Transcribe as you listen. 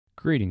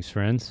Greetings,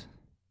 friends.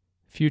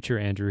 Future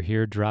Andrew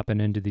here, dropping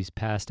into these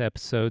past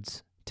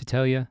episodes to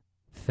tell you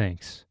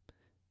thanks.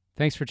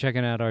 Thanks for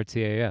checking out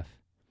RTAF.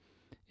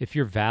 If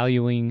you're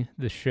valuing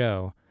the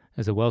show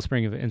as a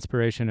wellspring of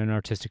inspiration and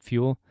artistic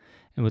fuel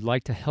and would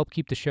like to help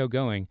keep the show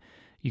going,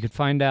 you can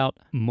find out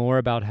more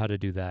about how to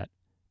do that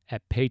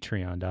at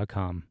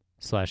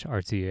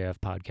patreon.com/RTAF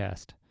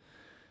podcast.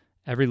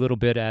 Every little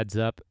bit adds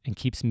up and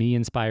keeps me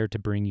inspired to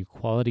bring you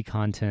quality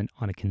content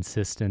on a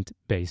consistent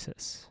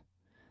basis.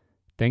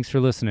 Thanks for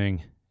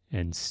listening,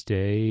 and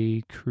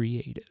stay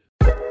creative.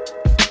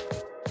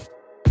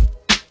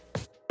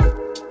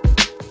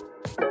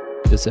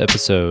 This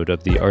episode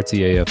of the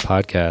RTAF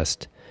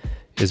podcast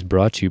is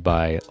brought to you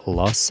by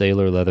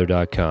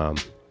LostSailorLeather.com.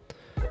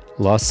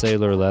 Lost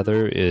Sailor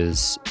Leather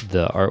is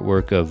the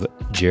artwork of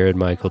Jared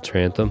Michael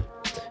Trantham.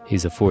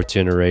 He's a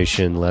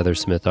fourth-generation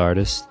leathersmith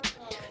artist,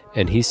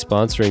 and he's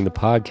sponsoring the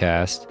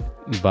podcast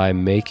by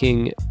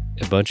making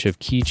a bunch of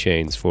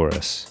keychains for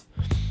us.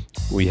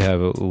 We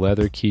have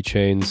leather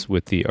keychains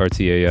with the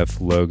RTAF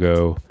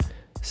logo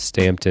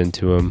stamped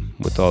into them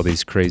with all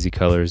these crazy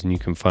colors, and you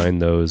can find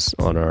those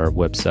on our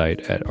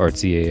website at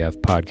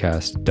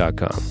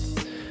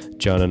rtafpodcast.com.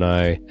 John and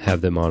I have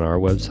them on our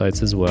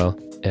websites as well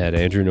at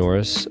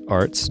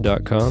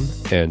andrewnorrisarts.com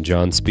and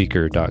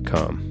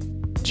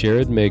johnspeaker.com.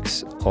 Jared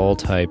makes all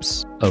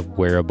types of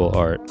wearable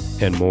art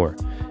and more.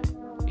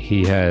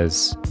 He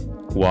has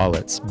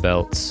wallets,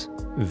 belts,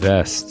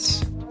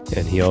 vests,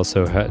 and he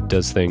also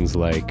does things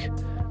like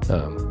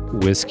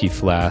whiskey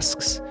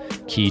flasks,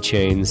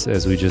 keychains,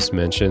 as we just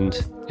mentioned,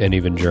 and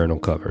even journal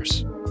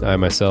covers. I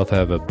myself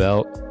have a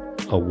belt,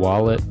 a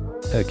wallet,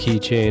 a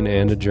keychain,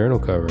 and a journal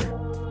cover.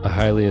 I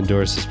highly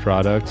endorse his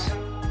product.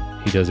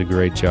 He does a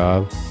great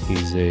job.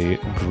 He's a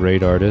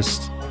great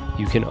artist.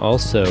 You can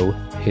also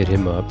hit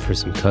him up for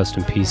some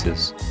custom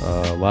pieces.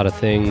 A lot of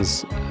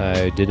things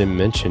I didn't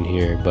mention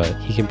here, but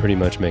he can pretty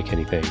much make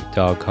anything.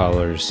 Dog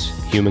collars,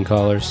 human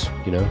collars,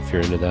 if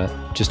you're into that,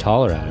 just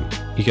holler at him.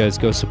 You guys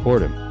go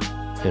support him.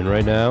 And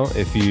right now,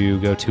 if you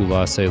go to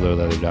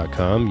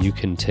LostSailorLeather.com, you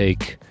can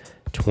take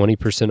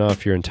 20%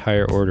 off your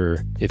entire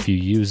order if you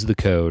use the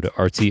code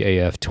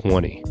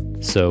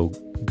RTAF20. So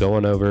go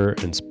on over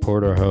and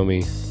support our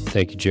homie.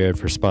 Thank you, Jared,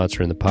 for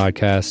sponsoring the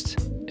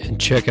podcast. And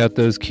check out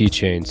those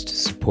keychains to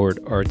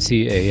support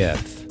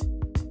RTAF.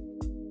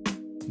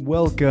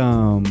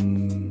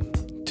 Welcome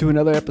to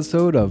another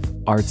episode of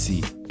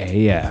Artsy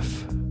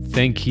AF.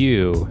 Thank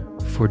you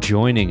for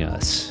joining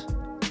us.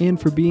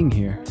 And for being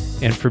here.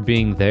 And for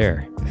being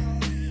there.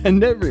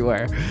 And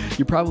everywhere.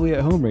 You're probably at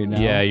home right now.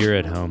 Yeah, you're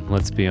at home.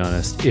 Let's be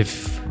honest.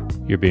 If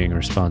you're being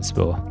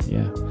responsible.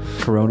 Yeah.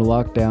 Corona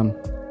lockdown.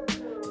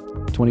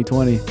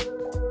 2020.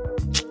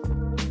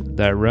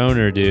 That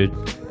Roner, dude.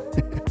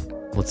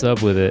 What's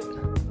up with it?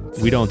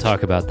 We don't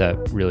talk about that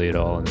really at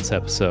all in this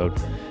episode.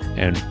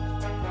 And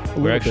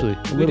we're actually...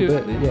 We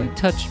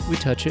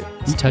touch it.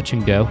 It's touch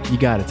and go. You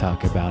got to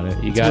talk about it.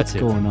 What's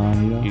going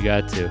on, You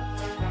got to.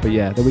 But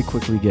yeah, then we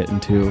quickly get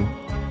into...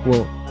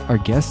 Well, our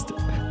guest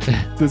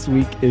this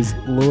week is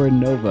Lauren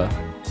Nova.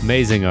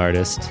 Amazing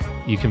artist.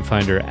 You can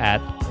find her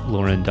at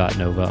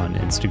lauren.nova on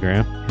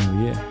Instagram. Hell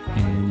yeah.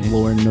 And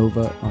Lauren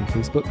Nova on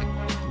Facebook.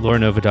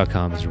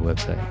 laurennova.com is her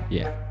website.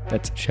 Yeah.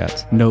 That's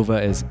Shouts.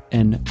 Nova is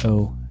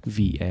Nova.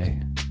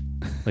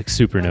 Like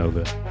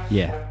supernova.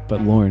 Yeah,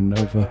 but Lauren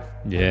Nova.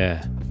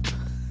 Yeah.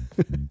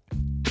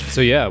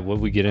 So yeah, what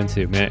we get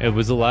into, man, it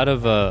was a lot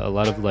of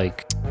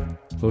like,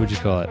 what would you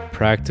call it?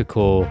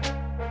 Practical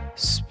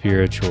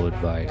spiritual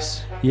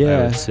advice. Yeah.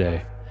 I would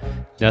say.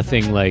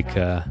 Nothing like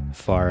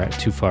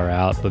too far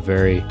out, but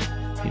very,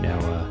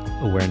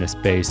 awareness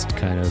based,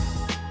 kind of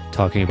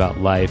talking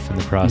about life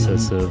and the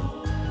process of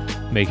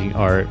making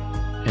art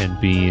and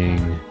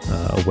being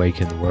awake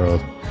in the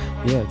world.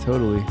 Yeah,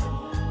 totally.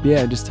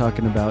 Yeah, just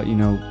talking about,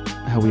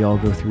 how we all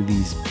go through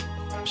these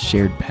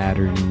shared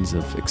patterns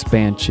of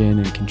expansion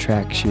and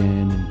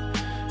contraction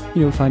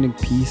and, finding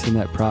peace in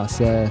that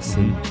process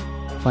and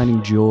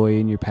finding joy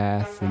in your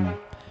path and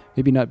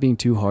maybe not being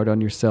too hard on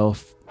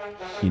yourself.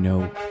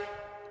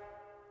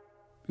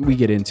 We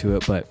get into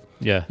it, but,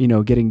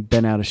 getting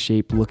bent out of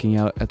shape, looking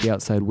out at the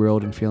outside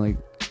world and feeling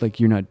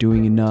like you're not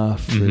doing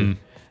enough and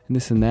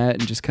this and that,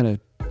 and just kind of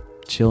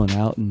chilling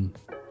out and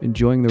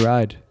enjoying the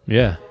ride.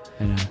 Yeah.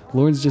 And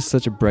Lauren's just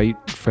such a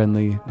bright,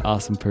 friendly,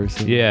 awesome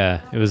person.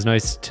 Yeah, it was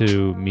nice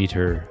to meet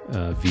her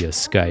via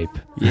Skype.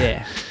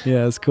 Yeah.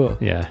 Yeah, that's cool.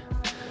 Yeah.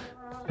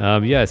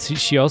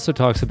 She also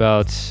talks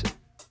about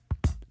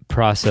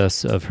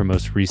process of her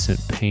most recent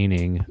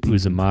painting,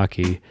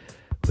 Uzumaki,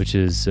 which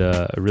is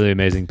a really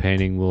amazing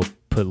painting. We'll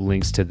put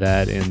links to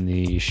that in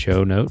the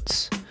show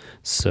notes,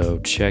 so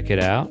check it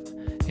out.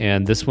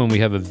 And this one, we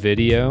have a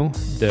video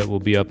that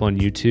will be up on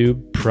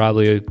YouTube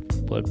probably a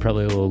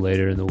little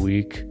later in the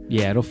week.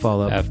 Yeah, it'll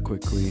follow up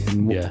quickly,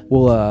 and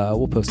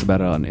we'll post about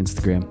it on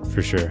Instagram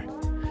for sure.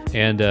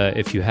 And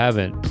if you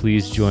haven't,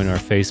 please join our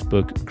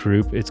Facebook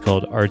group. It's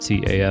called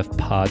RTAF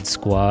Pod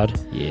Squad.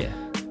 Yeah.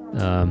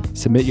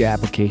 Submit your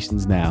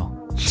applications now.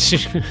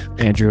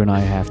 Andrew and I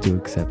have to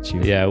accept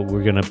you. Yeah,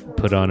 we're going to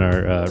put on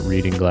our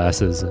reading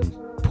glasses and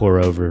pour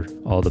over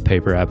all the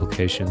paper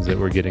applications that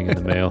we're getting in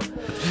the mail.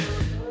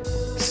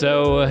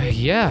 So,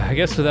 yeah, I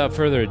guess without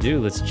further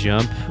ado, let's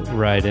jump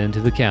right into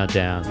the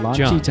countdown.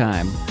 Launchy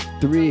time.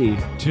 3,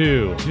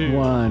 2,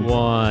 1.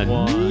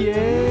 1.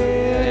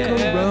 Yeah,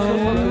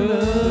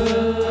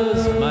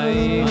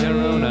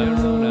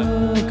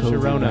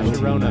 Coronas, my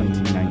Corona.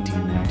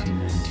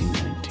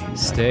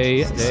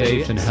 Stay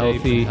safe and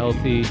healthy.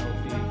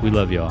 We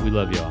love y'all.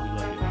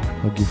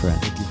 Hug your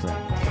friend.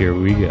 Here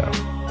we go.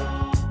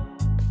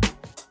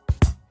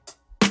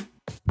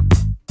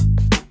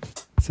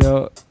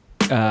 So,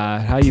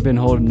 how you been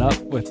holding up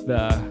with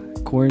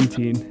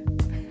quarantine?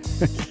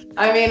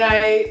 I mean,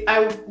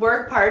 I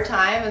work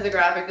part-time as a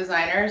graphic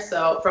designer,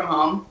 so from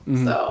home.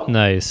 Mhm. So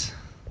Nice.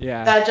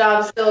 Yeah. that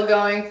job's still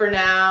going for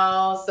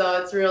now.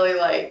 So it's really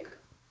like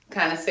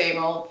kind of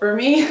same old for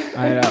me.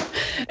 I know.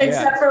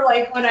 Except for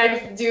like when I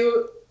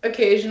do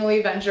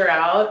occasionally venture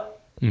out,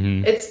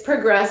 Mm-hmm. it's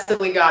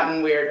progressively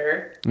gotten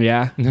weirder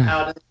Yeah.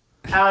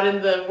 out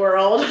in the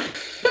world.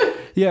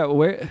 Yeah.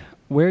 Where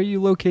are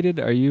you located?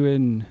 Are you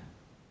in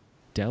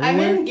Delaware? I'm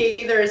in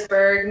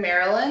Gaithersburg,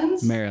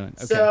 Maryland. Maryland.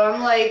 Okay. So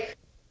I'm like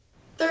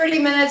 30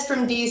 minutes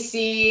from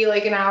DC,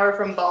 like an hour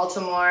from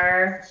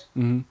Baltimore.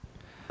 Mhm.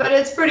 But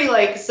it's pretty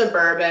like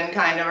suburban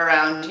kind of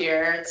around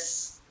here.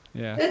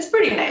 Yeah. It's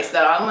pretty nice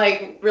though. I'm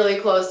like really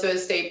close to a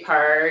state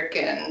park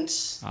and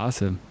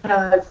Awesome.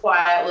 a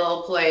quiet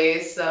little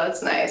place, so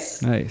it's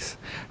nice. Nice.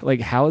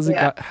 Like, how has it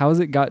Yeah. how has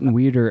it gotten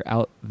weirder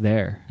out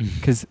there?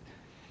 Because,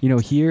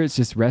 here it's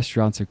just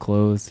restaurants are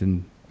closed,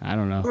 and I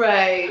don't know.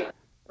 Right.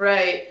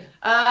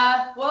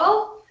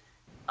 Well,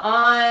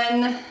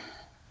 on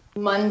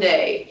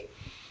Monday,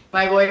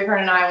 my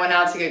boyfriend and I went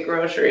out to get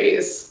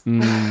groceries.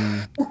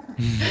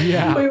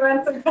 Yeah. We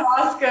went to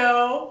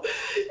Costco,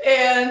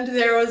 and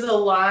there was a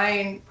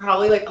line,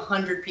 probably like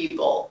 100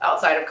 people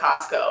outside of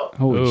Costco.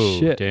 Holy Oh,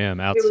 shit. damn,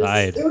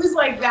 outside. It was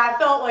like, that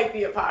felt like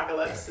the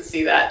apocalypse to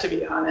see that, to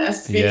be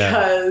honest, Yeah.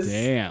 because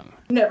Damn.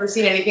 I've never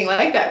seen anything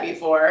like that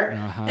before.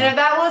 Uh-huh. And if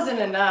that wasn't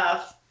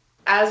enough,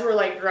 as we're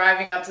like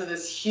driving up to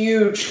this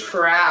huge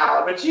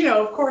crowd, which,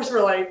 of course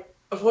we're like,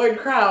 avoid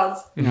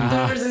crowds.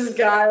 Uh-huh. There's this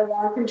guy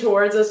walking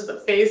towards us with a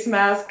face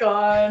mask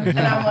on, and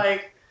I'm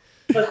like,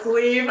 let's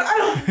leave.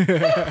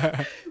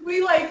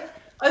 We like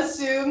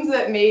assumed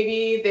that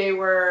maybe they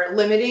were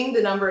limiting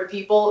the number of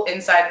people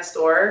inside the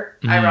store.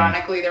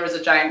 Ironically, there was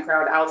a giant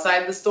crowd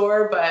outside the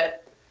store,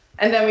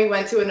 and then we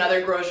went to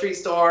another grocery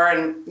store,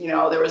 and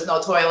there was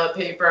no toilet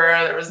paper,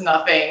 there was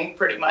nothing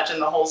pretty much in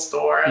the whole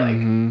store. Like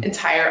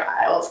entire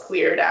aisles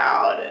cleared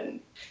out, and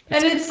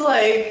it's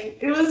like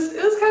it was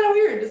kind of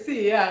weird to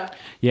see.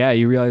 Yeah,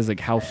 you realize like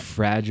how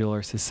fragile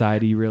our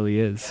society really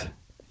is.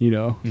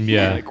 Yeah.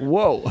 Like,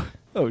 whoa.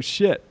 Oh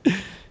shit.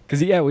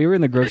 Because we were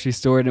in the grocery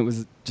store and it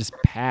was just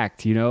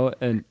packed,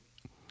 and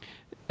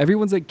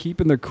everyone's like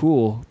keeping their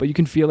cool, but you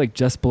can feel like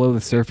just below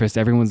the surface,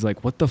 everyone's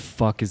like, what the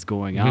fuck is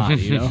going on,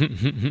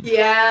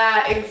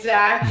 Yeah,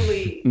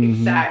 exactly.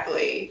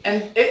 Exactly.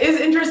 And it is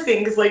interesting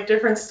because like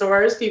different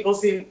stores, people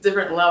see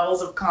different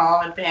levels of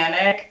calm and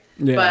panic.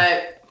 Yeah.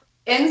 But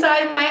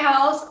inside my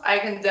house, I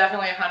can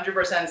definitely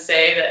 100%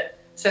 say that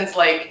since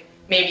like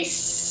maybe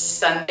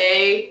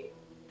Sunday,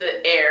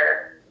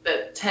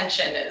 the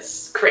tension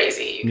is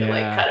crazy. You can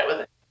like cut it with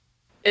it.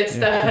 It's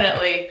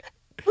definitely,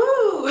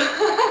 woo.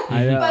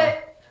 I know.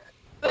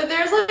 But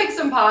there's like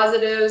some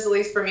positives, at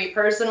least for me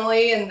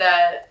personally, in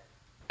that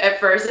at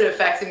first it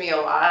affected me a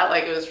lot.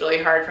 Like it was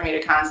really hard for me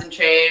to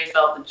concentrate. I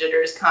felt the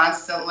jitters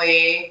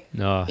constantly.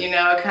 No. It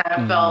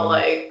kind of felt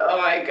like, oh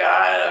my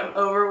God, I'm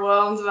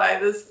overwhelmed by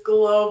this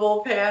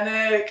global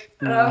panic.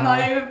 And I'm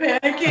not even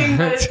panicking,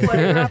 but it's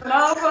like rubbing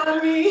off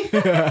on me.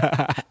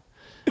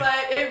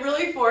 But it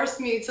really forced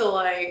me to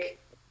like,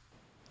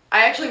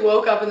 I actually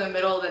woke up in the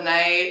middle of the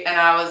night and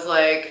I was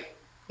like,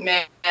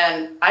 man,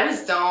 I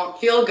just don't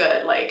feel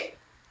good. Like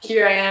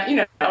here I am,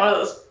 one of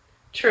those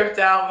tripped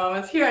out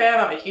moments. Here I am,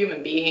 I'm a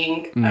human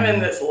being. I'm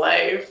in this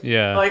life.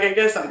 Yeah. Like, I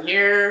guess I'm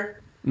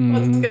here.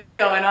 What's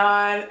going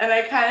on? And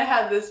I kind of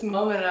had this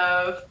moment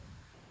of,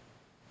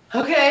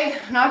 okay,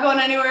 I'm not going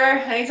anywhere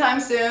anytime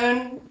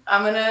soon.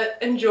 I'm going to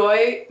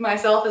enjoy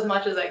myself as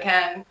much as I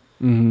can.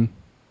 Mm-hmm.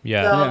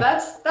 Yeah. So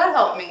that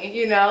helped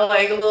me,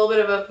 like a little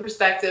bit of a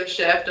perspective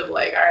shift of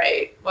like, all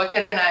right, what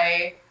can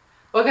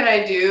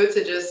I do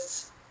to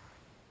just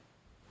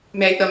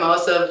make the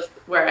most of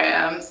where I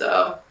am?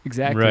 So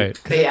Exactly. Right.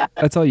 but yeah,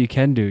 That's all you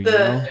can do,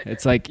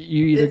 It's like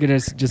you either gonna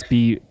just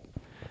be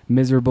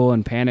miserable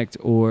and panicked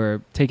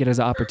or take it as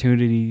an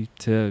opportunity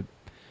to,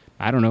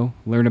 I don't know,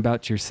 learn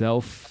about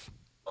yourself.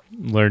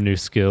 Learn new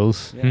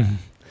skills. Yeah.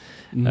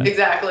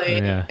 exactly.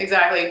 Yeah.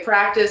 Exactly.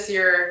 Practice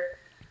your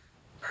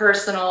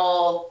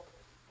personal,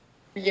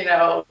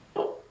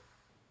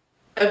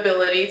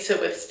 ability to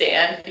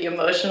withstand the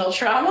emotional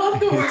trauma of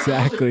the world.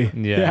 Exactly.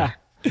 Yeah.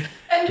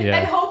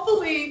 And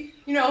hopefully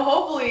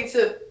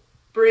to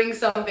bring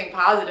something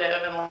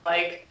positive, and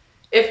like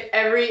if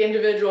every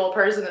individual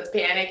person that's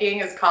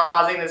panicking is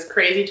causing this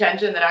crazy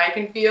tension that I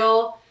can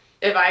feel,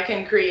 if I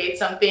can create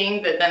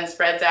something that then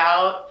spreads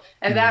out.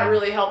 And that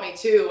really helped me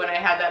too when I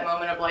had that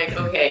moment of like,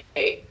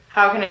 okay,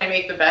 how can I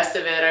make the best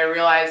of it? I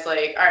realized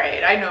like, all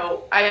right, I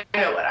know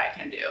what I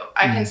can do.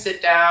 I can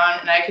sit down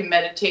and I can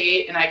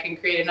meditate and I can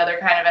create another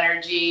kind of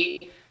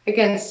energy. I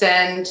can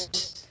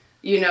send,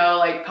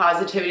 like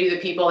positivity to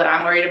people that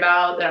I'm worried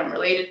about, that I'm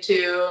related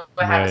to.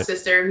 I have a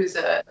sister who's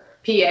a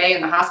PA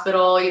in the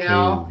hospital,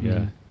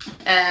 Ooh,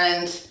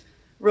 and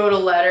wrote a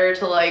letter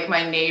to like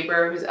my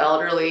neighbor who's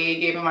elderly,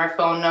 gave him our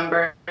phone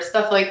number,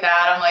 stuff like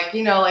that. I'm like,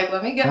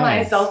 let me get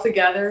myself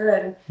together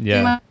and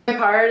do my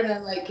part and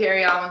then like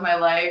carry on with my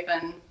life.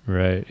 And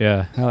right.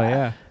 Yeah. Oh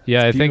yeah.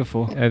 Yeah. It's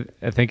beautiful.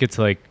 I think it's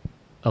like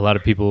a lot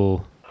of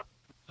people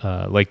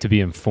like to be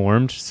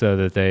informed so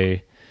that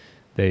they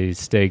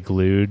stay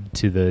glued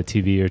to the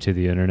TV or to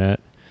the internet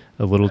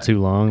a little too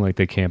long. Like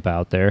they camp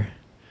out there,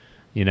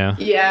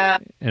 Yeah.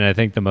 And I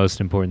think the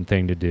most important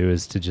thing to do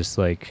is to just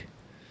like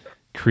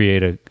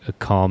create a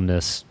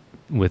calmness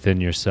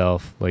within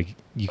yourself. Like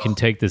you can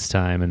take this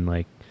time and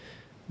like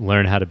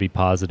learn how to be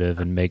positive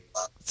and make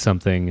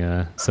something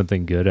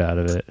good out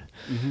of it.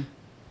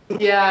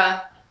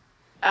 Yeah,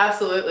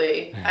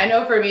 absolutely. I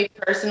know for me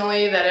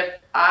personally that if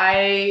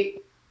I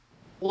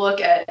look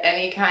at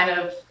any kind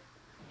of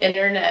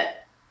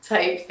internet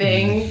type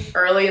thing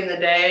early in the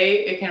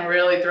day, it can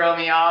really throw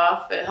me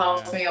off. It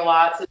helps me a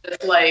lot to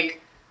just like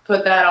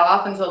put that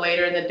off until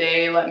later in the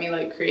day. Let me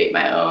like create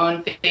my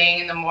own thing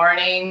in the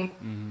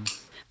morning.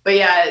 But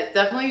yeah, it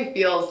definitely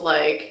feels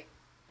like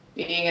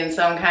being in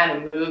some kind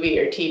of movie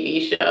or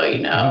TV show,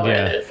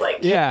 where there's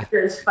like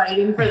characters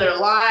fighting for their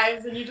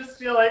lives and you just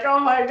feel like, oh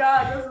my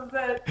God, this is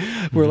it.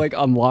 We're like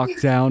on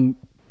lockdown.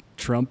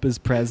 Trump is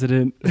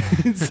president.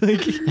 It's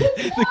like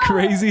the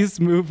craziest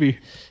movie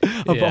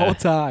of all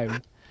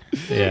time.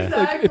 Yeah. Exactly.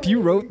 Like, if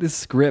you wrote this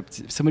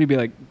script, somebody would be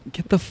like,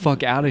 get the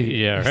fuck out of here.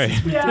 Yeah, right. This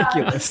is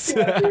ridiculous.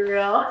 Yeah, be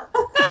real.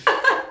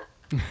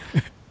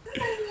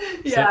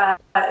 Yeah,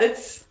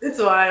 it's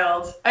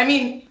wild. I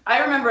mean, I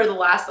remember the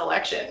last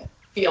election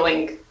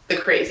feeling the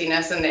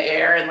craziness in the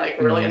air and like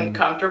really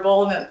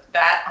uncomfortable, and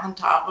that on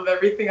top of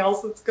everything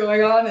else that's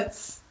going on,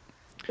 it's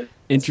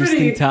interesting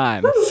pretty,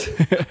 times.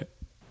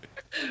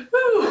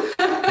 Woo.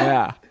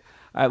 Yeah.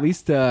 At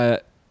least, you're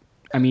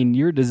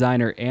a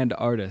designer and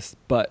artist,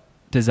 but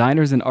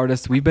designers and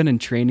artists, we've been in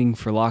training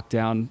for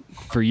lockdown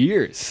for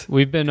years.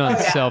 We've been on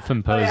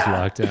self-imposed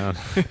lockdown.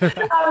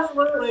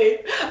 Absolutely.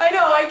 I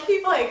know. I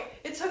keep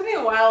it took me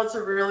a while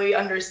to really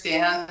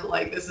understand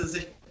like this is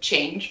a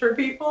change for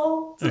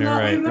people to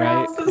not leave their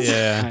houses.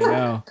 Yeah, I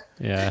know.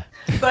 Yeah.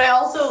 But I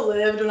also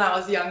lived when I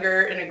was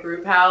younger in a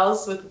group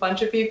house with a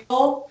bunch of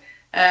people.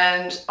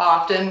 And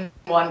often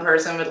one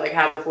person would like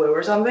have a flu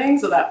or something.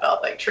 So that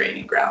felt like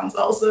training grounds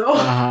also.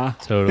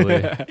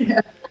 Totally.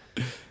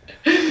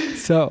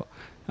 So,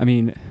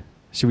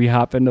 should we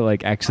hop into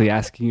like actually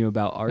asking you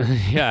about art?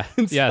 Yeah.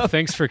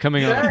 Thanks for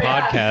coming on the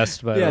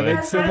podcast, by the way.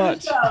 Thanks so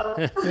much.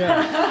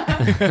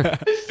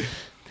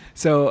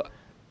 So,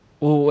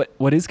 well,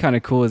 what is kind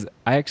of cool is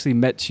I actually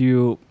met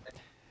you.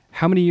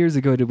 How many years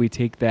ago did we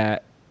take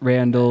that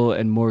Randall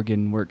and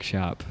Morgan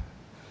workshop?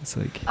 It's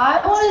like,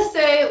 I want to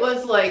say it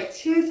was like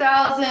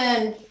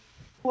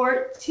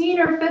 2014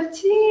 or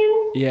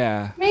 15.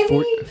 Yeah.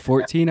 Maybe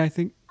 14, I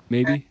think.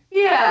 Maybe.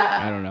 Yeah.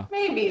 I don't know.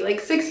 Maybe like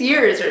 6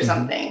 years or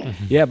something.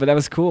 Yeah, but that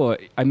was cool.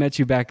 I met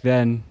you back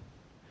then.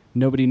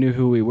 Nobody knew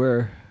who we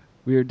were.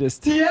 We were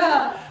just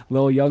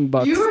little young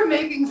bucks. You were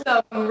making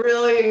some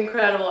really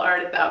incredible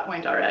art at that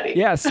point already.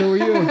 Yeah, so were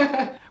you.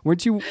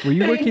 Weren't you? Were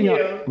you working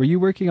on? Were you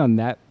working on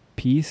that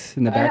piece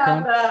in the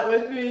background? I have that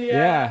with me.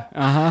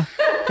 Yeah.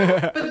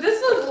 But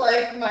this was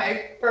like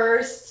my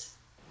first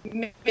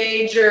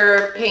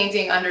major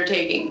painting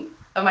undertaking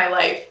of my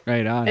life.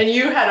 Right on. And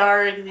you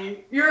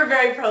were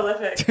very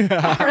prolific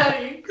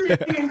already,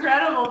 creating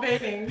incredible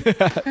paintings.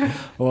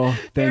 Well,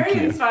 thank you.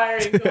 Very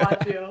inspiring to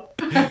watch you.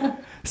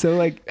 So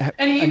like,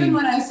 and even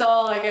when I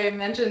saw, like I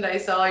mentioned, I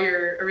saw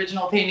your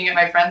original painting at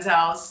my friend's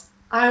house.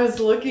 I was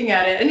looking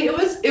at it, and it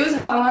was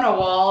hung on a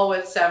wall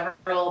with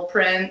several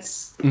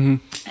prints, and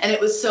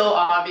it was so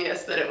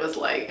obvious that it was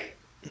like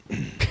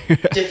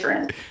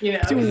different,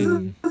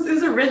 It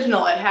was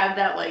original. It had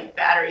that like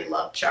battery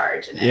love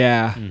charge in it.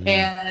 Yeah.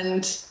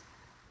 And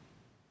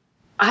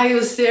I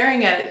was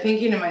staring at it,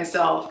 thinking to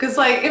myself, because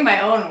like in my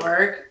own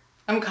work,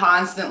 I'm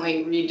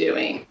constantly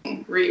redoing,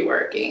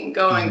 reworking,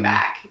 going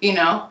back, And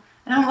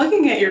I'm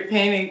looking at your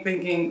painting,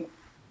 thinking,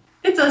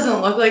 it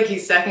doesn't look like he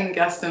second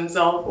guessed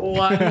himself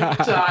one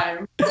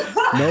time.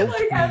 Nope.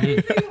 Like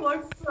everything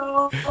looks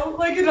so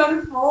like it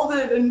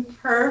unfolded in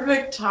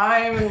perfect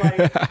time and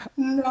like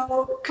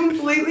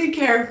completely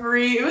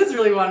carefree. It was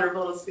really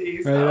wonderful to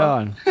see. So. Right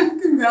on.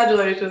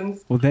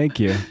 Congratulations. Well, thank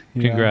you.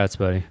 Congrats,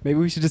 buddy. Maybe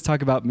we should just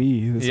talk about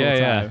me this whole time.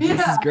 Yeah.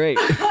 This is great.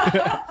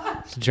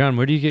 So John,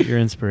 where do you get your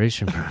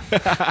inspiration from?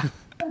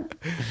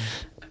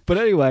 But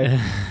anyway,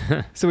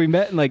 so we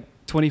met in like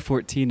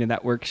 2014 in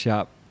that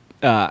workshop.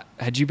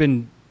 Had you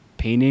been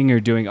painting or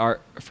doing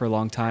art for a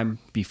long time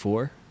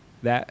before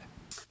that?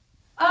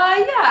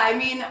 Yeah, I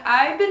mean,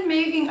 I've been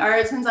making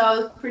art since I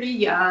was pretty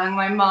young.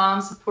 My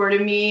mom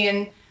supported me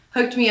and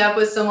hooked me up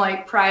with some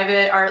like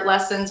private art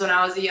lessons when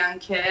I was a young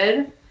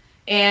kid.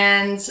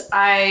 And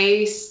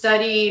I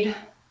studied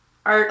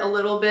art a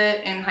little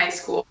bit in high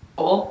school.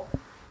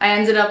 I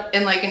ended up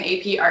in like an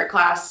AP art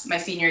class my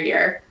senior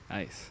year.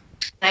 Nice.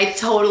 And I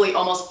totally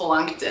almost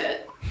flunked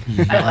it.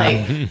 I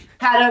like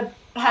had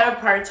a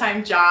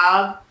part-time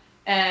job,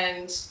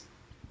 and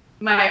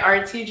my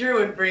art teacher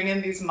would bring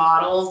in these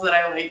models that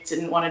I like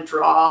didn't want to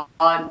draw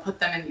and put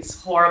them in these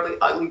horribly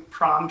ugly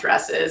prom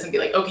dresses and be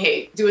like,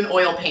 okay, do an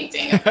oil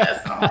painting of this.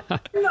 And I'm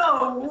like,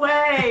 no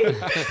way.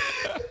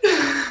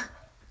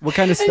 What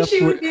kind of stuff? And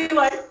she would be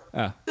like,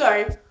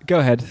 sorry. Go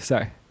ahead.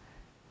 Sorry.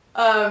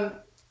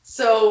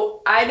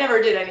 So I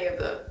never did any of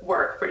the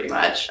work pretty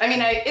much. I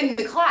mean, in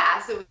the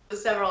class, it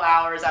was several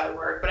hours I would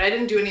work, but I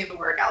didn't do any of the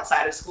work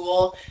outside of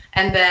school.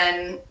 And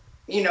then,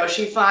 you know,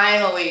 she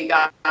finally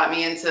got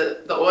me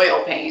into the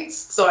oil paints.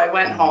 So I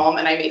went home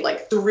and I made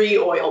like 3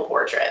 oil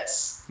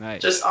portraits.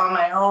 Nice. Just on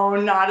my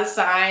own, not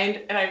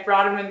assigned. And I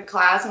brought them into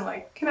class. I'm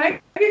like, can I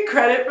get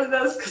credit for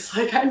this? Because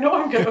like I know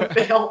I'm going to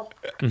fail.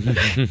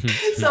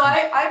 So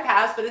I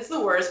passed, but it's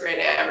the worst grade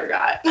I ever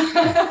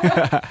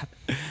got.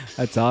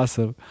 That's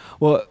awesome.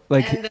 Well,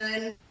 like, and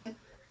then,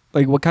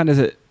 like what kind is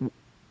it?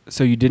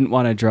 So you didn't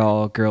want to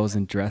draw girls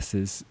in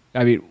dresses.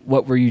 I mean,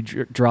 what were you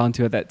drawn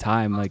to at that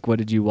time? Like, what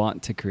did you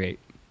want to create?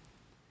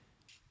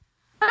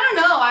 I don't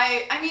know.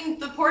 I mean,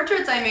 the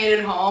portraits I made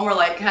at home were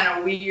like kind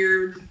of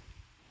weird.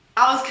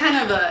 I was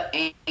kind of a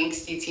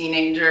angsty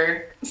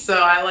teenager,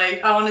 so I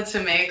wanted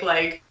to make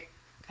like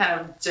kind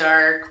of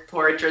dark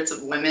portraits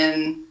of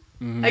women.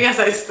 Mm-hmm. I guess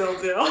I still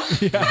do.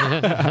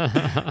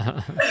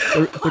 Yeah.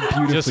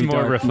 they're just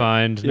more dark.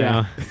 Refined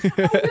now.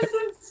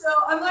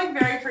 I'm like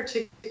very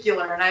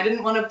particular, and I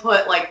didn't want to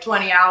put like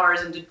 20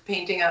 hours into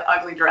painting an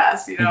ugly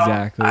dress, you know?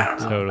 Exactly. I don't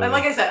know. Totally. And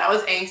like I said, I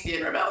was angsty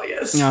and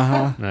rebellious.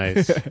 Uh-huh.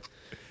 Nice.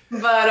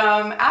 But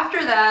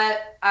after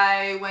that,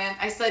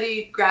 I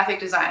studied graphic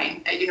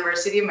design at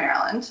University of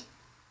Maryland,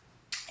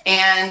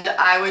 and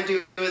I would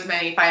do as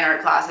many fine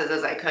art classes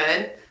as I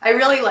could. I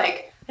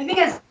think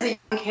as a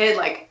young kid,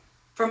 like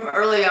from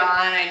early on,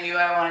 I knew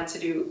I wanted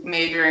to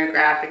major in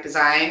graphic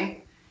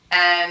design,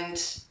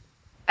 and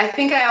I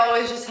think I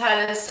always just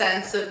had a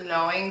sense of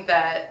knowing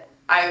that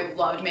I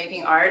loved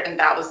making art, and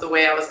that was the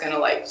way I was going to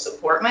like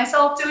support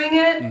myself doing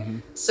it. Mm-hmm.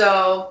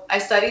 So I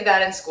studied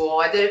that in school.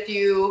 I did a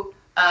few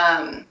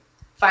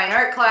fine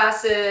art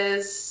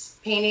classes,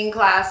 painting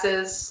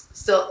classes,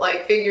 still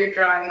like figure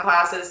drawing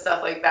classes,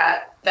 stuff like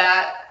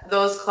that.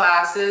 Those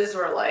classes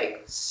were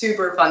like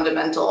super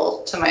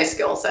fundamental to my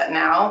skill set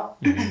now.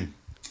 Mm-hmm.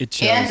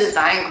 And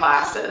design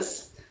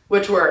classes,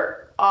 which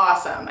were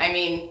awesome. I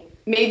mean,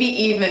 maybe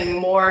even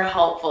more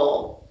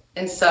helpful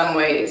in some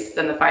ways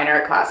than the fine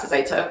art classes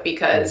I took,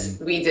 because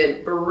we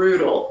did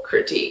brutal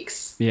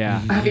critiques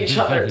of each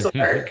other's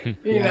work.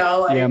 You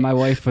know, like, my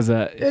wife was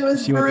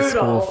she went to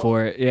school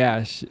for it.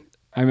 Yeah,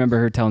 I remember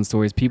her telling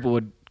stories. People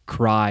would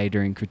cry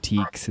during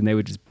critiques, and they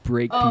would just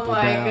break people down. Oh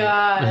my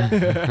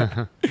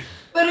god!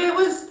 But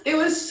it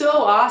was so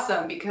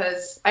awesome,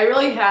 because I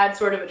really had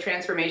sort of a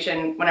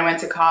transformation when I went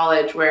to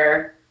college,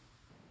 where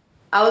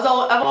I've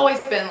always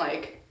been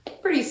like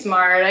pretty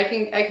smart. I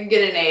can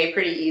get an A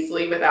pretty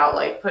easily without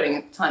like putting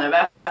a ton of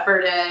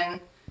effort in.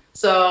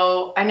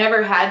 So I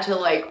never had to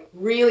like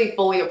really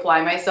fully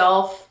apply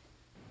myself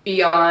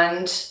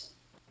beyond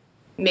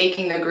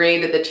making the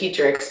grade that the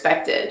teacher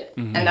expected.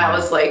 Mm-hmm. And that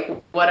was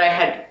like what I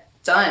had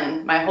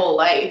done my whole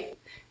life.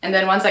 And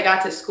then once I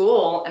got to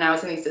school and I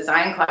was in these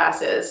design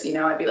classes, you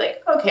know, I'd be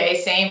like,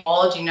 okay, same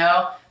old, you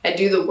know, I'd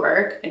do the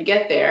work and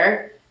get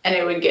there, and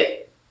it would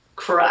get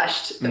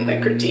crushed in the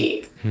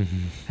critique.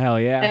 Hell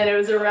yeah. And it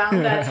was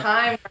around that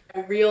time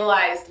where I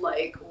realized,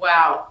 like,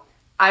 wow,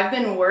 I've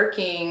been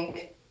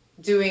working,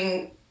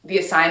 doing the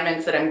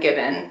assignments that I'm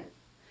given,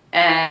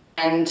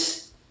 and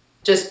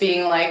just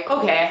being like,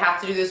 okay, I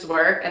have to do this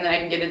work, and then I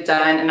can get it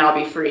done, and I'll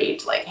be free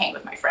to like hang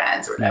with my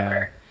friends or whatever.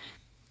 Yeah.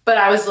 But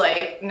I was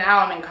like, now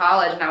I'm in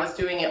college, and I was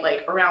doing it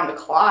like around the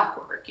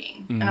clock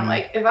working. And I'm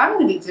like, if I'm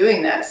going to be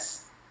doing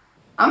this,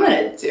 I'm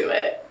going to do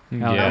it.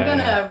 Yeah. I'm going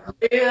to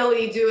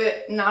really do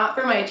it, not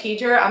for my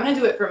teacher. I'm going to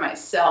do it for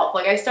myself.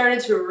 Like, I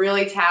started to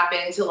really tap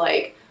into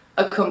like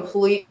a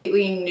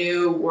completely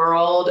new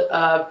world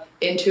of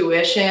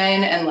intuition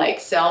and like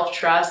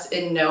self-trust,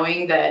 in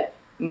knowing that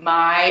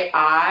my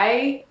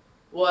eye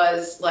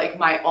was like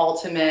my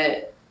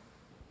ultimate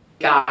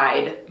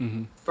guide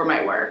for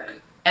my work,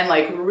 and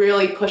like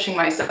really pushing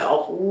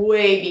myself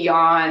way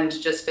beyond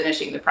just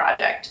finishing the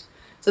project.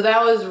 So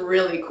that was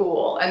really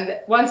cool. And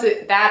once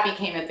that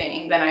became a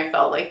thing, then I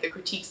felt like the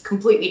critiques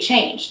completely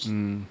changed.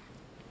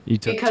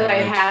 Because I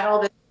had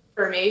all this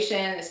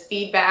information, this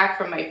feedback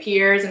from my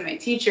peers and my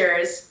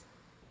teachers,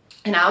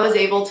 and I was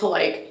able to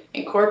like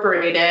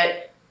incorporate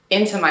it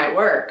into my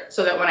work,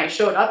 so that when I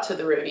showed up to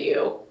the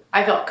review,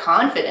 I felt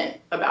confident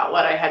about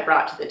what I had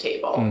brought to the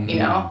table. You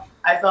know,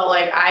 I felt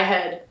like I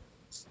had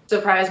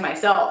surprised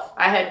myself.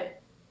 I had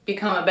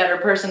become a better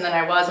person than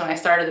I was when I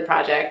started the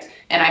project.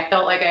 And I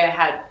felt like I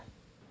had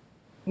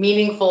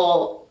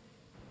meaningful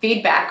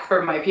feedback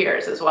from my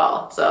peers as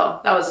well. So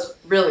that was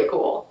really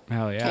cool.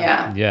 Hell yeah.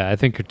 Yeah. Yeah, I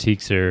think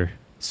critiques are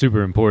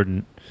super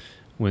important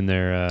when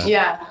they're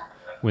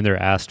when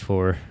they're asked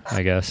for,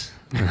 I guess.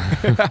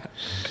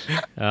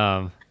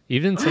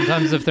 Even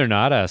sometimes if they're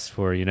not asked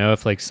for, you know,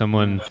 if like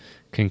someone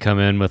can come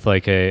in with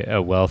like a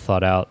well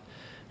thought out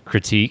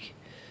critique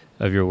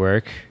of your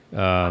work,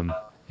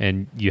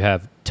 and you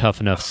have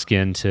tough enough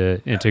skin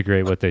to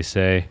integrate what they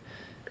say,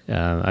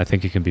 I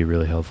think it can be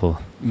really helpful.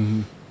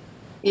 Mm-hmm.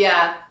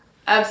 Yeah,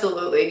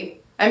 absolutely.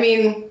 I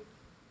mean,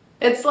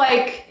 it's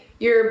like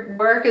your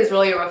work is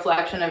really a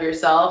reflection of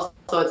yourself.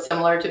 So it's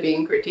similar to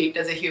being critiqued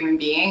as a human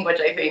being, which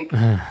I think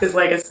is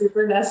like a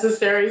super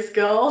necessary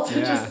skill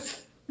to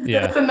just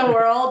exist in the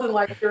world and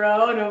like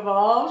grow and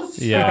evolve.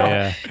 So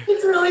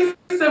it's really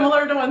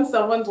similar to when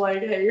someone's like,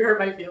 hey, you hurt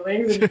my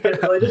feelings, and you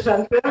get really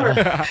defensive. Or,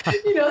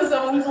 you know,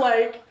 someone's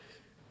like,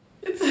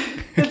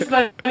 it's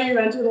funny you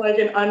mentioned like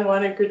an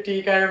unwanted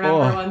critique. I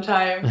remember one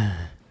time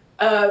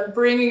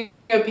bringing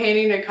a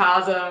painting to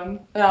Cosm,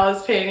 and I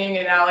was painting,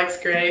 and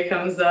Alex Gray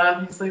comes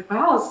up. He's like,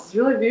 wow, this is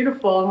really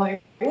beautiful. I'm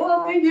like,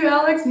 well, thank you,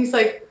 Alex. And he's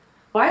like,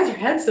 why is your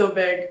head so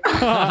big?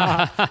 And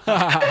I'm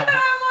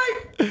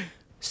like,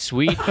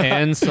 sweet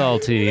and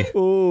salty.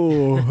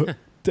 Oh,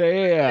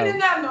 damn. and in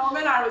that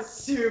moment, I was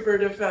super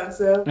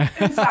defensive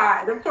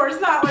inside. Of course,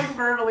 not like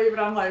verbally, but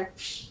I'm like,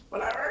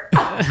 whatever.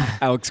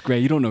 Alex Gray,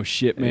 you don't know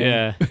shit,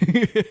 man.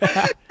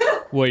 Yeah.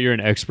 What, you're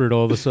an expert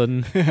all of a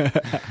sudden?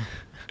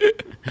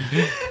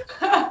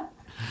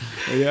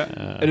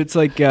 Yeah. And it's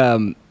like, you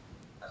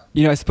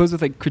know, I suppose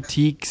with like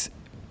critiques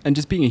and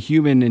just being a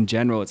human in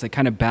general, it's like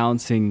kind of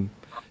balancing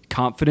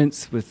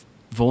confidence with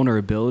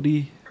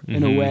vulnerability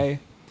in a way.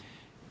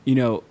 You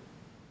know,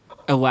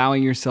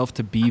 allowing yourself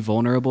to be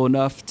vulnerable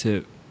enough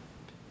to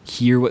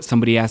hear what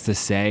somebody has to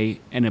say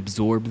and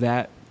absorb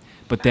that,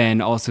 but then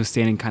also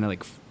standing kind of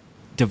like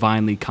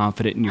divinely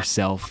confident in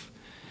yourself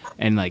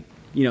and like,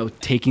 you know,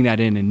 taking that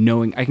in and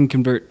knowing I can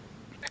convert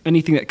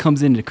anything that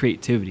comes into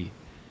creativity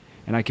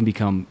and I can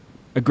become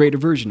a greater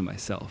version of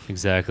myself.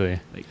 Exactly.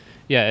 Like,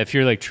 yeah, if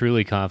you're like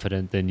truly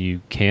confident, then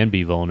you can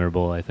be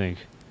vulnerable, I think.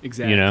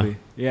 exactly. You know?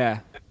 Yeah.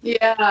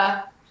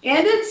 Yeah.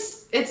 And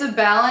it's a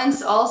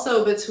balance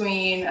also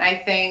between, I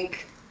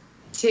think,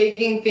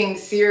 taking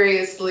things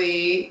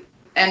seriously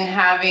and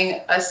having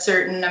a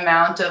certain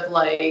amount of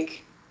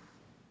like,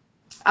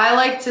 I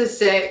like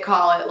to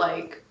call it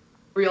like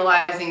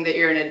realizing that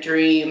you're in a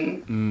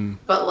dream,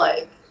 but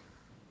like,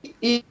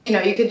 you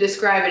know, you could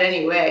describe it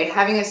any way.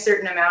 Having a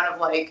certain amount of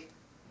like,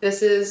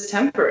 this is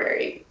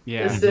temporary.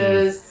 Yeah. This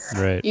is,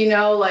 Right. you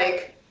know,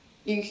 like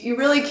you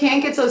really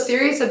can't get so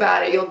serious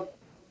about it. You'll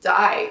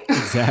die.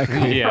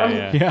 Exactly.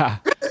 Yeah.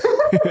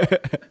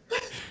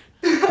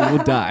 You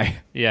will die.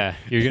 Yeah,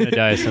 you're going to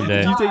die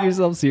someday. If you take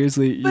yourself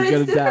seriously, you're But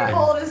going it's to die.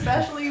 difficult,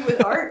 especially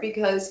with art,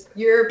 because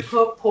you're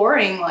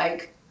pouring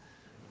like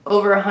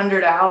over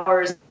 100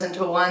 hours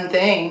into one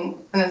thing,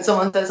 and then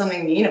someone says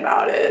something mean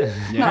about it.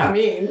 Not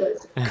mean,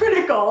 but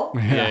critical.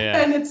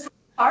 Yeah. And it's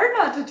hard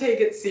not to take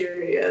it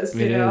serious,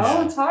 you It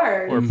know? is. It's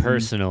hard. Or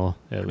personal,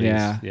 at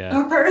least.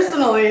 Yeah.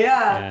 Personally,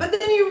 Yeah. But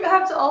then you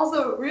have to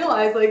also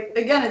realize, like,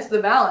 again, it's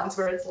the balance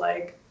where it's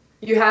like,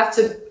 you have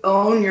to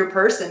own your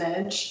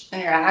personage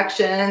and your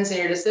actions and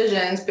your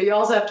decisions, but you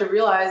also have to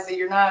realize that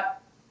you're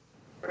not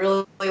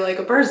really like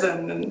a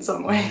person in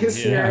some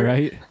ways. Yeah, You're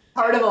right?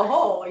 part of a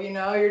whole, you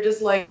know? You're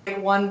just like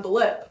one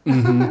blip.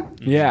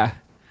 Yeah.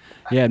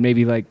 Yeah,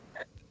 maybe like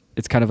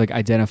it's kind of like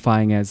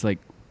identifying as like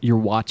you're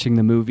watching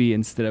the movie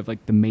instead of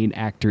like the main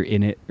actor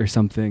in it or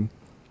something.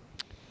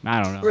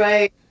 I don't know.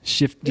 Right.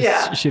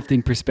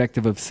 Shifting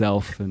perspective of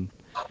self and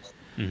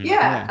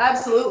Yeah,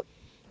 absolutely.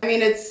 I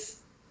mean, it's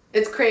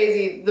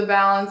crazy. The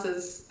balance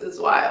is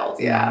wild.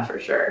 Yeah, for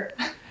sure.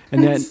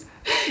 And then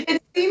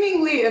it's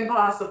seemingly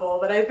impossible,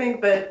 but I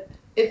think that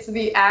it's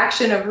the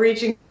action of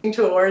reaching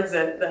towards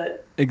it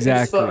that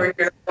Exactly. is what we're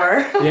here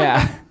for.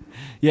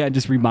 yeah,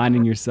 just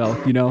reminding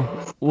yourself, you know,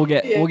 we'll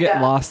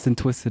get lost and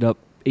twisted up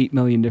 8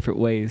 million different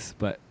ways,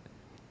 but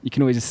you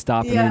can always just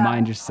stop and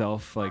remind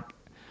yourself like,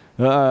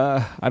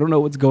 I don't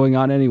know what's going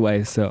on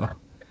anyway, so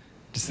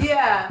just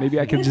maybe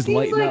I can just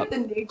lighten like up. The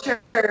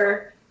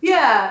nature,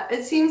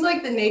 it seems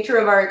like the nature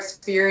of our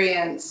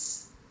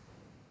experience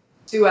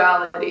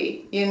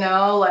duality, you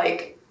know,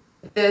 like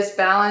this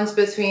balance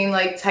between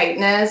like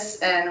tightness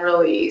and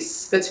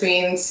release,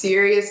 between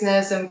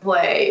seriousness and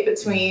play,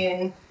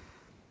 between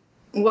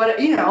what,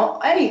 you know,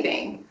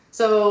 anything.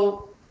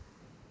 So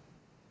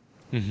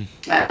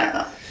I don't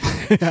know.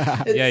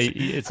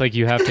 It's like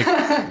you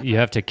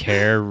have to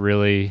care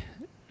really,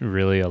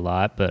 really a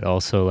lot, but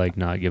also like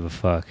not give a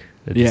fuck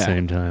at the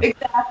same time.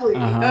 Exactly.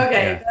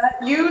 Okay,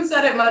 you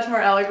said it much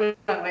more eloquently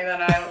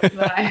than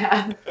I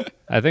had.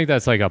 I think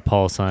that's like a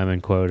Paul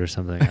Simon quote or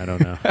something. I don't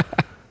know.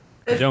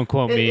 Don't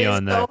quote me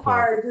on that. It's so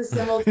hard to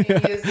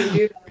simultaneously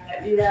do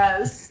that.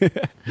 Yes.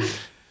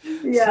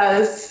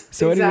 Yes.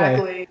 So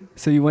exactly. Anyway,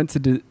 so you went to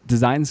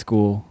design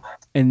school,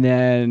 and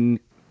then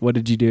what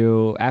did you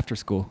do after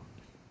school?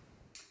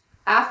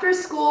 After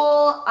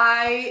school,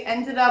 I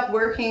ended up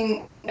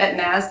working at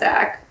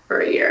NASDAQ for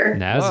a year.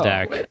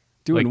 NASDAQ.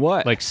 Doing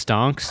what? Like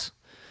stonks?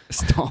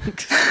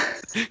 Stonks.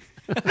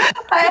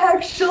 I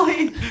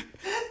actually,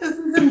 this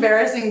is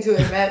embarrassing to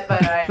admit,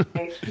 but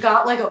I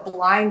got like a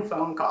blind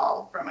phone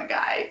call from a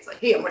guy. It's like,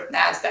 hey, I'm with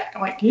NASDAQ.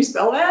 I'm like, can you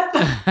spell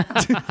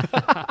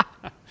that?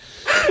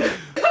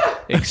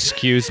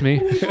 Excuse me?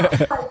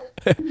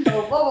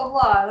 Blah, blah,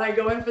 blah. And I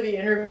go in for the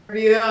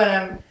interview and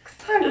I'm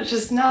kind of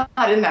just not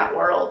in that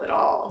world at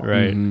all.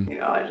 Right. Mhm. You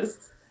know,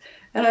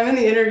 and I'm in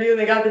the interview and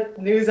they got the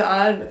news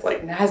on and it's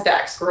like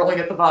NASDAQ scrolling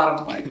at the bottom.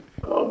 I'm like,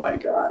 oh my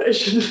God, I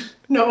should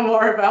know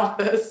more about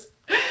this.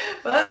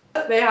 But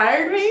they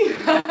hired me.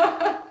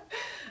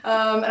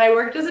 And I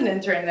worked as an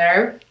intern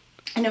there.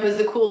 And it was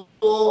a cool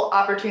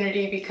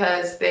opportunity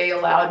because they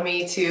allowed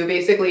me to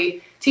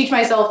basically teach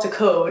myself to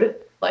code,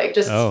 like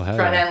just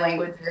front-end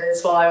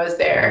languages while I was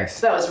there. Nice.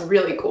 So that was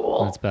really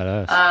cool. That's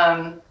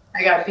badass.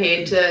 I got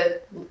paid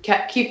to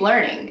keep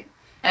learning.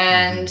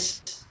 And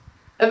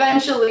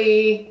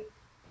eventually,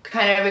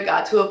 kind of it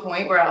got to a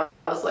point where I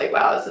was like,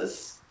 wow, this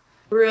is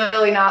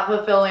really not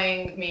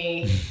fulfilling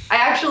me. I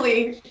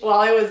actually, while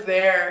I was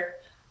there,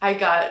 I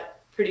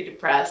got pretty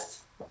depressed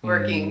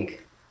working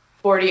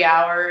 40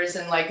 hours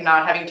and like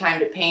not having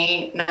time to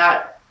paint,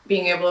 not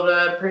being able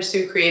to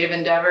pursue creative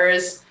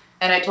endeavors.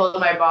 And I told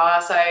my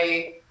boss,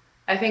 I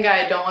think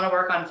I don't want to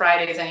work on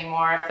Fridays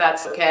anymore, if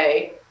that's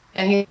okay.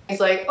 And he's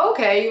like,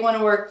 okay, you want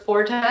to work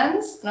 4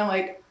 10s? And I'm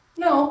like,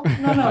 no.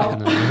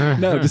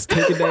 No, just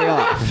take a day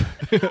off.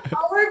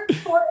 I'll work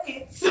 4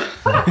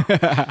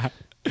 8s.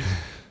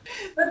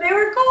 But they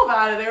were cool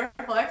about it. They were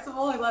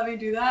flexible. They let me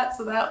do that.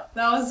 So that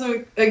was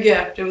a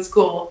gift. It was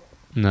cool.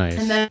 Nice.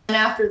 And then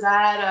after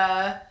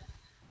that,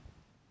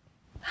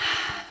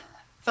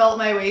 felt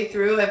my way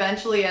through,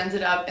 eventually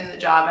ended up in the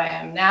job I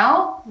am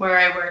now, where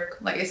I work,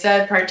 like I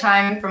said,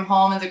 part-time from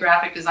home as a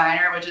graphic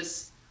designer, which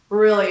is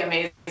really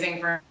amazing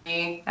for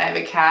me. I have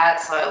a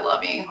cat, so I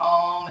love being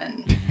home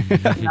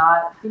and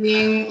not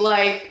being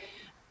like,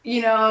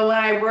 you know, when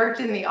I worked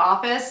in the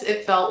office,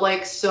 it felt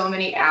like so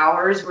many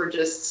hours were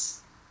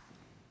just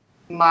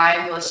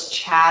mindless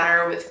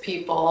chatter with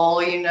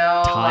people, you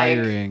know.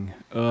 Tiring.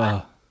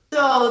 Ugh.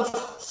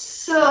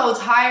 So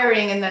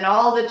tiring, and then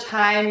all the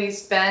time you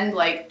spend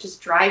like just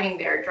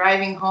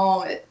driving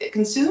home, it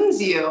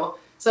consumes you.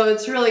 So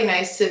it's really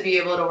nice to be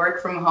able to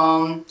work from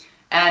home,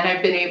 and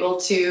I've been able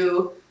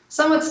to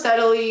somewhat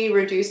steadily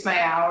reduce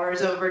my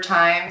hours over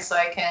time so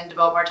I can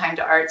devote more time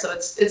to art. So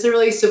it's a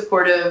really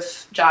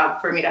supportive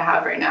job for me to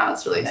have right now.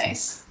 It's really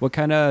nice. What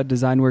kind of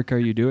design work are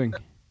you doing?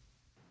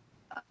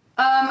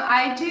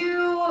 I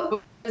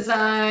do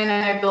design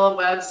and I build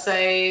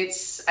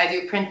websites. I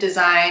do print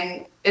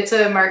design. It's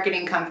a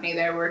marketing company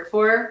that I work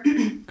for.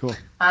 Cool.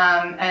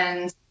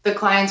 And the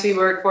clients we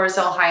work for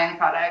sell high-end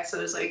products. So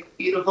there's like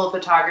beautiful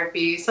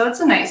photography. So it's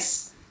a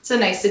nice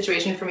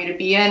situation for me to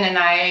be in. And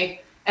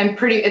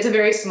it's a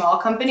very small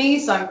company.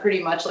 So I'm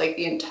pretty much like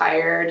the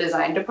entire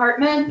design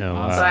department. Oh,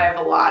 wow. So I have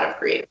a lot of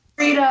creative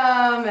freedom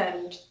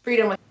and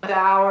freedom with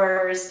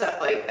hours, stuff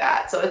like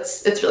that. So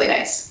it's really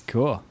nice.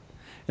 Cool.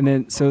 And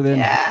then,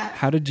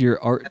 how did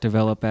your art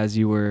develop as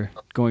you were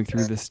going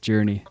through this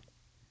journey?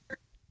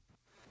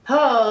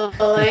 So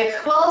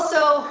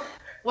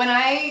when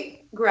I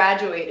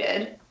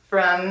graduated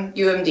from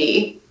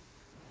UMD,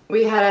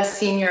 we had a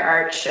senior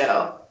art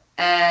show,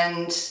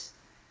 and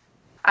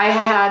I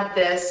had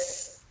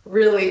this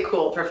really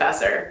cool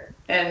professor.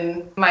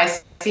 In my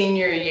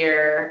senior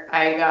year,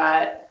 I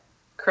got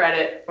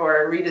credit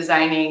for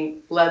redesigning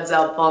Led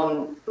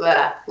Zeppelin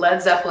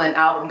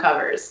album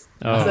covers.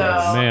 Oh,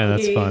 man,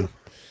 that's fun.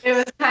 It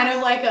was kind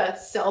of like a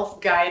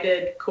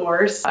self-guided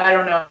course. I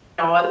don't know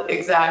what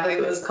exactly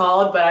it was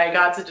called, but I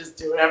got to just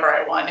do whatever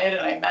I wanted.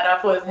 And I met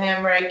up with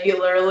him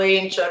regularly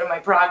and showed him my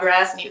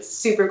progress. And he was a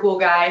super cool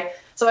guy.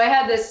 So I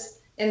had this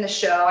in the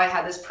show. I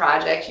had this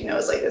project, you know, it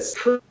was like this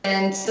print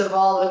of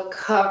all the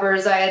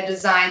covers I had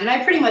designed. And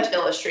I pretty much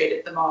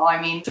illustrated them all.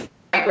 I mean,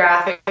 my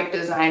graphic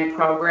design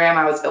program,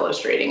 I was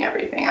illustrating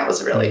everything. I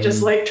was really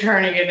just like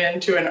turning it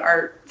into an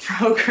art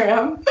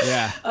program.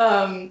 Yeah.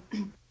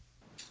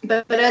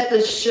 But at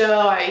the show,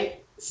 I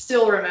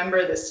still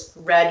remember this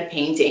red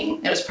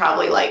painting. It was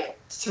probably like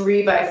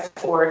 3 by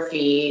 4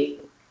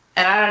 feet.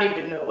 And I don't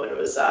even know what it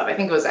was of. I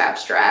think it was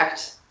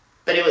abstract,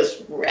 but it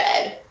was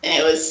red and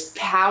it was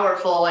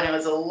powerful and it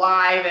was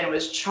alive and it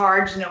was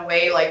charged in a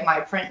way like my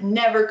print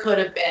never could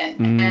have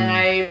been. And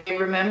I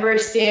remember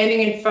standing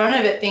in front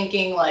of it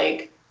thinking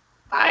like,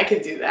 I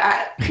could do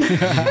that.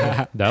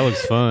 That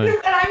looks fun. And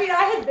I mean,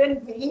 I had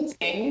been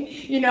painting,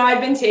 you know, I'd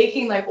been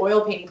taking like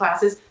oil painting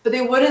classes, but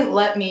they wouldn't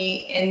let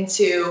me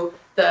into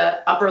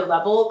the upper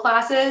level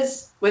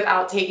classes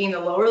without taking the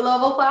lower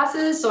level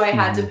classes. So I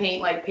had to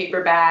paint like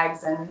paper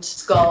bags and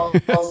skulls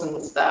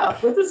and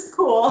stuff, which is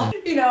cool.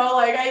 You know,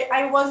 like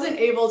I wasn't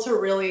able to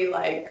really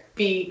like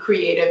be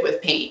creative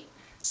with paint.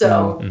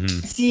 So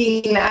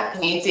seeing that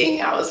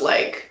painting, I was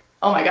like,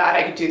 oh my God,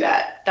 I could do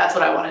that. That's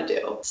what I want to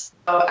do. So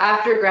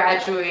after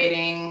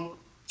graduating,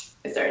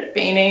 I started started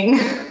painting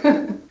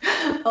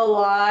a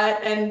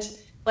lot. And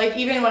like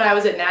even when I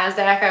was at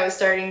NASDAQ, I was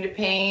starting to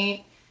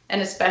paint.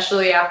 And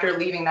especially after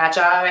leaving that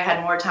job, I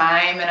had more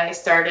time and I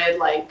started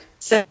like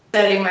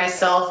setting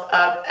myself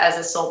up as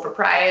a sole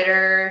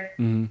proprietor,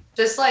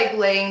 just like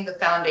laying the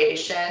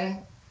foundation,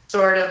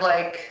 sort of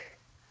like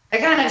I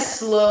kind of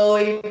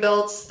slowly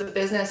built the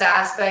business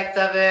aspect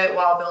of it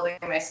while building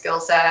my skill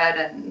set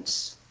and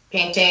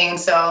painting.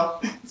 So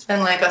it's been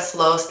like a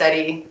slow,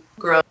 steady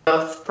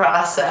growth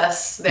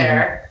process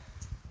there.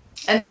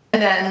 And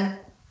then,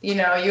 you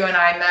know, you and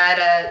I met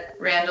at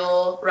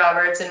Randall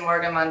Roberts and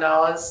Morgan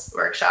Mandala's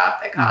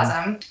workshop at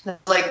COSM.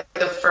 That's like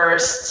the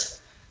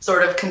first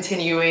sort of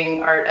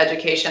continuing art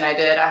education I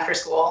did after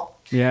school.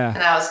 Yeah. And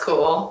that was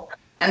cool.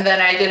 And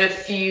then I did a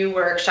few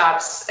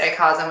workshops at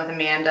COSM with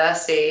Amanda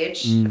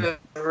Sage, who was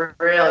a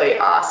really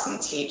awesome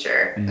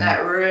teacher.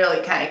 That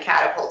really kind of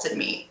catapulted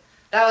me.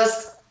 That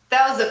was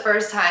the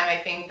first time I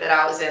think that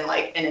I was in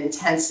like an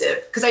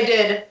intensive, because I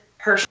did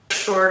her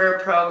shorter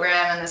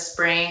program in the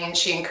spring and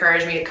she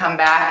encouraged me to come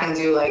back and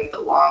do like the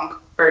long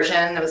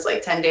version that was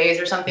like 10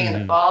 days or something in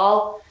the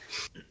fall.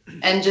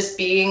 And just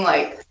being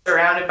like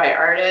surrounded by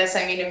artists.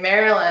 I mean, in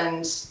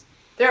Maryland,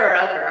 there are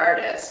other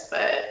artists,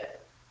 but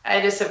I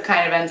just have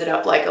kind of ended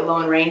up like a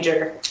lone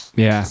ranger.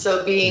 Yeah.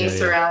 So being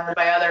surrounded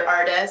by other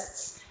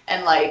artists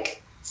and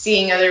like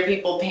seeing other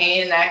people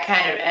paint and that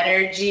kind of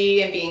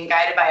energy and being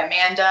guided by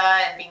Amanda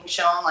and being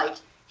shown like,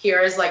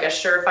 here's like a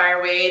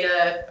surefire way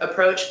to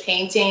approach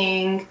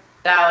painting.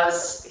 That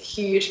was a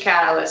huge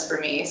catalyst for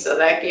me. So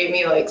that gave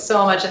me like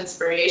so much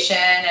inspiration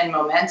and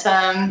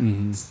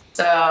momentum.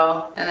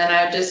 So, and then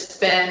I've just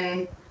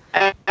been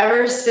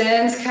ever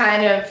since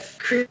kind of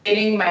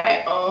creating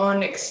my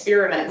own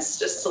experiments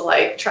just to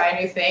like try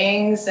new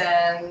things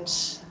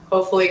and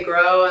hopefully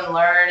grow and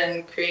learn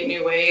and create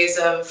new ways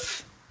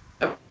of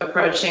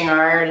approaching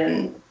art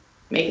and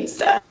making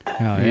stuff.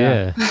 Oh,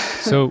 yeah.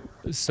 So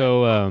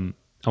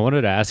I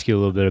wanted to ask you a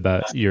little bit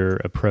about your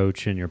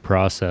approach and your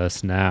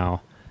process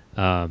now.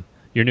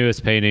 Your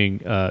newest painting,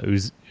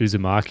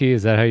 Uzumaki,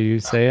 is that how you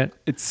say it?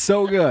 It's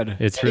so good.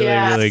 It's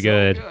really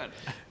good.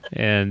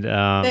 And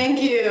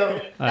thank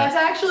you. That's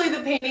actually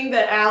the painting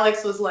that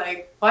Alex was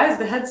like, why is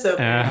the head so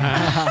big?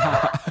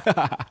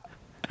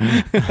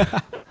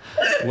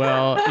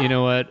 Well, you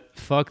know what?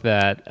 Fuck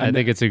that. I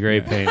think it's a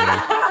great painting.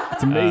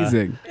 It's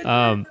amazing. It's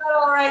all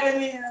right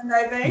in the end,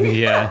 I think.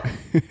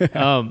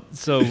 Yeah.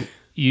 So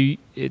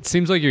it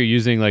seems like you're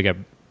using like a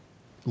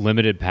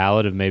limited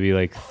palette of maybe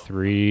like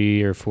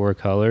 3 or 4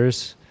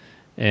 colors.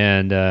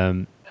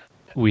 And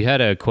we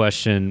had a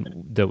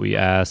question that we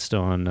asked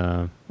on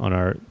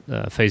our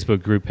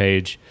Facebook group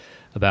page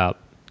about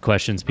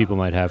questions people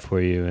might have for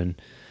you. And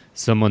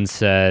someone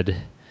said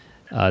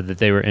that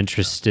they were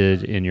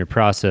interested in your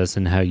process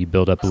and how you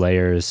build up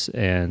layers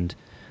and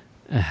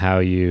how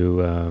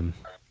you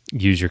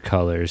use your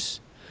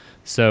colors.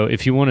 So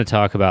if you want to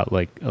talk about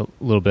like a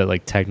little bit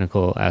like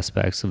technical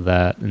aspects of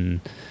that and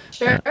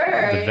the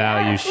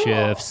value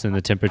shifts and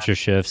the temperature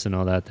shifts and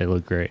all that, they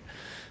look great.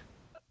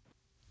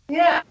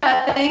 Yeah,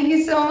 thank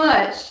you so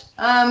much.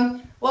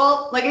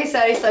 Well, like I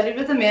said, I studied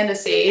with Amanda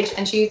Sage,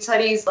 and she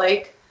studies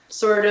like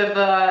sort of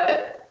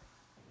a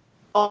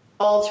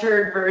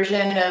altered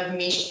version of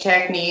niche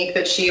technique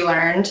that she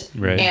learned.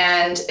 Right.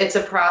 And it's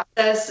a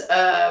process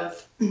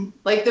of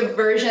like the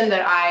version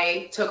that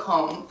I took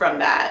home from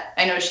that.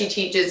 I know she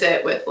teaches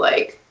it with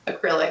like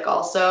acrylic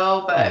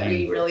also, but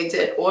we really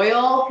did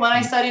oil when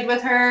I studied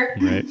with her.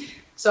 Right.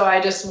 So I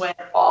just went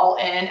all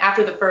in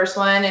after the first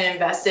one and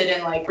invested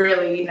in like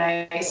really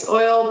nice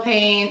oil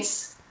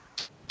paints.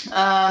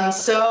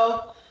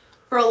 So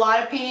for a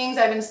lot of paintings,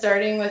 I've been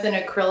starting with an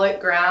acrylic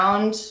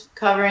ground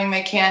covering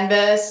my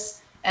canvas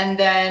and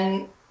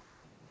then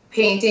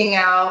painting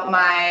out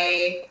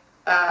my,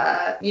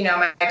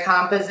 my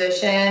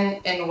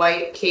composition in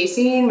white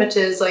casein, which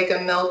is like a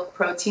milk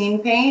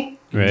protein paint.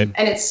 Right.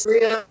 And it's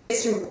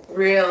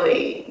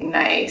really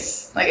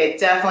nice. Like I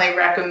definitely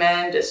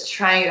recommend just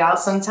trying it out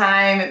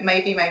sometime. It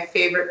might be my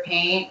favorite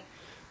paint.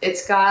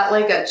 It's got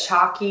like a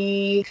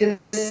chalky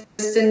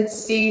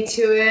consistency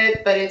to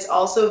it, but it's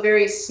also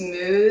very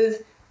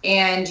smooth,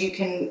 and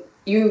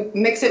you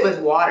mix it with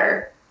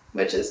water,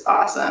 which is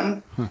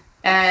awesome.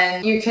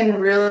 And you can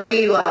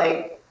really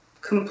like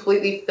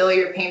completely fill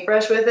your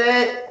paintbrush with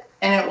it,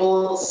 and it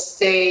will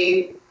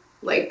stay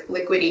like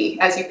liquidy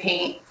as you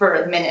paint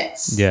for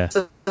minutes. Yeah.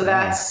 So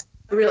that's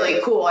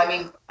really cool. I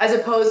mean, as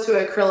opposed to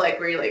acrylic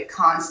where you're like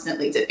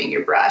constantly dipping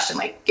your brush and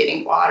like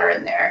getting water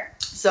in there.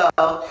 So,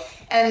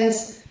 and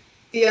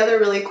the other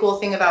really cool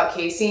thing about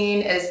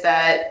casein is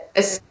that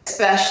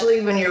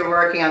especially when you're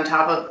working on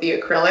top of the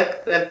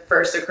acrylic, the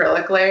first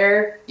acrylic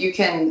layer, you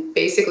can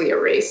basically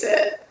erase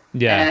it.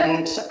 Yeah.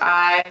 And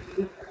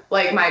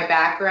like my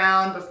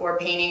background before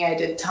painting, I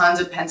did tons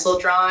of pencil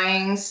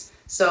drawings.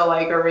 So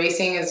like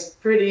erasing is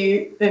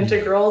pretty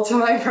integral to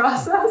my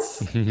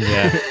process.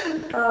 Yeah.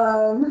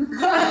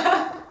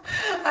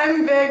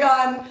 I'm big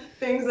on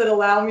things that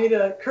allow me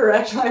to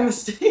correct my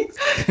mistakes.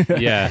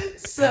 Yeah.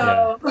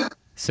 So. Yeah.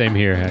 Same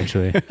here,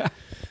 actually.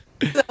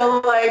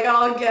 So like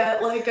I'll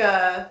get like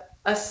a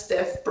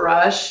stiff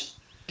brush,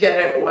 get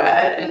it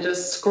wet, and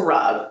just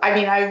scrub. I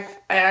mean, I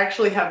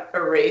actually have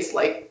erased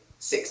like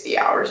 60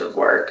 hours of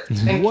work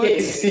and What?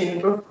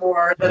 casing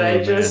before that. I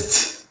man.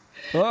 just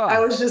Ah. I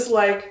was just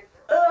like,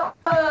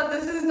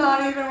 this is not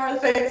even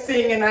worth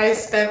fixing, and I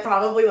spent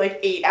probably like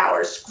 8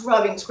 hours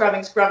scrubbing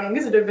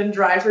because it had been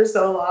dry for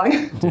so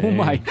long. Oh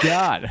my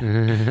God.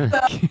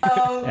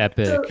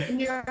 Epic. So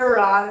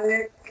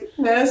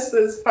neuroticness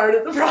is part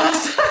of the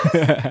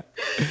process.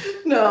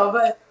 No,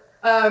 but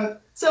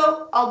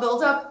so I'll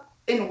build up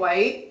in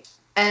white,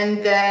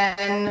 and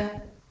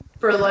then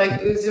for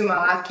like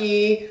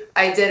Uzumaki,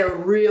 I did a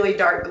really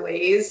dark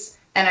glaze,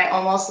 and I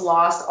almost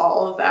lost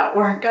all of that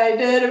work I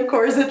did. Of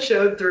course, it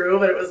showed through,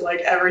 but it was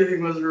like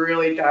everything was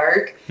really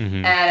dark.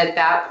 Mhm. And at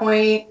that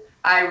point,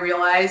 I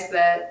realized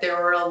that there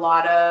were a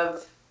lot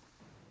of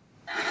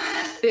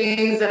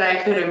things that I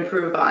could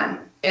improve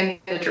on in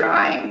the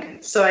drawing.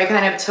 So I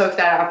kind of took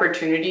that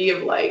opportunity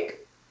of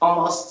like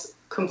almost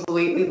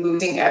completely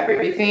losing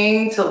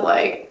everything to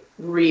like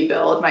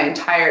rebuild my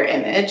entire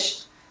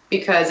image,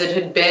 because it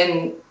had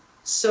been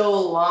so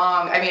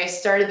long. I mean, I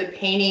started the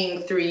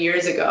painting 3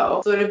 years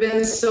ago, so it had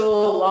been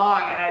so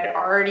long, and I'd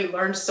already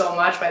learned so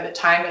much by the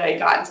time that I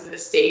got into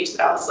this stage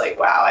that I was like,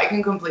 wow, I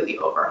can completely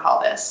overhaul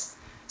this.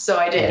 So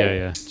I did.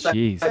 Yeah. So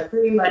Jeez. I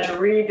pretty much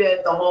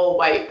redid the whole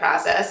white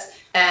process.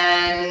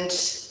 And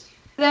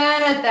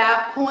then at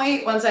that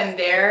point, once I'm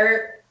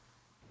there,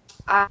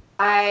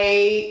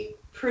 I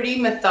pretty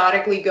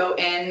methodically go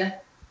in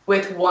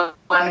with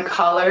one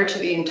color to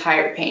the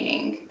entire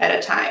painting at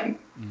a time.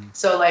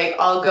 So like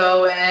I'll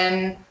go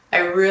in, I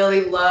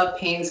really love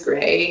Payne's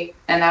Gray,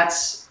 and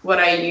that's what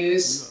I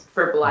use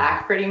for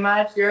black pretty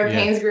much. You're a Yeah.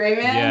 Payne's Gray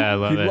man? Yeah, I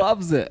love He it.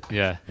 loves it.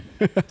 Yeah.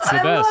 It's the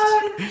I best.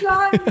 love it,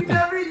 John. You've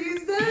never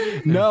used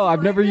it? No,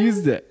 I've never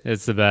used it.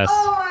 It's the best.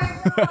 Oh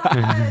my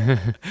god.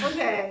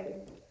 Okay.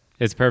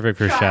 It's perfect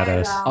for Try it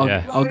shadows. out.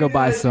 Yeah. I'll go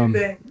buy Let me know what some. you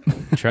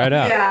think. Try it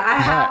out. Yeah, I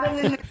have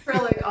it in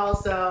acrylic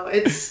also.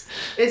 It's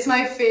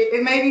my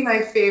it may be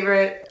my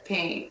favorite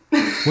paint.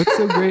 What's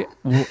so great?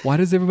 Why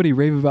does everybody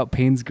rave about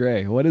Payne's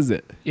Gray? What is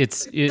it?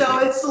 So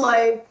it's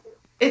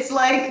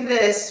like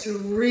this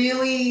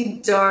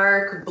really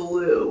dark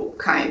blue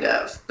kind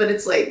of, but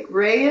it's like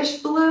grayish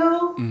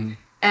blue,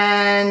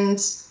 and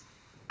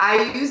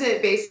I use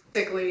it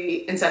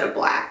basically instead of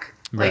black.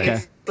 Like Right.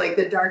 it's like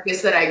the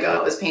darkest that I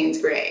go is Payne's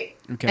Gray,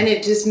 Okay. and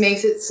it just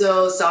makes it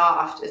so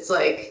soft. It's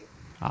like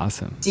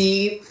Awesome.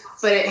 deep,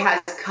 but it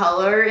has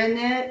color in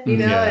it. You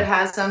know, Yeah. it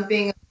has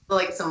something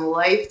like some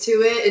life to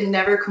it. It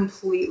never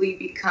completely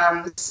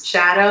becomes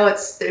shadow.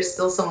 There's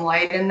still some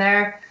light in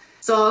there.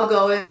 So I'll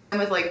go in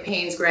with like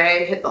Payne's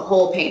Gray, hit the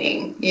whole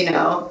painting, you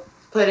know,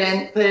 put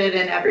it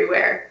in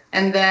everywhere.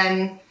 And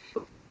then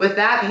with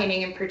that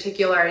painting in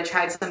particular, I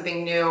tried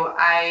something new.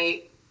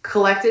 I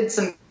collected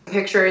some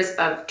pictures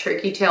of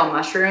turkey tail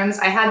mushrooms.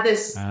 I had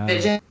this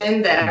vision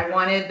that I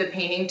wanted the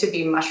painting to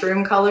be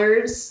mushroom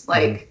colors,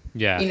 like,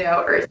 Yeah. you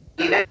know,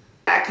 earthy, that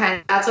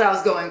kind of, that's what I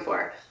was going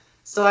for.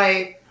 So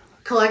I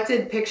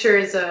collected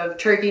pictures of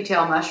turkey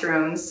tail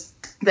mushrooms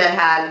that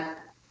had,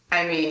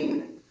 I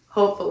mean,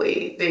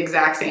 hopefully the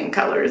exact same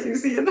colors you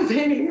see in the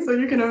painting, so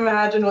you can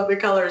imagine what the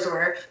colors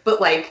were, but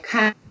like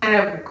kind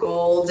of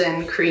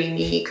golden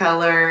creamy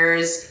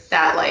colors,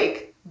 that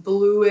like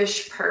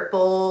bluish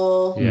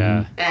purple,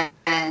 Yeah.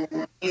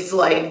 and these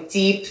like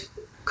deep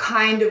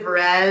kind of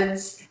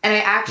reds, and I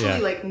actually Yeah.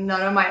 like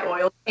none of my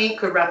oil paint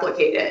could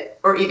replicate it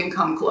or even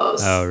come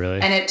close. Oh,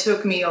 really? And it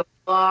took me a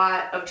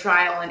lot of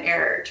trial and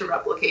error to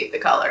replicate the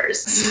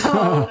colors.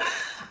 So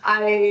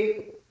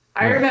I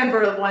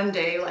remember one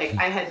day, like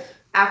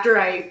after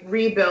I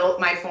rebuilt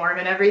my form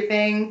and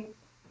everything,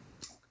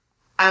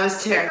 I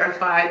was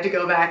terrified to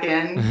go back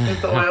in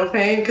with the oil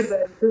paint, because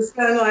I've just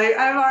been like,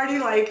 I'm already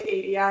like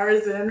 80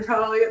 hours in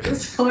probably at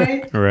this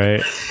point.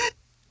 Right.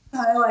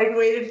 I like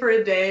waited for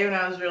a day when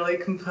I was really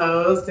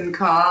composed and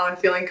calm and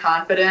feeling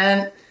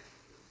confident,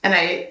 and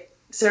I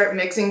start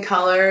mixing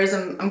colors.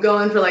 I'm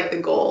going for like the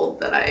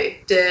gold that I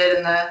did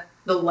in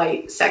the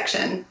light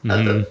section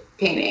of the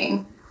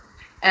painting,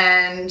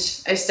 and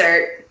I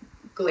start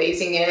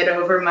glazing it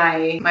over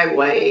my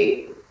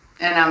white,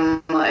 and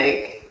I'm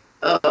like,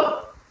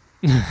 oh,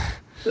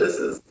 this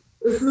is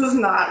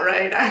not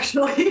right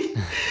actually.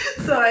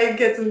 So I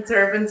get some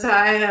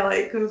turpentine, I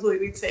like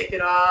completely take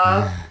it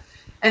off.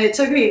 And it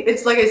took me,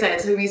 it's like I said, it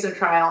took me some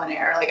trial and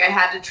error. Like I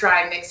had to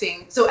try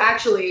mixing. So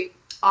actually,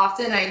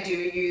 often I do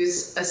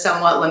use a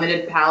somewhat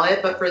limited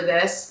palette, but for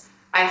this,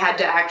 I had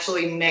to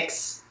actually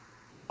mix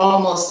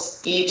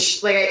almost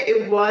each. Like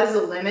it was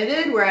a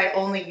limited where I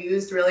only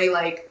used really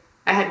like,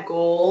 I had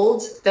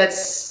gold that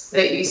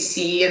you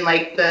see in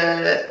like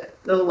the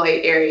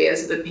light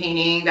areas of the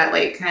painting, that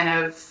like kind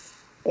of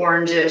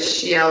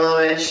orangish,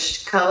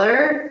 yellowish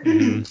color.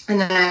 And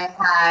then I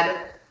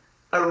had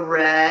a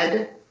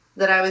red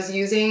that I was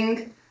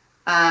using,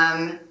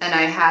 and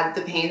I had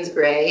the Payne's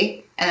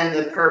Gray and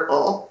then the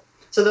purple.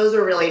 So those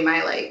were really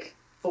my like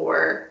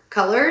 4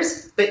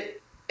 colors, but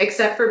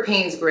except for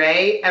Payne's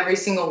Gray, every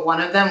single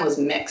one of them was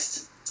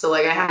mixed. So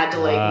like I had to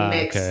like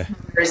mix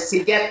colors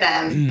to get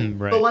them.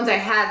 Right. But once I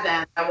had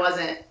them,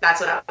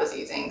 that's what I was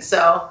using.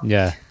 So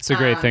yeah, it's a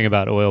great thing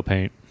about oil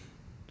paint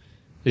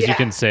is you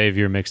can save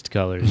your mixed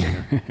colors. You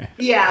know?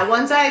 Yeah,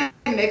 once I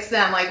mixed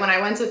them, like when I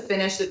went to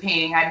finish the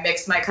painting, I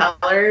mixed my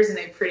colors and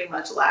they pretty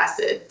much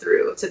lasted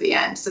through to the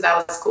end. So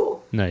that was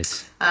cool.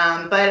 Nice.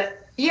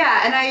 But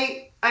yeah, and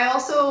I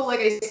also,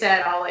 like I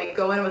said, I'll like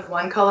go in with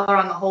one color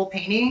on the whole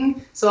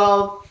painting. So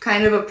I'll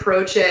kind of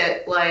approach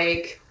it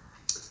like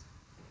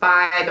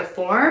by the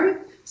form.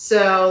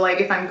 So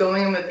like if I'm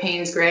going in with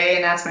Payne's Gray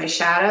and that's my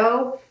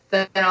shadow,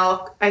 then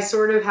I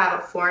sort of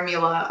have a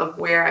formula of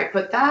where I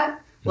put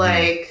that.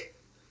 Like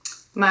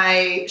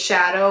my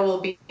shadow will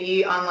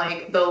be on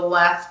like the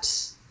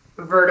left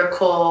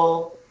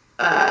vertical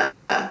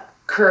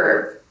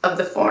curve of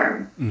the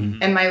form.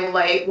 And my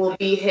light will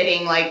be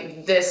hitting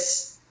like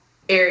this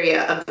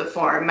area of the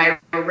form. My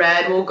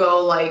red will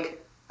go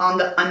like on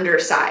the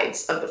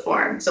undersides of the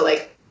form. So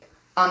like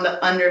on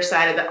the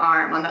underside of the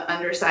arm, on the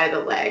underside of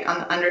the leg, on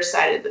the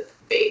underside of the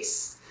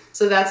face.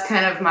 So that's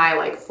kind of my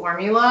like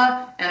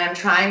formula. And I'm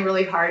trying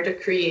really hard to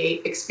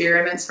create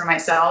experiments for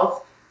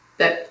myself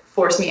that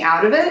force me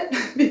out of it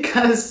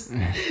because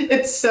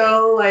it's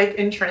so like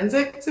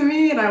intrinsic to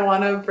me and I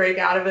want to break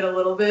out of it a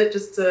little bit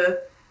just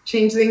to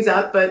change things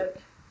up. But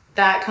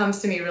that comes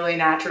to me really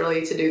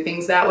naturally to do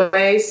things that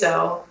way.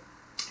 So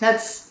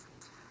that's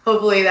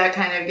hopefully that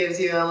kind of gives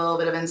you a little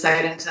bit of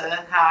insight into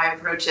how I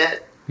approach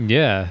it.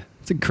 Yeah.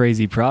 It's a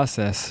crazy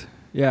process.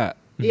 Yeah.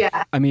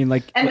 Yeah. I mean,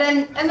 like, and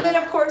then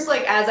of course,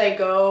 like as I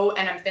go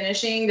and I'm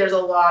finishing, there's a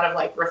lot of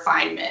like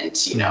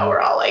refinement, you know,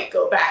 where I'll like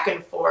go back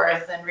and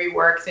forth and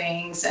rework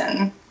things.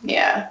 And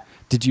yeah.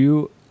 Did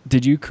you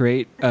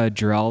create a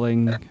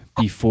drawing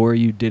before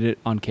you did it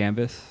on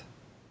canvas?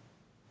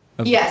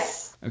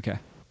 Yes. Okay.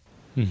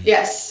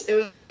 Yes.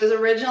 It was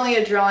originally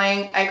a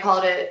drawing. I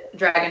called it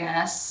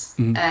Dragoness.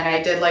 And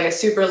I did like a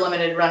super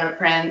limited run of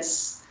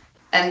prints.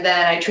 And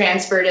then I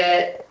transferred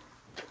it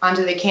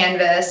onto the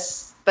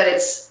canvas. But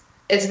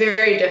it's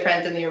very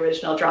different than the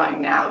original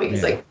drawing now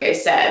because like I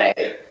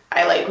said,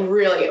 I like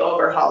really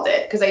overhauled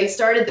it because I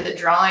started the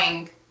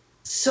drawing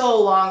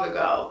so long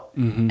ago.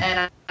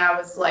 And I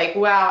was like,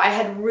 wow, I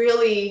had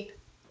really,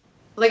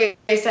 like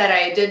I said,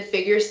 I did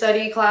figure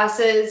study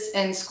classes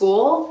in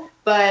school,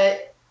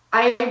 but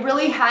I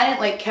really hadn't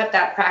like kept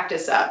that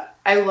practice up.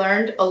 I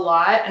learned a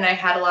lot and I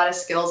had a lot of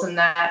skills in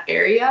that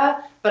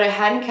area, but I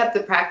hadn't kept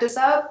the practice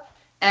up.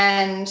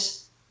 And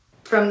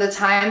from the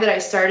time that I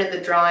started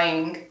the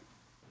drawing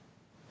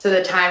to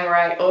the time where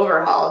I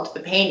overhauled the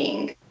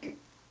painting,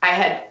 I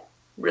had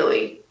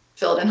really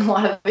filled in a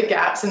lot of the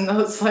gaps in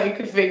those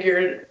like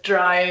figure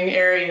drawing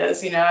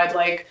areas. You know, I'd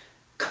like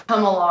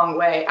come a long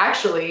way.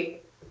 Actually,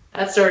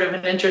 that's sort of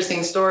an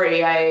interesting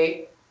story.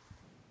 I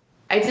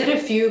did a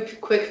few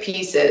quick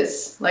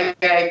pieces.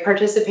 Like I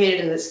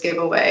participated in this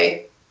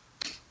giveaway.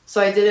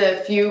 So I did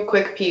a few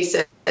quick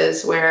pieces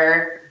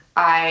where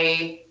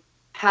I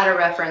had a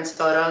reference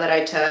photo that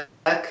I took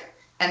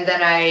and then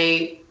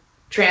I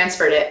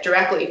transferred it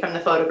directly from the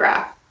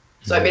photograph.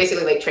 So I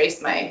basically like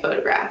traced my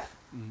photograph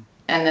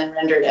and then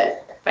rendered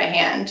it by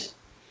hand.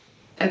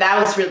 And that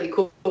was really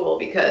cool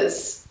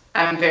because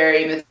I'm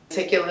very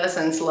meticulous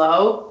and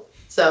slow.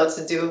 So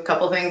to do a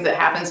couple things that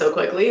happened so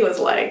quickly was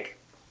like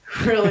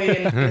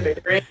really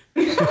invigorating.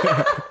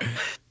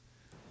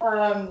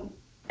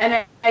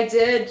 And I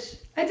did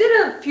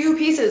a few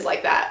pieces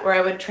like that where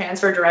I would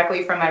transfer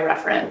directly from my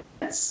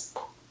reference.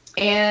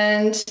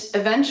 And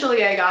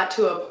eventually I got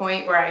to a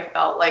point where I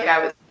felt like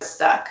I was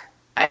stuck.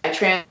 I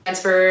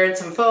transferred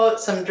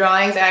some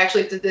drawings. I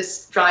actually did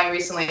this drawing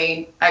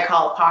recently I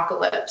call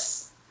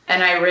Apocalypse.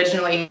 And I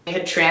originally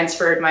had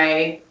transferred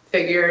my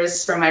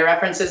figures from my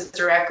references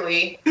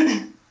directly.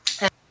 And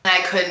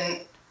I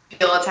couldn't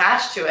feel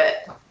attached to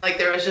it. Like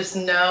there was just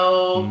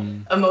no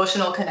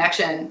emotional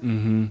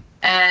connection.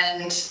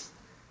 And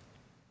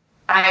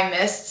I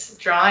missed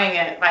drawing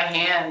it by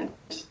hand.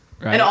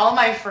 Right. And all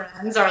my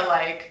friends are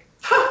like,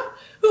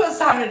 who has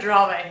time to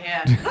draw by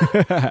hand?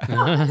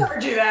 I never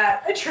do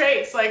that. I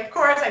trace. Like, of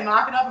course, I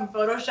mock it up in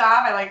Photoshop.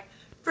 I like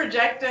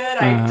project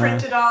it. I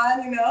print it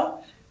on, you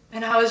know?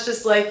 And I was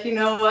just like, you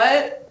know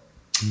what?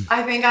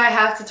 I think I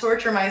have to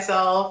torture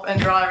myself and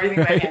draw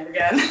everything by hand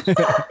again.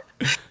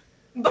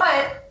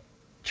 But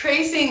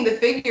tracing the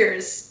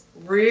figures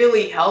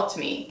really helped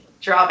me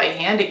draw by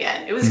hand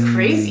again. It was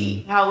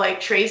crazy how like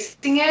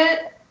tracing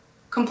it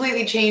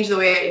completely changed the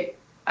way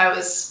I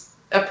was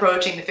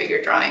approaching the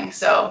figure drawing.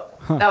 So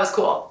that was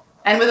cool.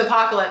 And with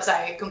Apocalypse,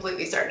 I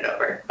completely started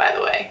over, by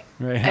the way.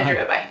 Right. I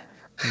drew it by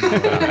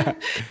hand.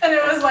 And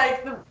it was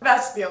like the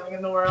best feeling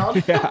in the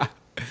world. Yeah.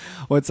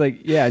 Well, it's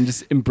like, yeah, and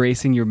just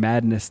embracing your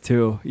madness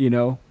too, you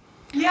know?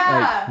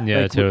 Yeah. Like,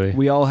 yeah, totally.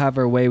 We all have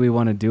our way we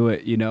want to do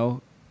it, you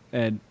know?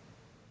 And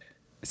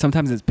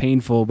sometimes it's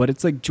painful, but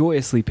it's like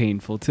joyously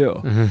painful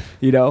too,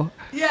 you know?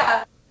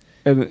 Yeah.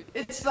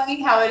 It's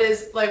funny how it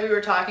is, like we were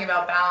talking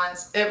about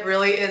balance. It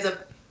really is a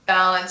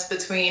balance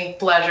between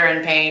pleasure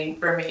and pain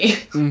for me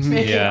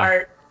making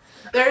art.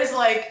 There's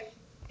like,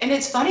 and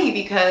it's funny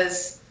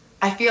because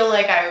I feel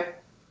like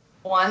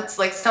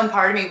some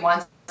part of me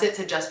wants it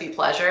to just be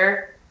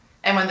pleasure.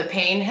 And when the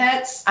pain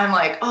hits, I'm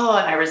like, oh,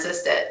 and I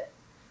resist it.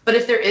 But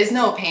if there is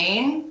no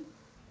pain,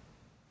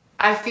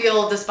 I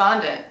feel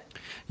despondent.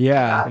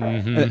 Yeah.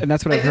 Mhm. And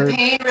that's what I've The heard. the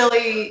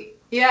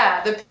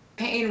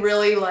pain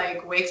really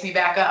like wakes me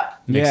back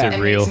up. Makes Yeah. it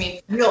And real. makes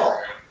me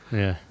feel.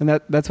 Yeah.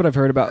 And that's what I've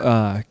heard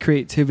about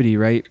creativity,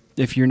 right?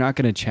 If you're not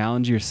going to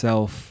challenge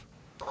yourself,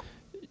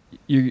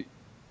 you're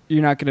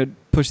not going to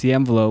push the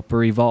envelope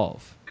or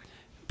evolve.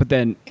 But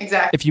then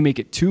Exactly. if you make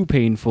it too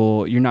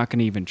painful, you're not going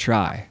to even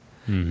try.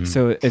 Mm-hmm.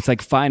 So it's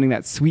like finding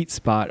that sweet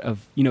spot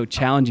of,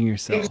 challenging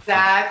yourself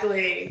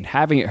Exactly. and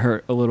having it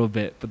hurt a little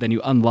bit, but then you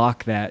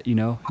unlock that,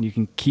 and you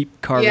can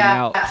keep carving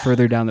Yeah. out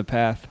further down the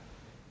path.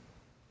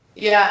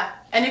 Yeah.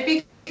 And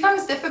it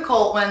becomes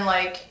difficult when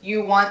like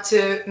you want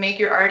to make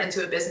your art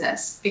into a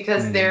business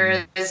because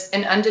there is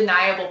an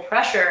undeniable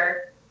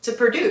pressure to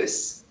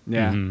produce,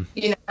 Yeah.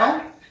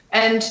 Mhm.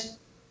 And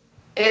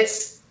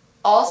it's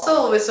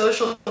also with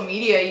social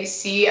media, I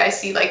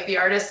see like the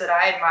artists that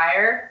I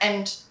admire.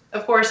 And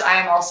of course, I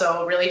am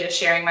also really just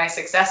sharing my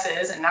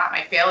successes and not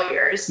my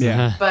failures.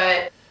 Yeah.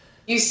 But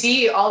you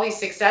see all these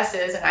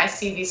successes and I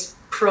see these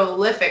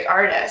prolific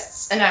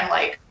artists and I'm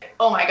like,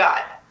 oh my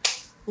God,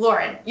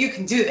 Lauren, you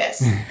can do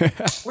this.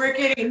 We're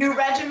getting a new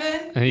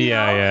regimen.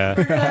 Yeah.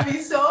 We're going to be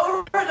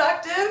so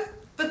productive.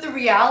 But the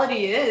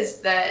reality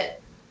is that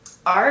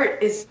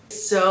art is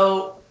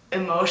so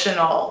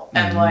emotional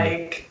and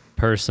like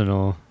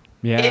Personal.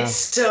 Yeah. it's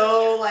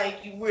so like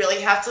you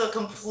really have to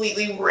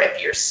completely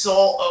rip your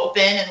soul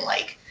open and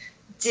like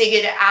dig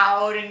it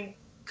out and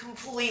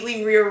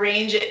completely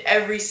rearrange it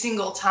every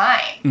single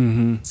time.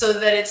 Mm-hmm. So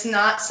that it's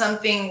not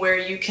something where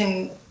you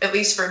can, at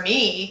least for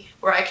me,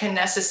 where I can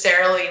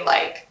necessarily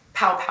like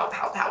pow, pow,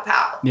 pow, pow,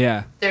 pow.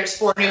 Yeah. There's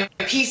 4 new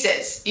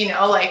pieces,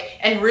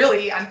 and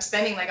really I'm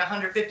spending like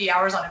 150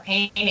 hours on a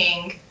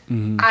painting.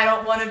 Mm-hmm. I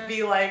don't want to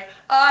be like,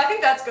 I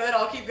think that's good,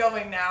 I'll keep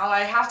going now. I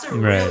have to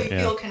really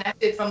feel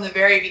connected from the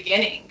very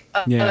beginning.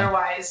 Yeah.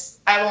 Otherwise,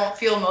 I won't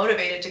feel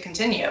motivated to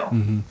continue.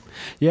 Mm-hmm.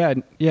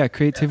 Yeah.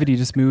 Creativity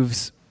just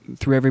moves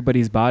through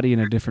everybody's body in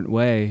a different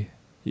way.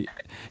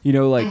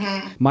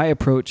 My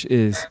approach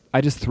is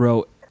I just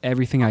throw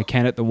everything I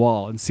can at the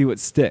wall and see what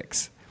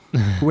sticks.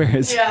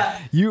 Whereas Yeah.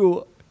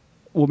 you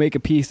will make a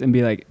piece and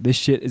be like, this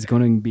shit is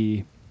going to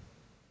be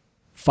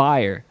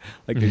fire.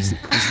 Like there's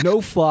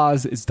no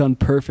flaws. It's done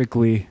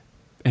perfectly.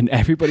 And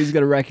everybody's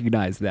going to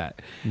recognize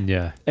that.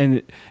 Yeah.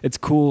 And it's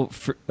cool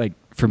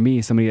for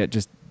me, somebody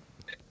that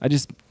I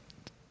just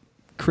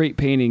create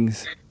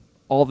paintings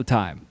all the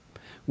time,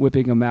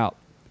 whipping them out.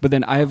 But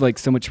then I have like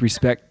so much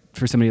respect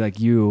for somebody like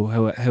you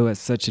who has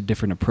such a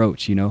different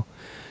approach, to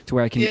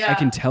where I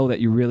can tell that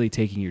you're really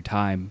taking your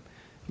time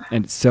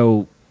and it's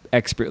so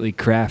expertly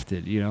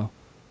crafted,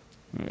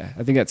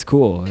 I think that's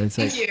cool. It's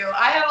Thank like, you.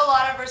 I have a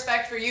lot of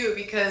respect for you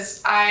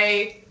because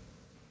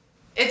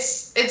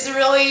it's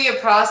really a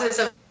process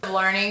of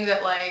learning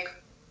that like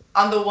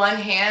on the one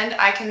hand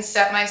I can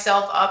set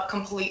myself up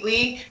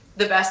completely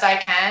the best I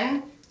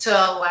can to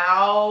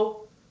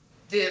allow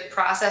the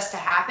process to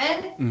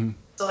happen. mm,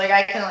 So like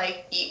I can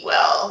like eat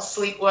well,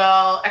 sleep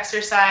well,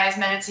 exercise,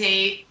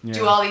 meditate,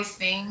 do all these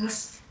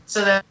things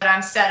so that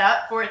I'm set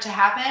up for it to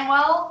happen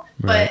well.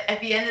 Right. But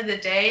at the end of the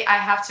day, I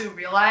have to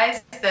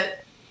realize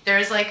that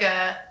there's like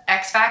a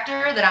X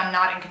factor that I'm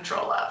not in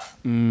control of.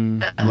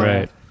 That, like,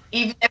 Right.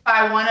 even if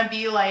I want to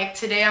be like,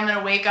 today I'm going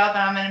to wake up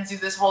and I'm going to do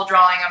this whole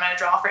drawing, I'm going to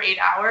draw for 8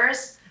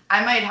 hours,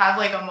 I might have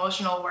like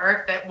emotional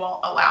work that won't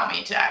allow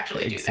me to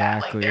actually do that.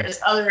 Exactly.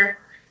 Like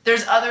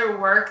there's other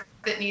work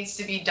that needs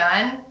to be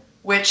done,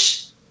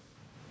 which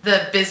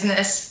the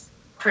business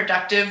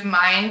productive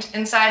mind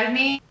inside of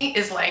me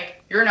is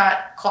like, you're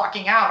not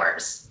clocking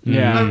hours.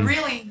 Yeah. But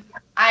really,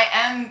 I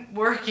am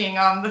working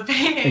on the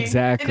painting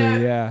Exactly, in a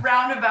yeah.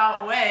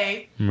 roundabout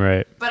way.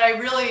 Right. But I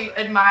really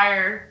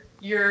admire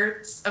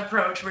your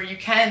approach where you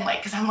can like,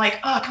 because I'm like,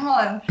 oh, come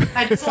on,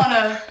 I just want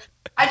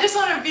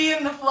to be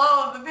in the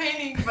flow of the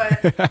painting,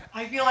 but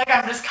I feel like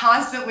I'm just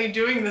constantly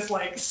doing this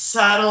like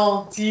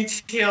subtle,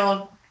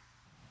 detailed,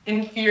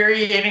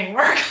 infuriating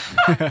work.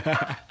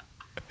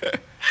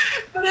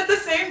 But at the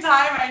same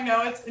time, I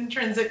know it's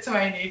intrinsic to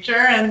my nature,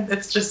 and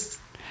it's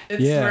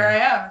where I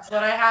am. It's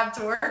what I have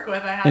to work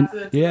with. I have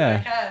to do what I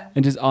can.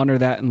 And just honor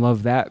that and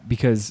love that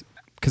because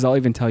I'll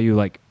even tell you,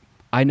 like,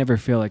 I never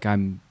feel like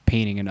I'm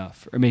painting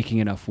enough or making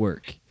enough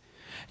work.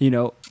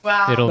 Wow,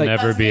 It'll that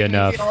never does be make me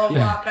enough. feel a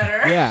lot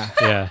better.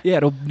 Yeah,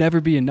 it'll never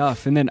be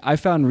enough. And then I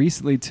found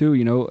recently too,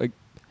 like,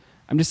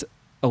 I'm just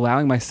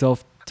allowing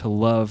myself to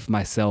love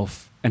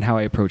myself and how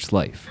I approach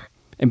life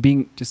and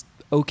being just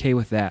okay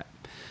with that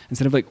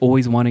instead of like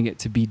always wanting it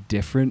to be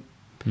different.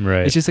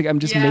 Right. It's just like I'm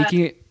just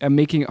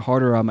making it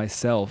harder on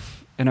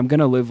myself, and I'm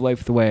gonna live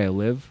life the way I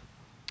live.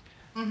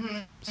 Mm-hmm.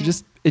 So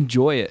just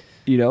enjoy it,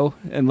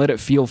 and let it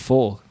feel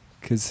full,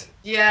 because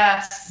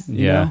Yes.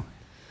 you're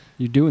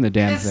doing the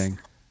damn It's- thing.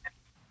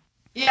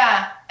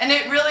 Yeah, and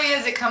it really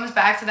is. It comes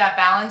back to that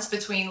balance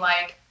between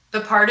like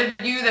the part of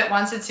you that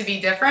wants it to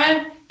be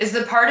different is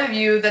the part of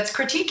you that's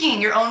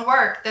critiquing your own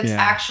work, that's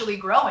actually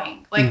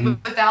growing. Like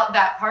without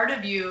that part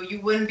of you, you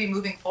wouldn't be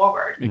moving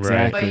forward.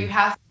 Exactly. But you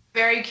have to be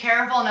very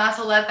careful not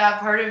to let that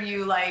part of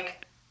you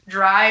like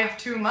drive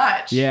too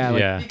much. Yeah,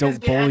 like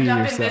don't bully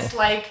yourself. In this,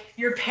 like,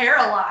 you're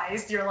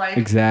paralyzed. You're like,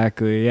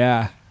 exactly,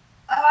 yeah.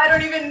 I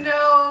don't even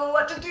know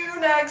what to do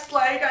next.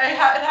 Like, it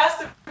has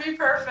to be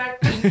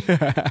perfect.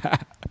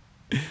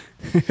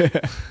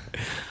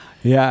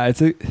 Yeah,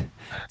 it's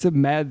a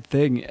mad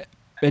thing.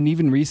 And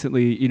even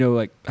recently, you know,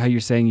 like how you're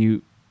saying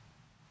you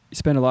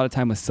spend a lot of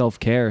time with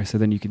self-care so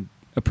then you can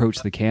approach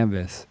the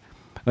canvas.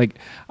 Like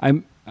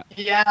I'm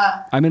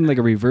in like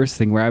a reverse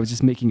thing where I was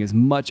just making as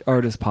much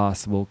art as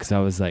possible because I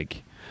was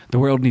like, the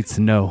world needs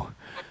to know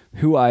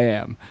who I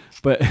am.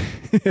 But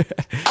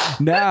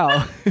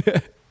now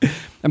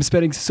I'm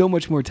spending so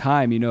much more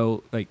time, you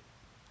know, like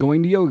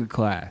going to yoga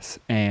class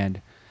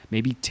and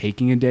maybe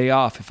taking a day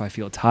off if I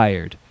feel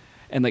tired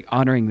and like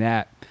honoring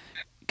that.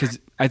 Because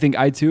I think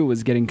I too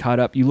was getting caught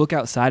up. You look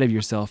outside of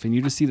yourself and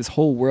you just see this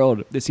whole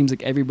world. It seems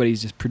like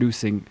everybody's just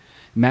producing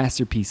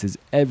masterpieces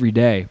every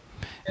day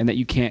and that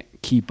you can't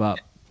keep up.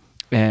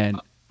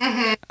 And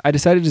I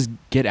decided to just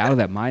get out of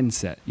that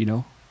mindset, you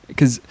know,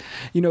 because,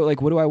 you know,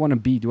 like, what do I want to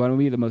be? Do I want to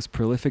be the most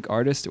prolific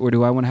artist or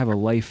do I want to have a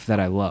life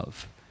that I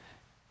love?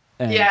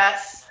 And,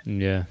 yes.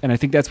 Yeah. And I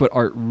think that's what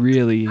art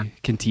really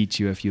can teach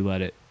you if you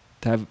let it,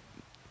 to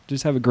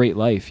just have a great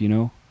life, you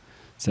know?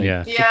 It's like,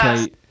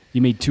 okay,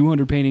 you made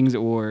 200 paintings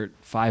or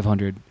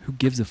 500. Who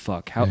gives a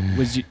fuck? How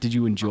did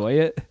you enjoy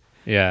it?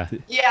 Yeah.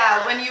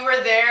 Yeah. When you were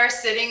there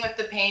sitting with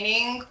the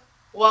painting,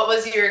 what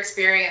was your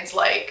experience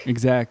like?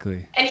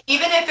 Exactly. And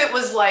even if it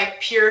was like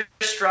pure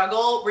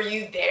struggle, were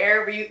you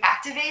there? Were you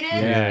activated?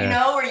 Yeah. You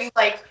know, were you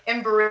like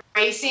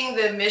embracing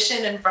the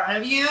mission in front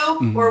of you?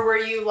 Or were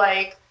you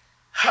like,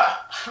 I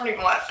don't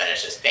even want to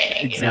finish this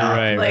painting, you know?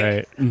 Right,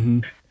 like,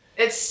 right.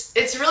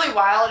 It's really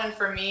wild. And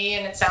for me,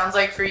 and it sounds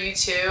like for you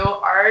too,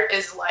 art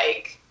is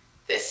like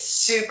this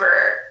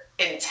super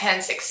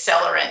intense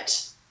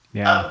accelerant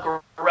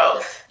of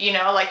growth. You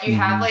know, like you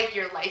have like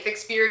your life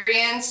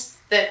experience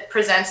that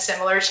presents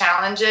similar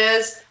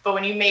challenges, but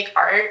when you make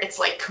art, it's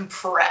like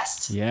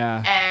compressed.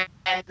 Yeah.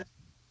 And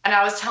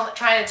I was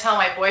trying to tell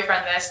my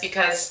boyfriend this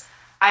because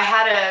I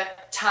had a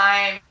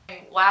time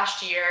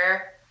last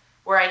year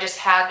where I just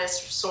had this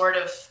sort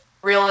of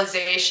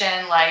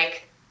realization,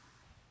 like,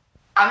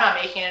 I'm not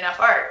making enough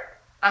art.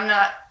 I'm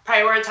not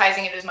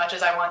prioritizing it as much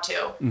as I want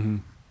to.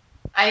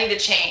 I need to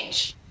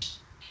change.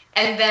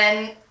 And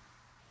then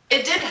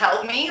it did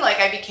help me. Like,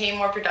 I became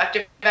more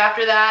productive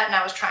after that, and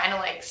I was trying to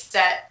like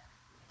set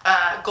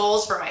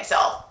goals for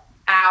myself,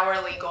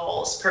 hourly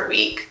goals per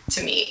week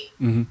to meet,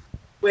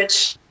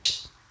 which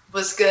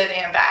was good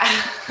and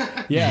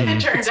bad. Yeah,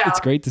 it turns out it's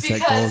great to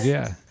set goals.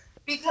 Yeah,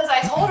 because I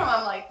told him,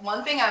 I'm like,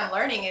 one thing I'm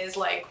learning is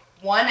like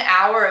 1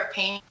 hour of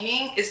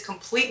painting is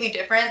completely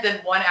different than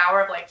 1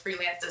 hour of like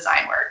freelance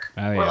design work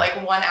or like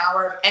 1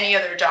 hour of any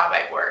other job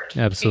I've worked.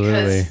 Absolutely.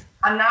 Because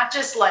I'm not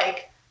just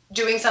like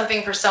doing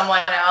something for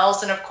someone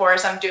else, and of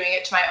course I'm doing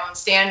it to my own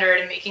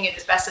standard and making it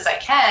as best as I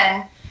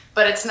can,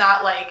 but it's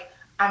not like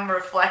I'm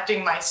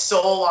reflecting my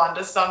soul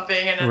onto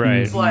something and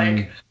it's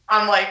like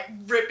I'm like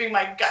ripping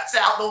my guts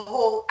out the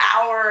whole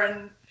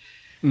hour,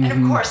 and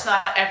of course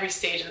not every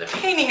stage of the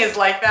painting is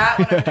like that.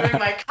 When I'm doing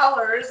my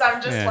colors,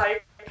 I'm just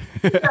like,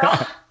 you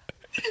know,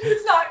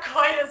 it's not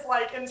quite as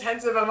like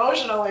intensive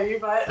emotionally,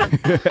 but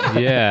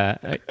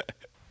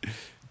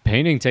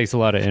painting takes a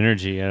lot of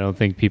energy. I don't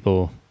think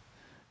people,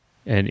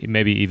 and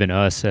maybe even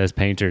us as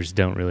painters,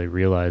 don't really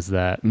realize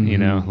that. You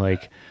know,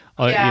 like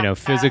you know,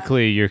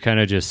 physically you're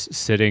kind of just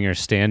sitting or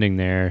standing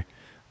there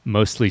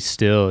mostly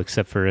still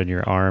except for in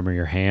your arm or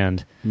your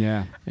hand.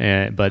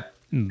 But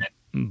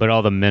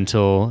all the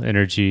mental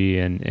energy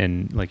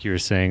and like you were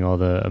saying, all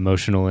the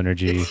emotional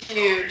energy, it's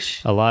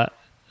huge. a lot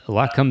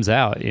comes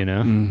out, you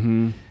know.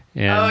 And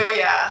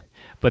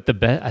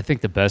but I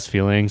think the best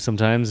feeling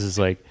sometimes is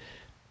like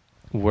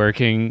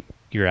working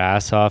your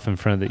ass off in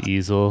front of the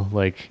easel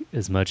like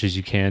as much as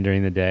you can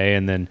during the day,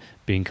 and then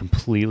being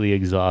completely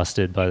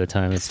exhausted by the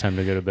time it's time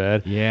to go to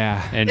bed.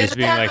 And just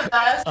being like,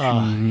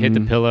 hit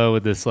the pillow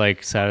with this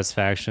like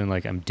satisfaction,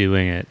 like I'm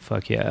doing it.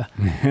 Fuck yeah.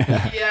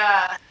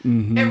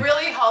 It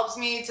really helps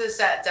me to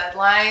set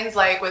deadlines.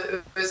 Like with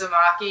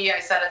Uzumaki, I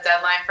set a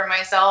deadline for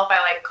myself.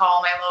 I like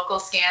call my local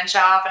scan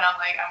shop and I'm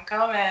like, I'm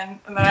coming,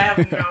 and then I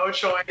have no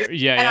choice.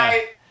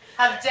 I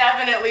have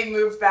definitely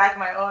moved back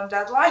my own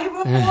deadline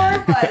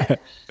before, but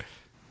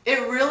it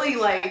really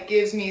like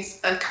gives me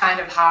a kind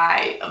of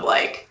high of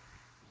like,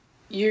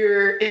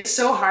 it's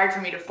so hard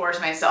for me to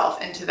force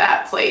myself into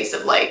that place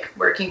of like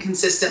working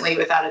consistently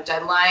without a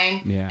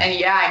deadline. And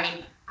I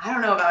mean, I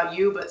don't know about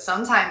you, but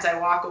sometimes I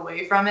walk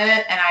away from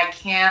it and I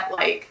can't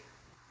like,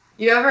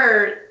 you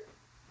ever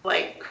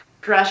like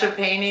crush a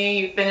painting,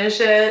 you finish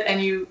it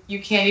and you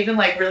can't even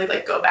like really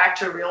like go back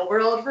to real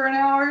world for an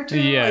hour or two.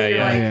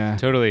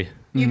 Totally.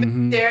 You've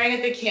been staring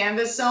at the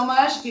canvas so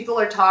much, people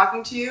are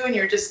talking to you and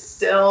you're just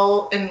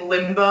still in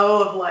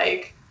limbo of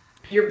like,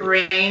 your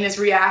brain is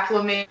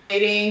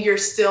reacclimating. You're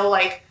still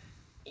like,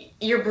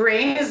 your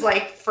brain is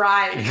like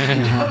fried.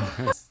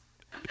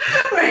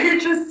 Where you're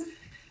just,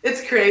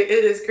 it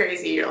is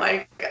crazy. You're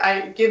like,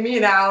 give me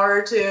an hour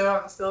or two.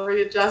 I'm still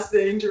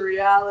readjusting to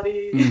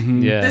reality.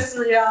 This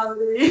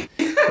reality.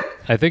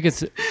 I think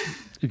it's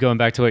going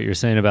back to what you're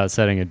saying about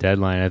setting a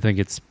deadline. I think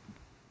it's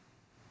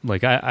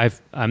like,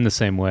 I'm the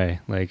same way.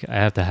 Like I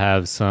have to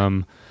have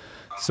some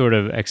sort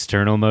of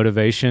external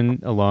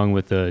motivation along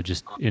with the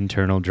just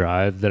internal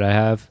drive that I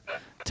have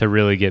to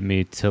really get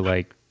me to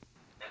like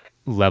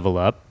level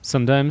up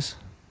sometimes.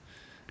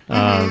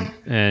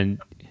 And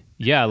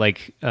yeah,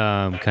 like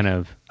kind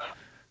of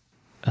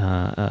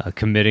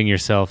committing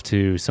yourself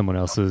to someone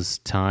else's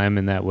time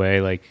in that way,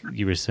 like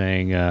you were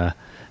saying,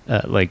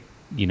 like,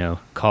 you know,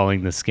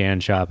 calling the scan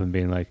shop and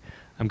being like,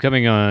 I'm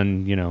coming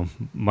on, you know,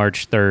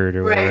 March 3rd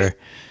or whatever.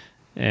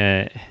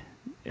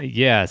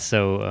 Yeah,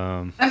 so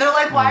and they're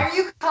like, why are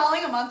you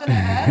calling a month in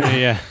ahead?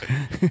 Yeah.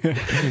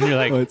 And you're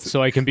like,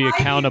 so I can be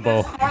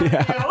accountable.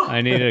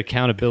 I need an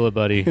accountability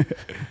buddy.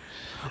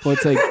 Well,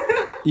 it's like,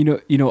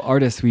 you know,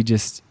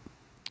 artists,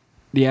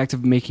 the act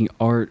of making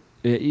art,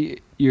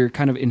 you're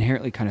kind of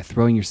inherently kind of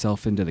throwing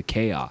yourself into the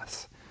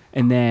chaos.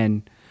 And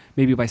then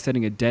maybe by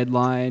setting a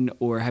deadline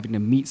or having to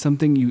meet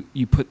something,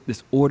 you put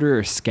this order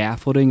or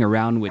scaffolding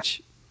around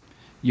which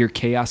your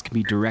chaos can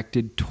be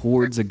directed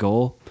towards a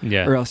goal.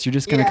 Yeah. Or else you're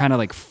just going to kind of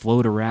like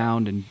float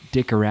around and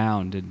dick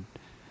around and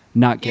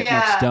not get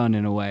much done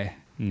in a way.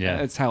 Yeah.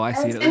 That's how I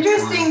see it. It's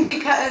interesting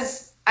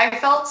because I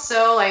felt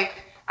so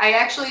like, I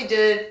actually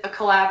did a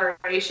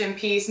collaboration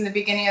piece in the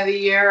beginning of the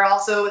year,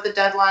 also with a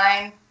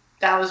deadline.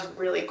 That was a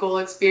really cool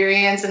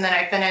experience. And then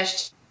I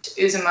finished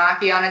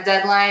Uzumaki on a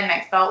deadline, and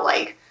I felt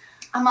like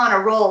I'm on a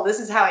roll. This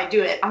is how I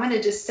do it. I'm going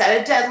to just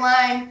set a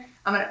deadline.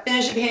 I'm going to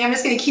finish a painting. I'm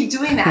just going to keep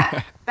doing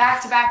that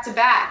back to back to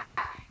back.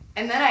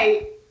 And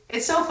then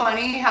it's so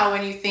funny how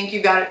when you think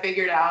you got it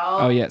figured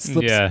out. Oh, yeah. It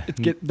slips. Yeah.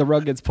 The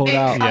rug gets pulled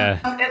out. Yeah.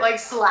 It like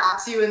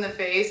slaps you in the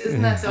face.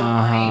 Isn't that so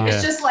funny?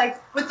 It's just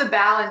like with the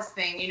balance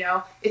thing, you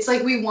know, it's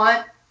like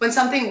when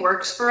something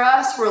works for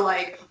us, we're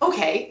like,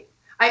 okay,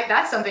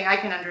 that's something I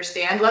can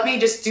understand. Let me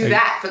just do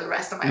that for the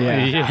rest of my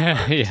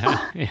life.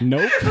 Yeah.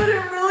 Nope. But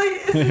it really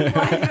isn't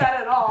like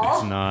that at all.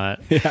 It's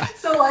not. Yeah.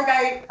 So like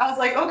I was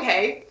like,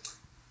 okay,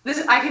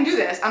 I can do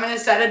this. I'm going to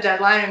set a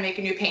deadline and make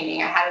a new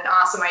painting. I had an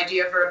awesome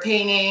idea for a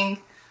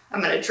painting.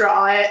 I'm going to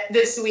draw it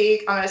this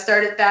week. I'm going to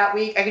start it that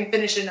week. I can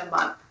finish it in a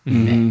month.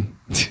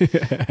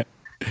 Mm-hmm.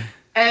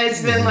 And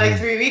it's been like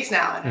 3 weeks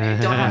now, and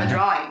I don't have a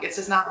drawing. It's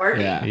just not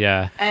working.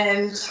 Yeah.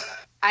 And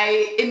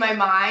in my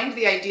mind,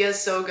 the idea is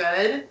so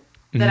good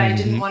that I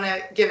didn't want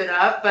to give it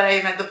up. But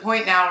I'm at the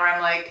point now where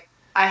I'm like,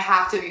 I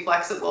have to be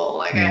flexible.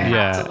 Like I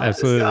have to let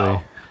this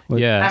go.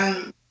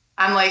 Yeah.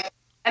 I'm like,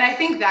 and I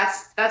think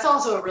that's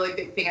also a really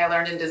big thing I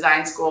learned in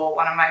design school.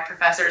 One of my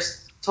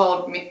professors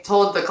told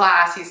the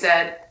class, he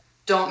said,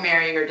 don't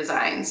marry your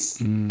designs.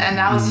 And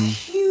that was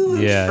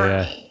huge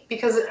for me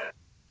because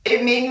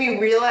it made me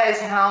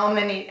realize how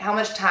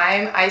much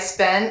time I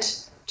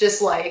spent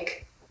just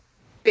like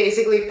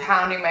basically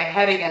pounding my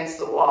head against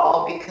the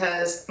wall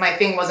because my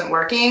thing wasn't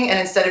working. And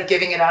instead of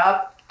giving it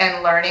up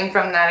and learning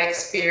from that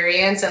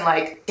experience and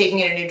like taking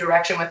it in a new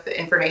direction with the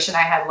information I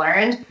had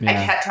learned, I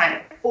kept trying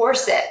to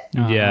force it.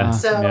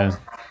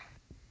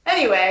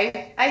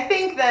 Anyway, I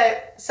think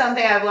that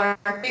something I've learned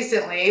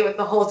recently with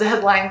the whole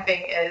deadline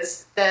thing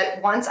is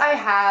that once I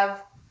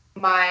have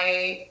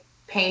my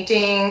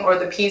painting or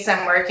the piece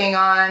I'm working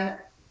on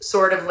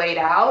sort of laid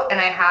out and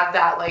I have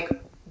that like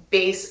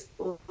base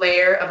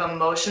layer of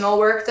emotional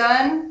work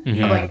done,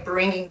 of like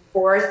bringing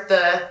forth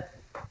the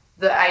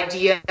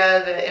idea,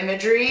 the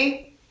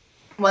imagery,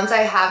 once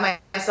I have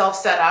myself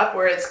set up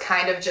where it's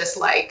kind of just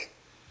like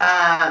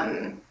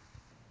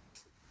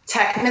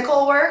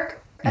technical work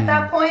at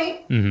that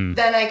point,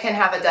 then I can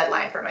have a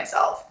deadline for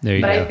myself.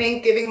 But I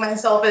think giving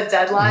myself a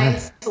deadline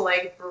to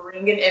like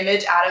bring an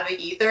image out of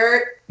the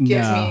ether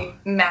gives me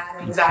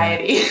mad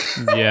anxiety.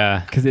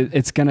 Yeah. Because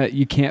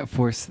you can't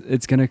force,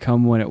 it's going to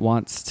come when it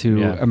wants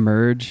to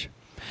emerge.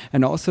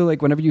 And also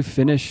like whenever you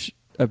finish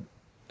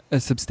a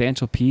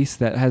substantial piece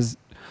that has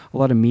a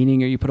lot of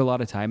meaning or you put a lot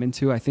of time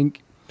into, I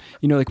think,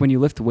 you know, like when you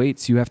lift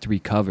weights, you have to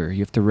recover, you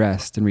have to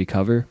rest and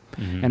recover.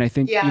 And I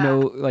think, you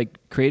know, like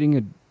creating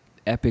a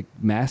epic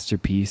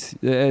masterpiece,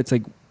 it's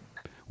like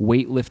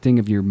weightlifting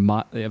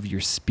of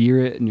your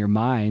spirit and your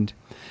mind,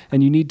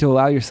 and you need to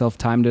allow yourself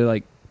time to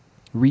like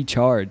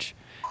recharge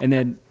and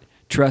then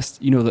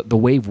trust, you know, the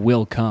wave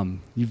will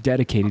come. You've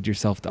dedicated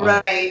yourself to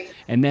art,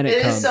 and then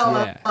it comes. Is so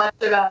much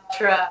about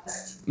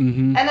trust.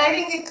 And I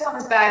think it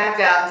comes back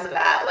down to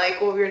that,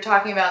 like what we were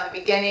talking about in the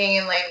beginning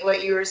and like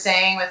what you were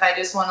saying with I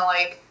just want to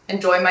like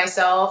enjoy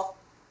myself.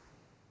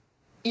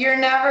 You're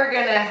never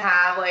going to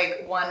have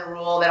like one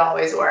rule that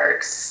always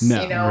works.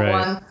 No, you know,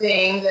 one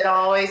thing that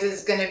always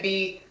is going to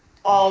be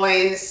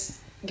always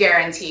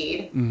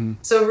guaranteed.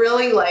 So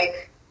really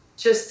like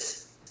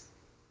just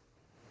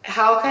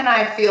how can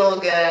I feel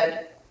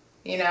good,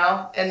 you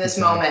know, in this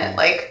moment?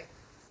 Like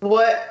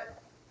what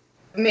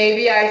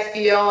maybe I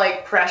feel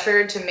like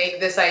pressured to make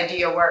this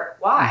idea work.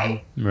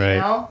 Why? Right.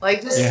 You know,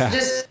 like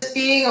just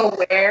being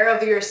aware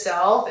of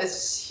yourself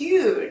is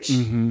huge.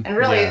 And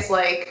really it's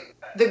like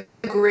the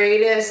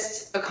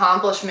greatest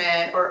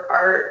accomplishment or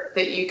art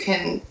that you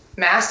can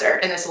master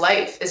in this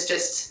life is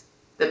just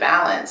the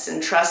balance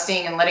and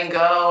trusting and letting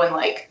go and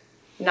like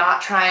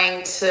not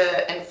trying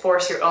to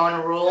enforce your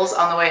own rules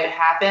on the way it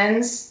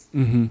happens,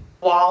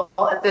 while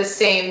at the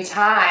same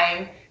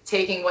time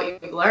taking what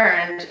you've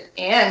learned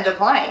and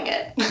applying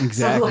it.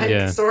 Exactly.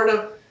 So sort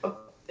of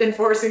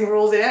enforcing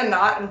rules and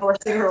not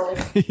enforcing rules.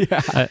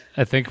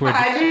 I think we're...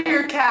 I do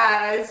your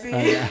cat, I see.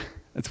 Yeah.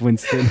 That's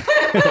Winston.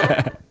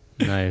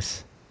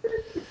 Nice.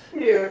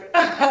 Cute.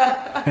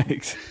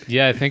 Thanks.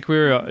 Yeah, I think we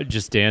were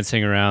just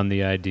dancing around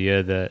the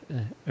idea that,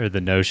 or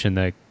the notion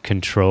that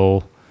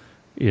control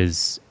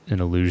is an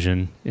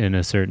illusion in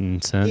a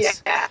certain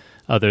sense. Yeah.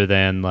 Other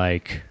than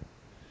like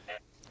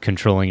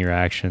controlling your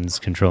actions,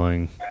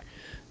 controlling,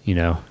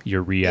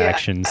 your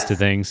reactions to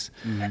things.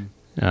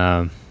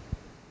 I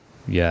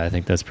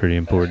think that's pretty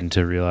important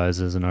to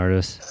realize as an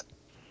artist.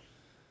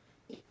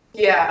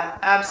 Yeah,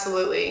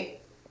 absolutely.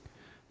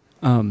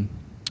 And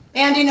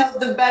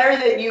the better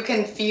that you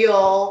can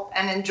feel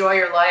and enjoy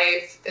your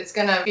life, it's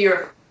going to be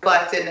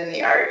reflected in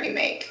the art you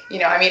make.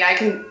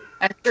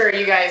 I'm sure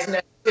you guys know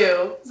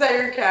too. Is that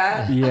your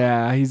cat?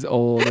 Yeah, he's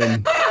old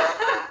and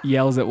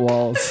yells at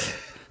walls.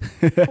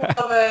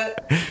 Love it.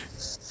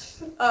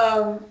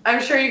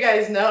 I'm sure you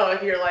guys know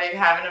if you're like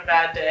having a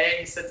bad day and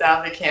you sit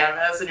down the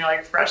canvas and you're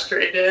like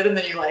frustrated and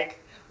then you like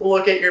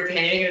look at your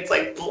painting and it's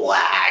like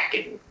black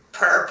and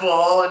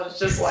purple and it's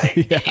just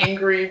like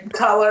angry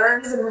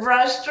colors and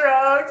brush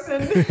strokes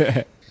and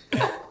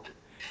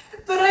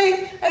but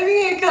I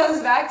think it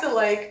comes back to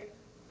like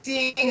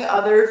seeing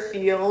other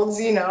fields,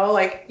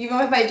 like even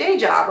with my day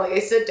job, like I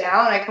sit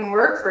down, I can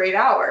work for 8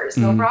 hours,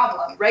 no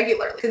problem,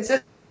 regularly,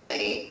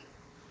 consistently.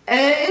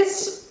 And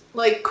it's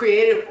like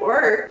creative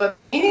work, but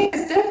painting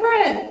is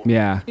different.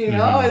 Yeah.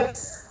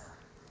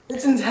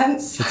 It's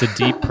intense. It's a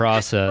deep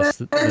process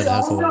that has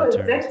a lot of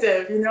turns.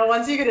 Addictive.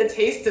 Once you get a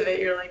taste of it,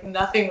 you're like,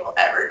 nothing will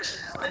ever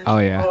challenge Oh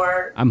yeah.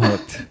 Or... I'm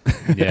hooked.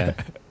 Yeah.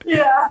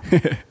 Yeah.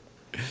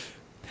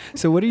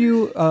 So what do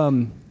you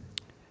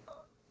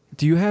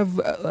have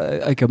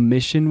like a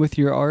mission with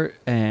your art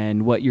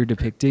and what you're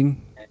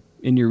depicting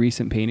in your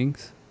recent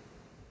paintings?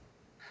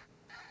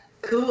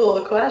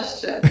 Cool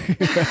question.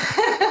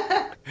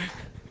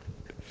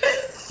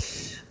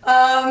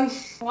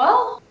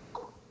 Well,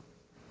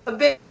 a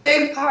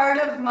big part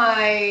of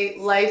my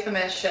life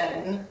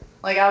mission,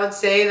 like I would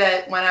say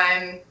that when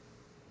I'm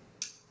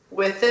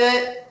with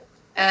it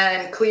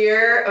and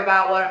clear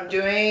about what I'm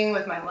doing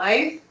with my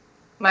life,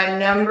 my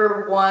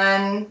number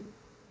one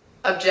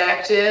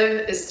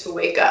objective is to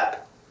wake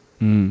up.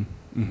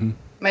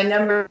 My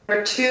number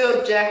two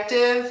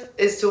objective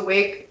is to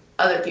wake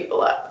other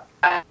people up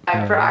by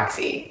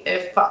proxy,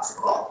 if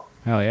possible.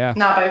 Hell yeah.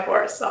 Not by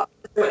force, obviously.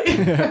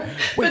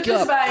 Wake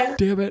up,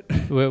 damn it.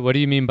 What do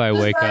you mean by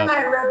wake up?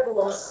 My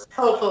ripples,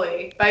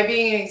 hopefully, by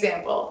being an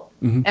example.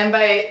 And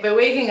by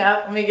waking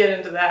up, let me get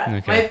into that.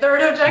 Okay. My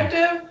third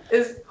objective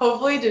is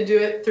hopefully to do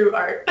it through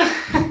art.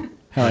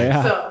 Hell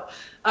yeah. So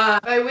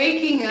by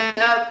waking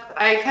up,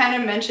 I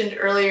kind of mentioned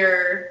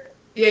earlier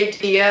the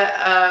idea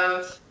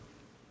of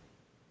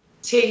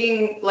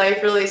taking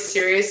life really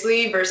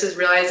seriously versus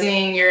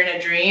realizing you're in a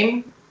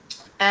dream.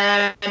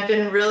 And I've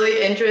been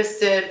really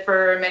interested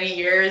for many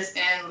years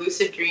in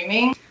lucid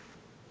dreaming.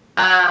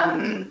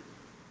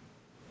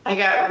 I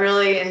got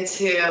really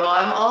into,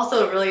 I'm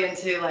also really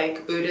into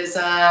like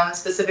Buddhism,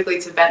 specifically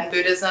Tibetan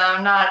Buddhism.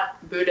 I'm not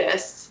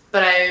Buddhist,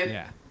 but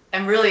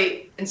I'm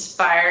really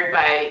inspired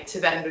by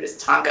Tibetan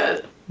Buddhist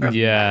Thangka.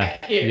 Yeah,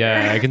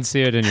 I can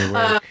see it in your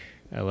work.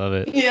 I love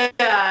it.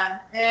 Yeah,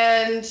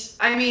 and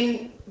I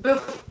mean,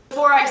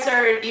 before I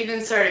started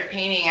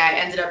painting, I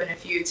ended up in a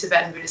few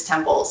Tibetan Buddhist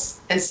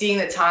temples, and seeing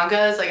the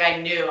Thangkas, like I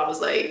knew, I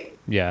was like,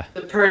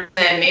 the person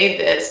that made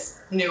this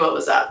knew what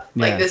was up.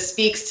 Like this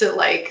speaks to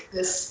like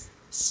this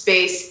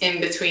space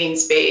in between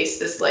space,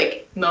 this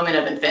like moment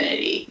of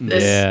infinity.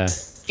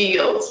 This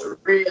feels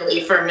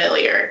really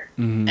familiar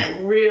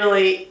and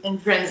really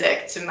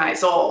intrinsic to my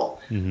soul.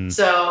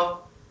 So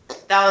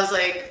that was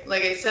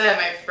like I said,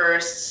 my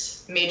first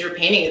major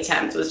painting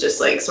attempt was just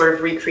like sort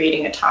of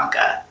recreating a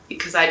Thangka,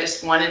 because I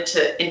just wanted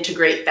to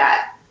integrate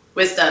that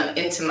wisdom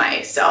into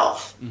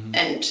myself,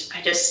 and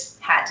I just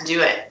had to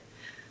do it.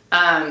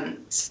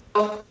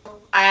 So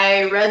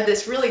I read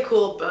this really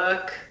cool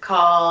book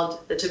called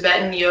The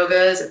Tibetan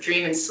Yogas of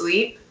Dream and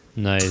Sleep.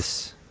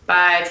 Nice.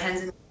 By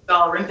Tenzin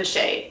Gyal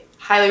Rinpoche.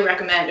 Highly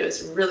recommend. It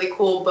was a really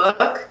cool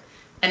book,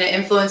 and it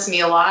influenced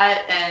me a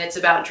lot, and it's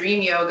about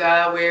dream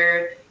yoga,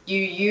 where you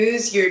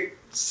use your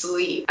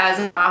sleep as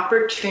an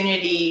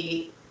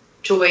opportunity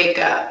to wake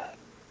up,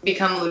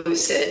 become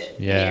lucid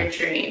in your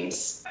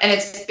dreams. And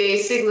it's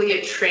basically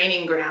a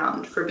training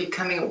ground for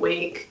becoming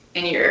awake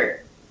in your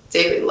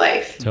daily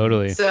life.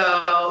 Totally.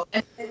 So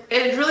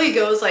it really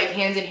goes like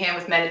hand in hand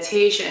with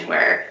meditation,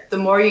 where the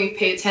more you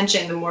pay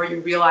attention, the more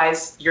you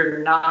realize you're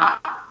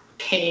not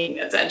paying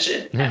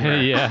attention.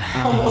 Yeah.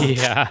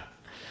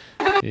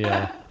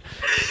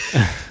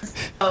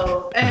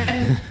 So,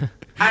 and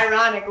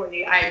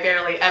ironically, I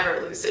barely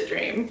ever lucid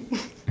dream.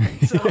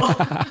 So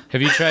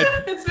have you tried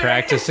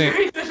practicing? It's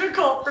very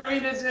difficult for me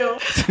to do.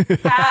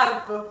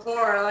 Have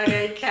before, like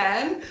I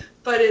can,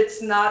 but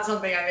it's not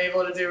something I'm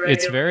able to do regularly.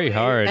 It's very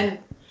hard. And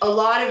a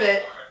lot of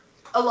it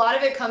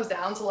comes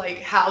down to like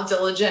how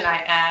diligent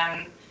I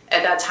am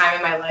at that time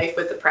in my life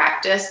with the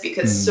practice,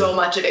 because so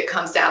much of it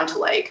comes down to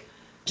like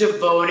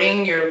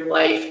devoting your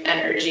life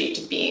energy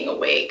to being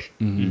awake.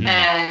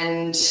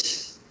 And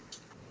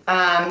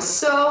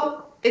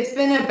so it's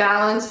been a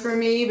balance for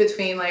me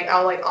between like,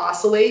 I'll like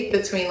oscillate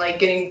between like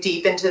getting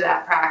deep into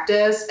that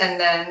practice and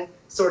then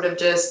sort of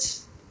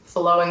just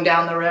flowing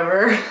down the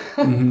river.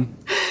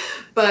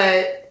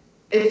 But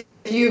if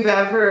you've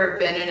ever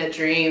been in a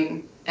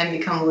dream and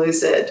become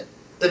lucid,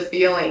 the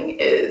feeling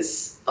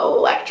is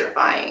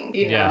electrifying.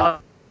 You know,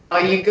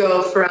 you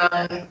go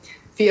from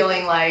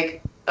feeling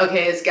like,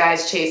 okay, this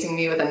guy's chasing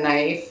me with a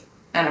knife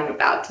and I'm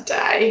about to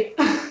die.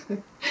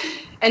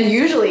 And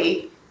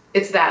usually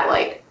it's that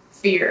like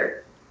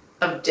fear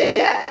of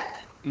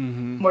death,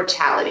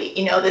 mortality,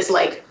 you know, this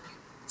like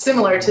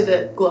similar to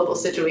the global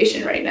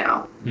situation right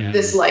now.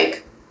 This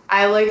like,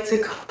 I like to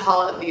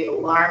call it the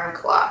alarm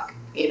clock.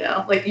 You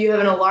know, like you have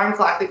an alarm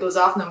clock that goes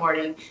off in the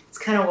morning. It's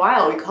kind of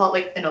wild. We call it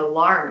like an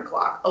alarm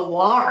clock.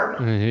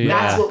 Alarm.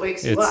 That's what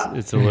wakes you up.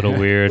 It's a little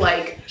weird.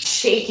 Like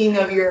shaking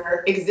of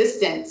your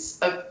existence,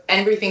 of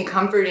everything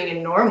comforting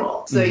and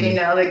normal. So, you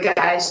know, the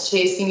guy's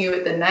chasing you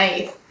with the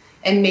knife,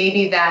 and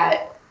maybe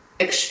that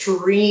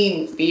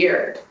extreme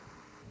fear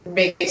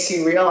makes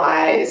you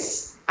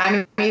realize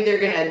I'm either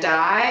going to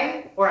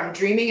die or I'm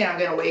dreaming and I'm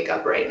going to wake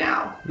up right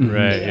now.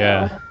 Right, you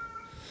know?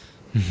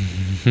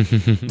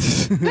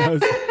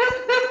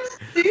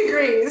 He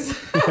agrees.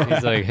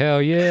 He's like,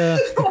 hell yeah.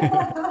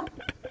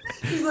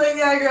 He's like,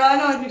 yeah, girl, I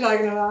know what you're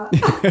talking about.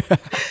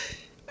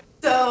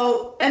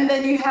 So, and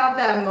then you have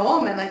that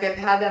moment, like I've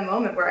had that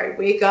moment where I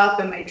wake up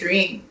in my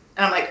dream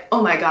and I'm like,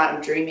 oh my God,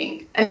 I'm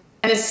dreaming. And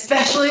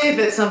especially if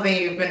it's something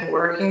you've been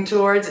working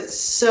towards, it's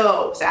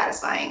so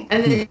satisfying.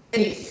 And then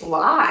you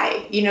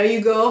fly, you know, you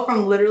go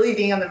from literally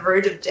being on the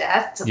verge of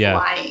death to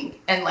flying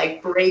and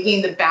like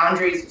breaking the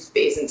boundaries of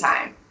space and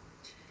time.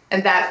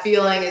 And that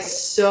feeling is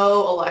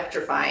so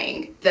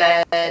electrifying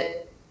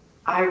that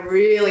I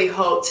really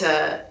hope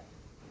to,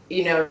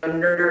 you know,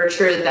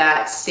 nurture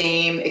that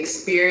same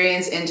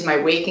experience into my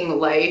waking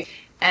life.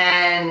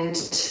 And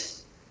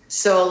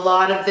so a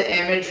lot of the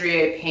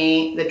imagery I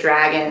paint, the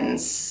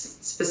dragons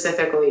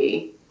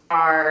specifically,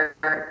 are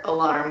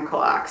alarm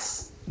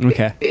clocks.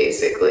 Okay.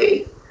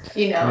 Basically,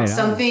 you know,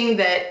 something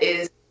that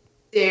is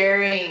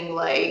staring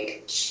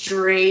like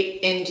straight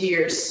into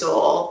your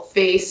soul,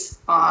 face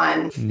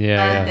on,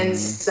 and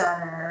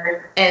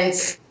center, and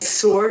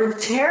sort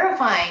of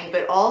terrifying,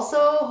 but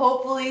also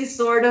hopefully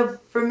sort of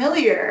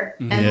familiar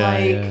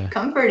and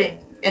comforting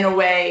in a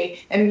way,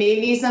 and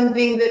maybe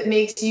something that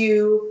makes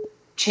you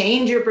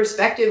change your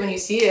perspective when you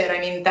see it. I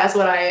mean, that's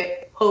what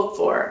I hope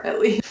for, at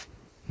least.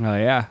 Oh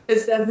yeah.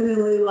 It's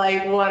definitely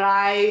like what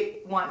I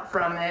want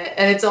from it.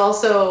 And it's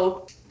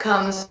also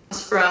comes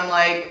from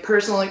like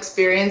personal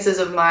experiences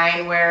of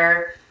mine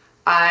where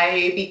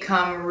I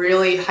become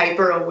really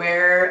hyper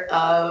aware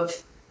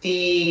of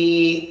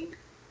the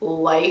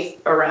life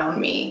around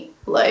me.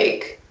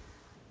 Like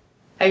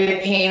I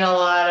paint a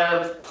lot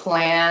of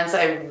plants.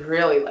 I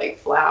really like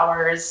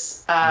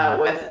flowers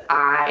with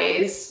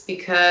eyes,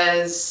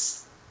 because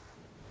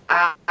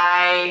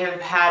I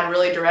have had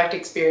really direct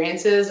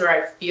experiences where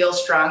I feel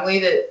strongly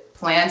that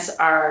plants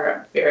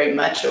are very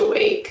much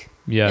awake.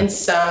 Yeah. In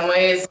some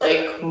ways,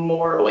 like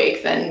more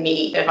awake than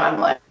me if I'm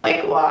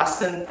like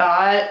lost in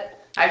thought.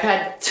 I've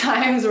had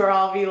times where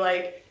I'll be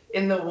like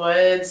in the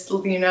woods,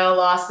 you know,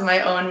 lost in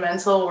my own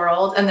mental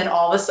world. And then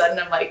all of a sudden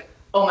I'm like,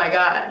 oh my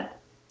God,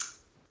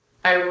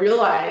 I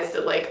realized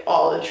that like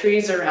all the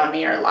trees around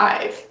me are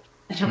alive.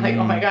 And I'm like,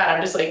 oh my God,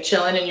 I'm just like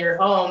chilling in your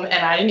home and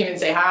I didn't even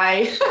say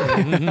hi.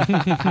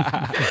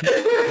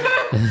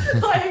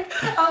 Like,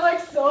 I'm like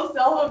so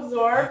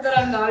self-absorbed that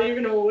I'm not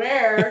even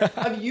aware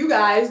of you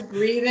guys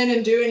breathing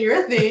and doing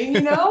your thing, you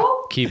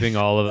know? Keeping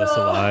all of us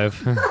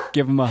alive.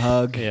 Give them a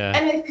hug. Yeah.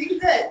 And I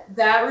think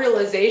that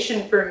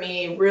realization for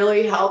me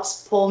really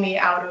helps pull me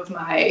out of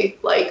my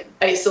like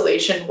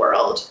isolation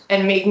world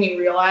and make me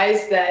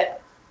realize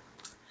that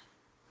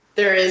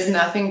there is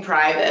nothing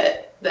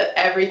private, that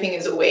everything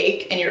is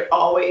awake and you're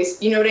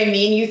always, you know what I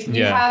mean?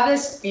 You have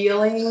this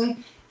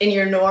feeling in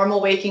your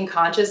normal waking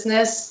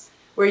consciousness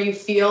where you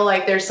feel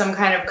like there's some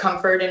kind of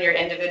comfort in your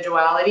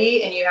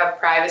individuality and you have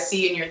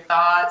privacy in your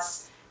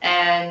thoughts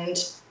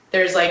and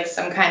there's like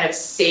some kind of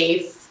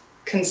safe,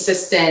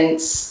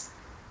 consistent,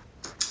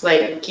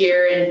 like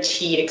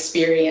guaranteed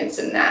experience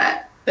in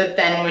that. But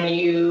then when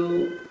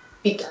you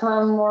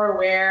become more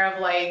aware of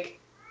like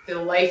the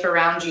life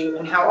around you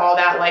and how all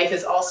that life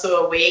is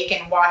also awake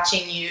and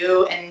watching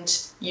you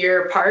and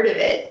you're part of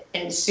it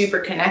and super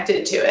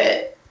connected to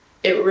it,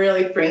 it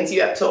really brings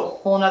you up to a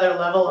whole nother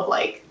level of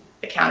like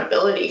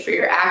accountability for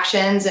your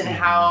actions and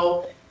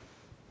how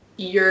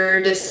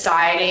you're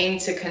deciding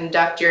to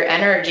conduct your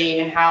energy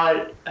and how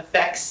it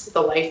affects the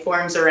life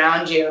forms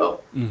around you.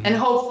 And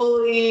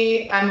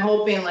hopefully, I'm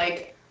hoping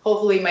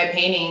hopefully my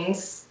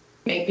paintings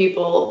make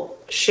people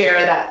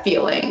share that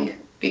feeling,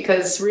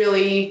 because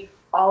really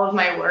all of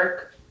my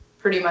work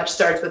pretty much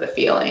starts with a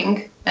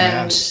feeling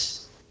and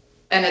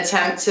an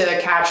attempt to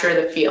capture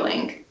the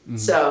feeling.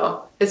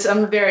 So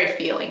I'm very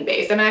feeling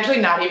based. I'm actually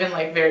not even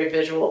very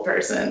visual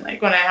person.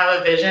 Like when I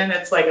have a vision,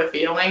 it's like a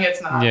feeling. It's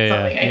not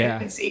something I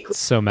can see.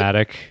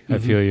 Somatic. I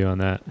feel you on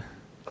that.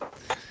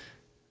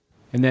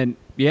 And then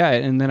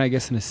I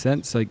guess in a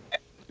sense,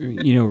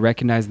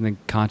 recognizing the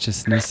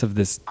consciousness of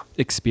this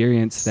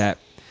experience, that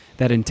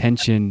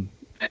intention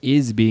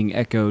is being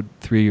echoed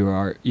through your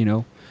art.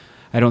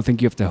 I don't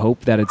think you have to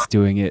hope that it's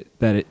doing it,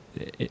 that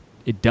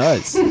it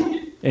does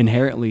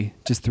inherently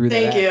just through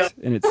the act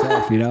in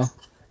itself,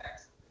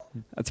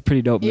 That's a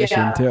pretty dope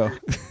mission too.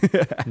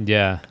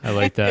 Yeah, I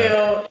like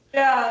that.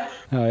 Yeah.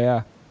 Oh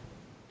yeah.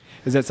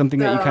 Is that something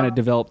that you kind of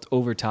developed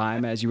over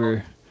time as you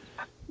were,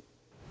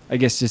 I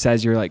guess, just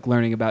as you're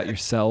learning about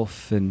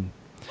yourself, and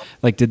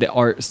did the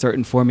art start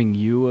informing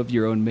you of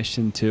your own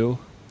mission too?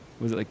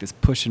 Was it this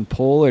push and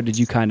pull, or did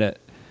you kind of?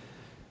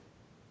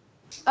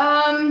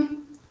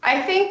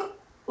 I think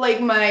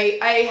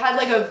I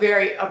had a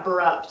very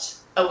abrupt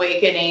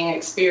awakening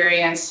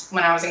experience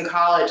when I was in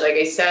college, like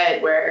I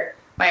said, where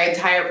my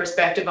entire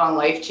perspective on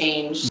life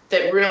changed.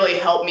 That really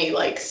helped me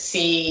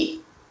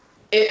see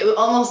it,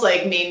 almost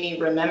made me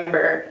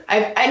remember.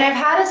 I've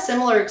had a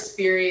similar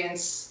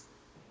experience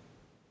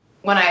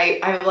when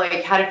I've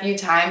had a few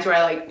times where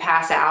I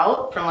pass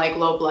out from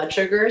low blood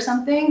sugar or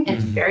something, and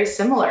it's very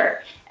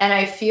similar. And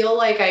I feel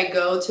I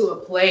go to a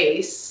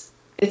place.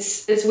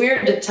 It's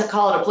weird to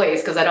call it a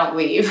place because I don't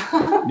leave.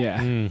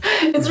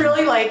 It's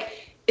really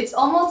it's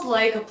almost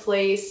like a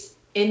place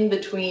in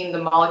between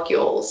the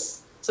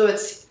molecules. So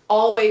it's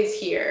always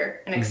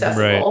here and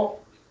accessible. Right.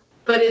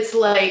 But it's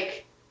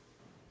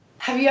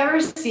have you ever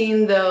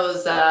seen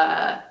those,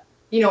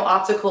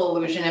 optical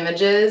illusion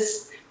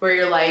images where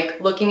you're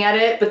looking at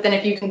it, but then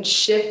if you can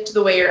shift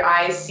the way your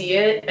eyes see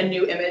it, a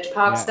new image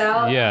pops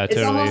out? Yeah, it's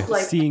totally.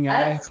 Almost seeing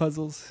eye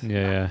puzzles.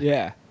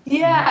 Yeah.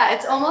 Yeah,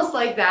 it's almost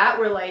like that,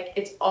 where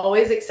it's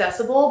always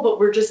accessible, but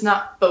we're just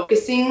not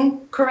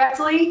focusing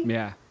correctly.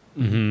 Yeah.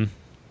 Mm-hmm.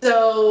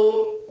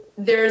 So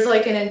there's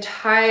an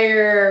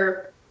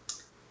entire,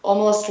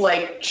 almost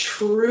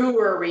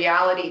truer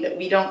reality that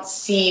we don't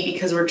see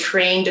because we're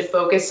trained to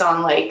focus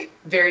on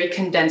very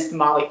condensed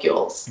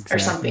molecules or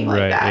something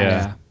like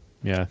that.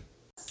 Yeah.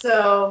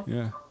 So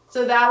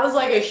that was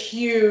a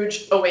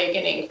huge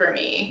awakening for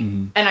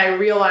me. And I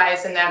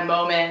realized in that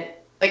moment,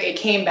 it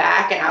came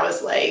back and I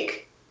was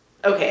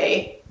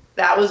okay,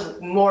 that was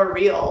more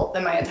real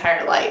than my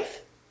entire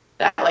life.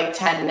 That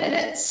 10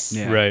 minutes.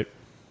 Yeah. Right.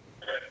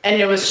 And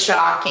it was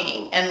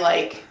shocking. And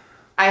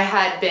I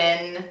had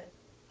been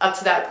up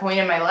to that point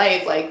in my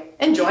life,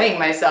 enjoying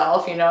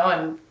myself, and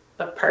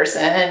a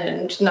person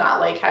and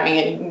not having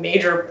any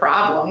major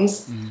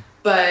problems.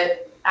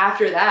 But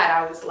after that,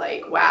 I was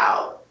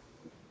wow,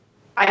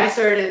 I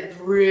started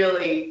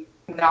really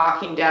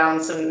knocking down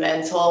some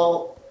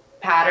mental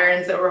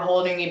patterns that were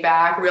holding me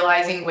back,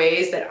 realizing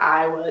ways that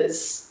I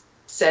was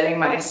setting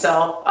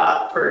myself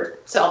up for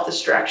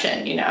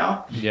self-destruction,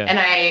 Yeah. And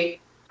I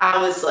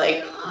was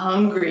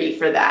hungry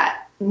for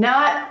that,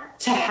 not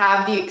to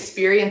have the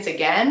experience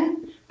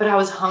again, but I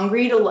was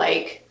hungry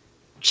to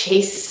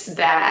chase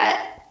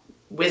that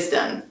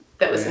wisdom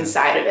that was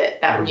inside of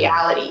it, that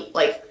reality.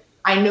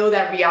 I know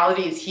that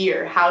reality is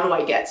here. How do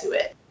I get to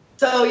it?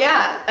 So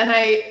yeah, and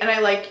I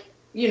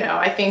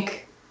I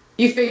think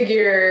you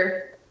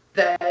figure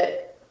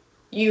that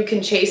you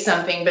can chase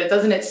something, but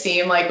doesn't it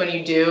seem when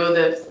you do,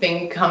 the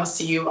thing comes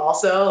to you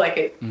also?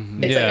 It's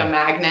a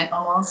magnet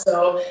almost.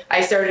 So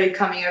I started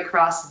coming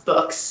across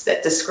books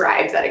that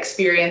describe that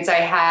experience I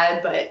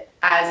had, but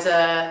as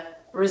a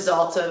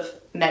result of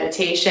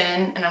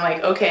meditation. And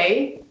I'm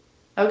okay,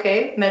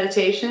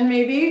 meditation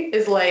maybe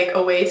is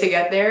a way to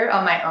get there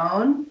on my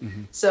own.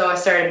 So I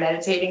started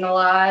meditating a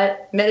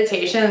lot.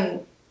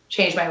 Meditation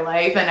changed my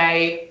life, and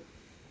I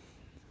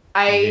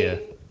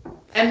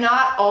am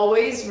not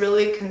always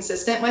really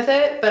consistent with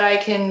it, but I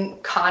can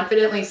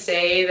confidently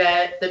say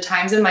that the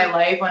times in my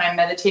life when I'm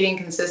meditating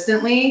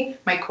consistently,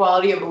 my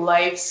quality of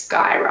life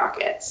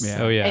skyrockets.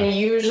 Yeah. Oh yeah. And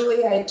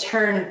usually I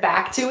turn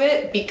back to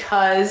it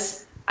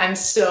because I'm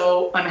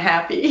so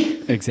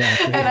unhappy.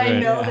 Exactly. And I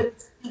know that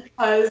it's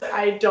because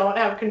I don't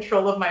have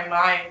control of my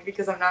mind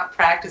because I'm not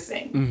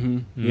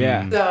practicing.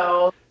 Yeah.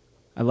 So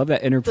I love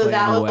that interplay. So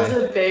that in a was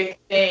way. a big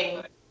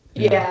thing.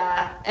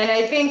 Yeah. And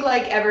I think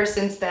ever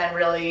since then,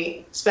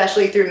 really,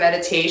 especially through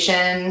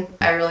meditation,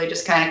 I really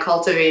just kind of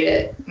cultivate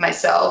it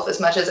myself as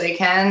much as I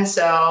can.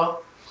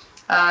 So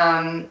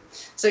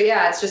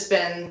yeah, it's just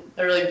been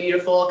a really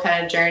beautiful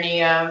kind of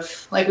journey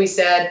of, like we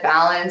said,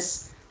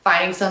 balance,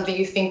 finding something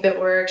you think that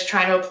works,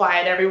 trying to apply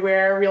it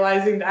everywhere,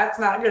 realizing that's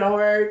not going to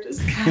work.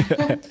 Just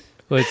kind of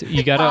well,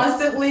 you gotta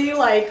constantly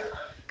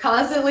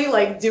constantly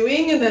like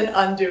doing and then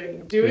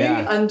undoing,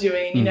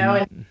 undoing, you know,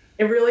 and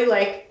it really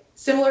like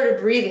similar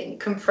to breathing,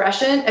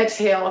 compression,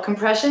 exhale,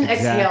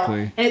 exhale.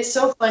 And it's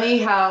so funny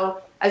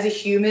how as a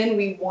human,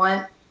 we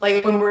want,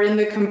 like when we're in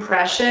the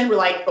compression, we're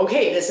like,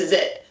 okay, this is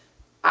it.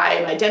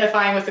 I'm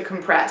identifying with the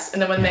compress.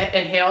 And then when the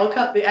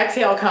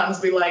exhale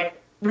comes, we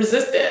like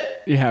resist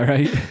it. Yeah,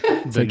 right.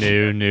 It's the like,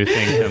 new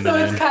thing coming so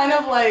it's kind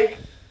of like,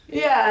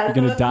 yeah. You're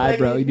going to die,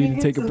 bro. You need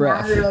to take a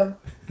breath.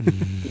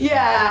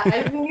 Yeah,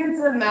 I think it's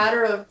a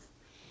matter of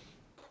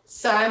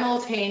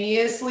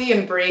simultaneously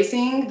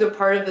embracing the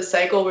part of the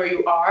cycle where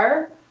you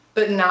are,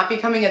 but not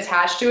becoming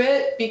attached to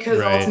it, because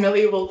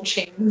ultimately it will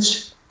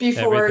change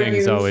before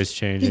everything's always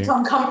changing.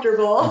 Become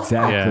comfortable.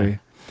 Exactly.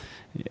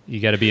 Yeah. You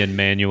got to be in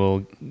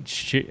manual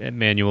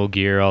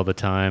gear all the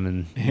time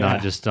and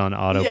not just on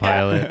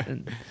autopilot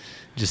and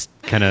just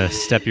kind of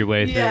step your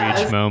way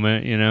through each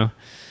moment, you know?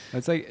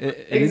 It's like,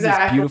 it is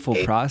this beautiful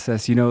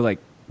process, you know, like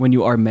when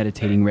you are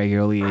meditating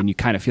regularly and you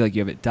kind of feel like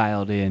you have it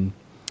dialed in,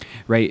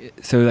 right?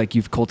 So like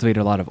you've cultivated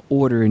a lot of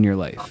order in your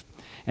life,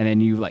 and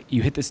then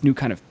you hit this new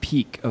kind of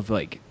peak of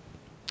like,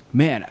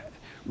 man, I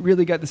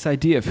really got this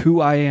idea of who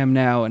I am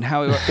now and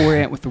how I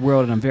orient with the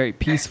world, and I'm very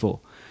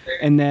peaceful.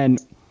 And then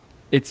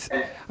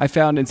I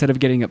found instead of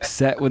getting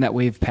upset when that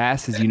wave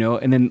passes, you know,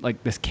 and then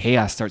like this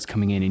chaos starts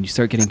coming in and you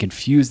start getting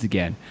confused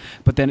again.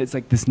 But then it's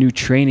like this new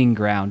training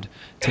ground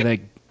to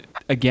like,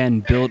 again,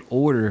 build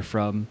order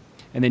from,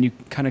 and then you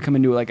kind of come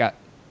into like a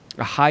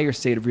higher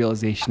state of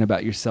realization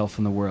about yourself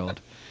and the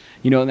world.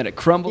 You know, and then it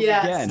crumbles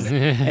again.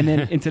 And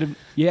then instead of,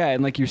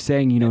 and like you're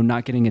saying, you know,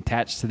 not getting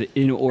attached to the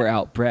in or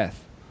out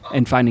breath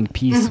and finding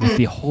peace with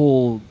the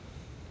whole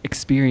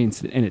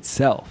experience in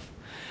itself.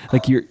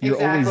 Like you're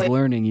always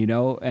learning, you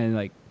know, and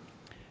like,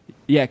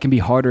 it can be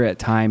harder at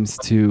times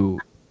to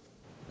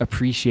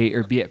appreciate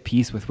or be at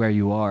peace with where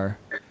you are.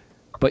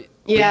 But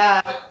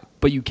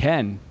you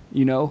can,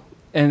 you know,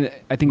 and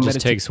I think it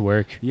just takes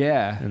work.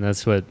 Yeah. And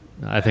that's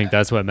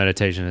what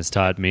meditation has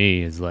taught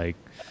me, is like,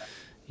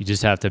 you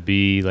just have to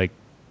be like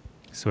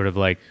sort of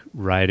like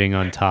riding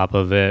on top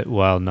of it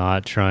while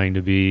not trying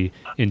to be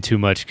in too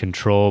much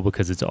control,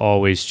 because it's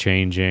always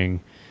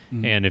changing.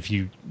 And if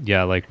you,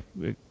 like,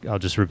 I'll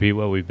just repeat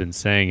what we've been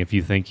saying. If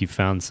you think you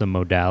found some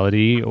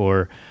modality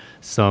or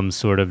some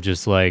sort of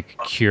just like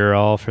cure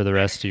all for the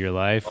rest of your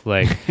life,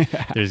 like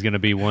there's going to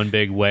be one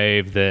big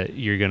wave that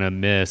you're going to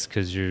miss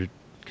because you're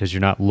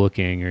not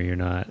looking, or you're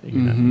not.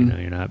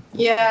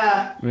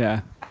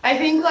 Yeah. I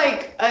think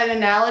like an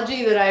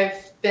analogy that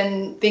I've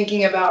been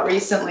thinking about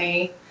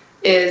recently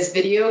is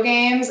video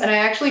games, and I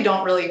actually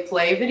don't really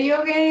play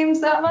video games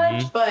that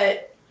much,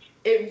 but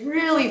it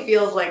really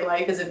feels like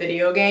life is a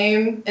video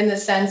game in the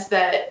sense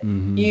that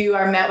you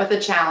are met with a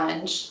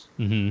challenge,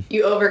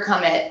 you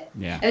overcome it,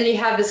 and then you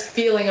have this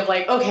feeling of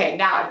like, okay,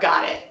 now I've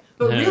got it.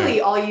 But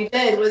really all you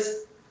did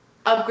was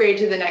upgrade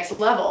to the next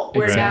level,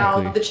 where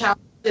now the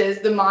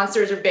challenges, the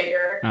monsters are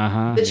bigger,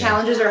 the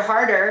challenges are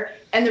harder,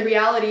 and the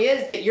reality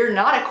is that you're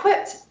not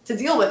equipped to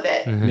deal with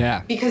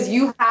it because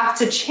you have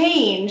to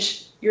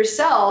change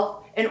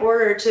yourself in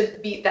order to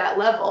beat that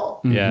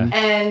level.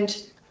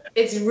 And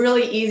it's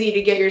really easy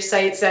to get your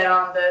sights set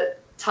on the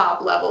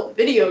top level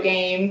video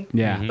game.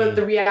 But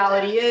the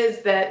reality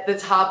is that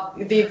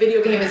the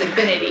video game is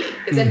infinity.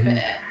 It's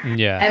infinite.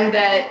 And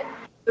that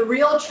the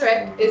real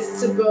trick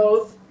is to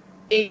both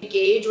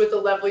engage with the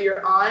level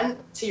you're on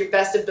to your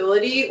best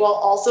ability, while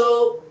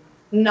also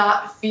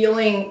not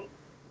feeling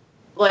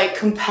like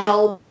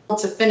compelled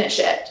to finish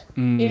it.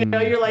 You know,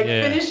 you're like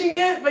finishing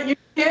it, but you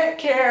can't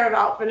care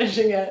about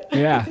finishing it.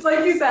 It's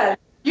like you said,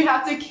 you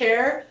have to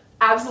care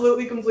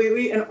absolutely,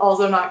 completely, and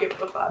also not give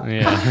a fuck.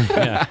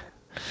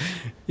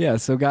 Yeah,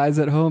 so guys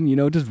at home, you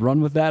know, just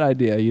run with that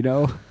idea, you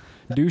know?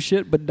 Do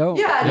shit, but don't.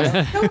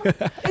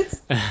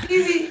 It's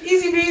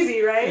easy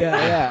peasy, right?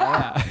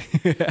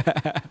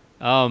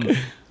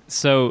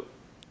 So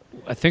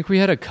I think we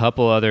had a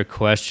couple other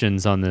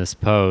questions on this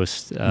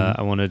post.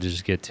 I wanted to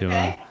just get to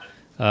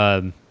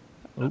them.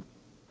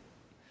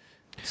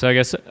 So I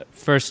guess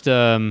first,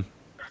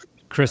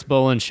 Chris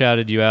Bolin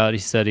shouted you out. He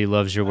said he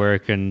loves your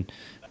work and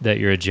that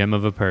you're a gem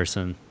of a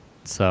person.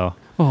 So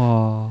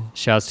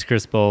shouts to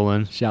Chris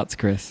Bolin. Shouts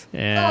Chris.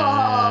 And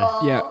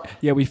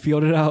we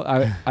fielded out.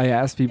 I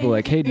asked people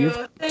like, hey,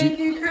 Thank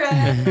you, Chris. I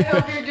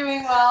hope you're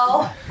doing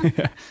well.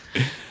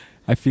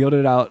 I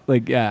fielded out,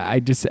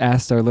 I just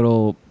asked our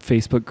little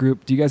Facebook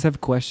group, do you guys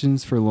have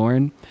questions for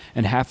Lauren?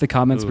 And half the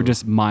comments were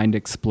just mind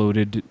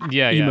exploded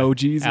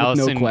emojis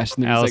with no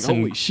question. It was like,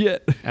 holy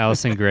shit.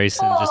 Allison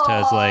Grayson just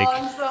has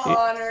I'm so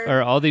honored.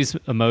 Or all these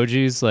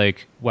emojis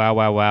like, wow,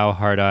 wow, wow,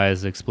 hard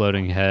eyes,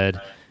 exploding head.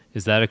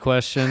 Is that a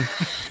question?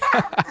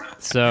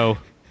 So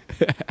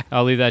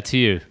I'll leave that to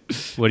you.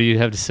 What do you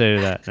have to say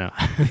to that?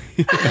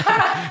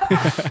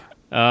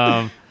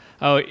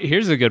 No.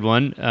 Here's a good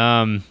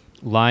one.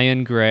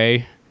 Lion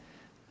Gray,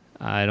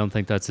 I don't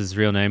think that's his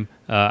real name.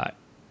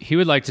 He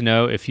would like to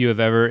know if you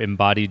have ever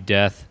embodied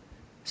death,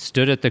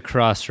 stood at the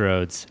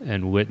crossroads,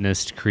 and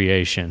witnessed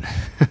creation.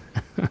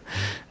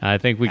 I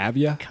think we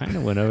kind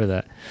of went over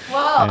that.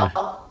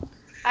 Well,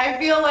 I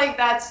feel like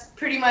that's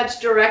pretty much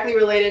directly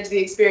related to the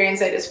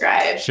experience I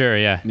described. Sure,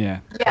 yeah. Yeah.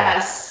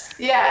 Yes.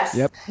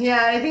 Yep.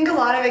 Yeah, I think a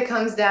lot of it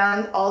comes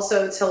down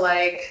also to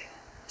like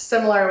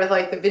similar with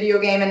like the video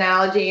game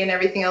analogy and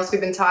everything else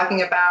we've been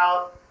talking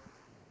about.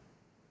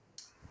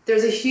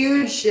 There's a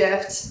huge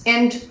shift,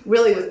 and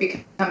really with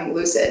becoming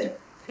lucid,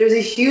 there's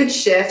a huge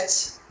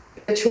shift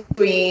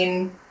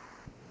between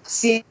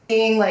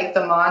seeing like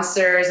the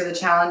monsters or the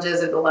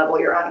challenges at the level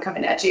you're on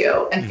coming at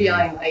you and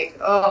feeling like,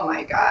 oh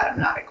my God, I'm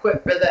not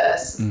equipped for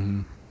this.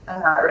 I'm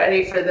not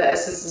ready for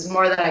this. This is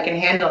more than I can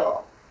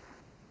handle.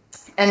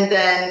 And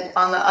then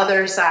on the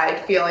other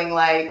side, feeling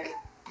like,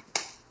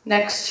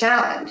 next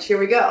challenge, here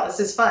we go. This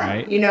is fun.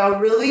 Right. You know,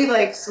 really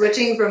like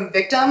switching from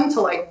victim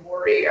to like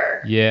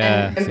warrior.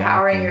 Yeah, and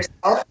empowering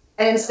yourself.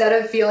 And instead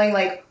of feeling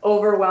like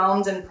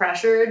overwhelmed and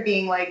pressured,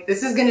 being like,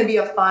 this is going to be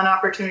a fun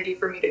opportunity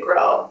for me to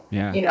grow.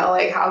 Yeah. You know,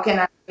 like how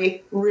can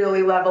I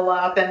really level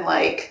up? And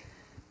like,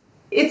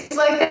 it's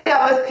like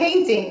that with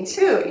painting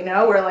too, you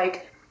know, where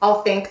like,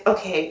 I'll think,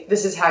 okay,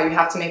 this is how you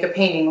have to make a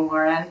painting,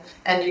 Lauren.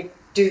 And you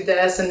do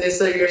this, and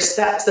these are your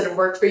steps that have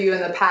worked for you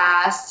in the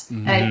past.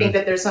 And I think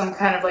that there's some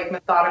kind of like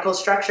methodical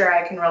structure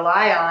I can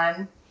rely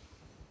on.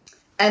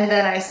 And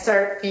then I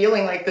start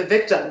feeling like the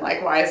victim,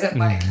 like, why isn't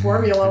my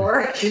formula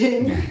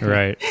working?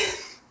 Right.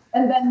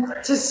 And then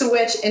to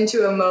switch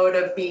into a mode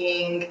of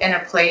being in a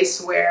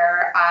place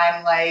where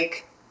I'm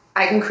like,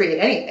 I can create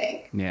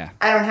anything. Yeah.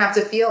 I don't have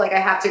to feel like I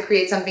have to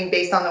create something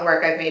based on the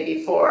work I've made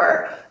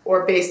before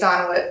or based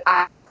on what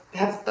I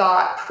have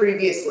thought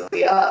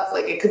previously of.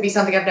 Like, it could be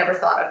something I've never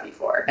thought of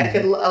before. I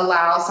could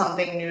allow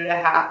something new to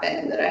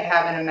happen that I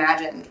haven't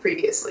imagined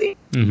previously.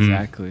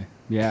 Exactly.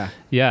 Yeah.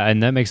 Yeah,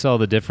 and that makes all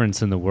the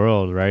difference in the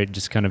world, right?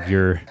 Just kind of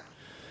your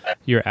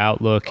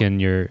outlook and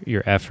your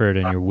effort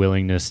and your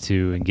willingness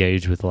to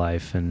engage with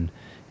life and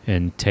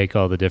take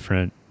all the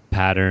different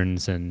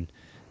patterns and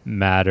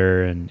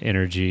matter and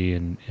energy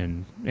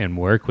and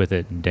work with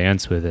it and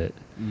dance with it.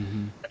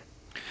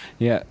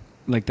 Yeah,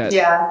 like that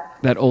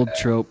that old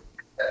trope,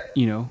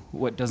 you know,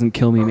 what doesn't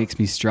kill me makes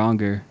me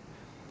stronger.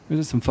 Those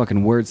are some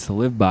fucking words to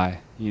live by,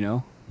 you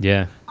know?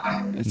 Yeah.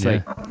 It's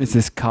like, it's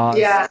this cause.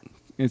 Yeah.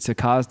 It's a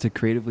cause to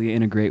creatively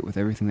integrate with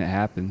everything that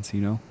happens,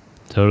 you know?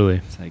 Totally.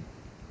 It's like,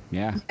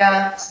 yeah.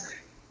 Yeah.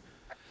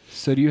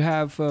 So do you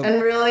have...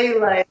 and really,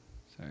 like...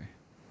 Sorry.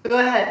 Go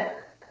ahead.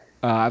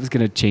 I was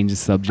going to change the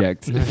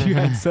subject. If you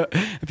had, go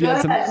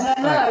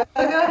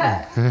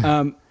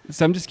ahead.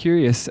 So I'm just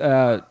curious,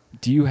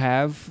 do you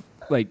have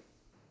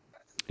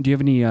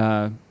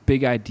any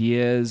big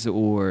ideas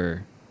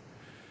or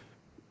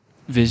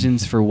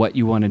visions for what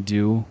you want to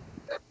do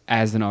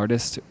as an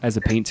artist, as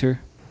a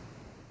painter?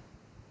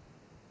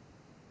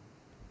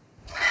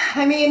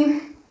 I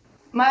mean,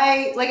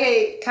 like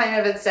I kind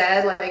of had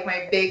said, like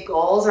my big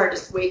goals are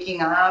just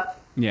waking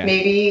up. Yeah.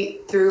 Maybe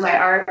through my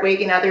art,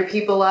 waking other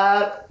people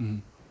up.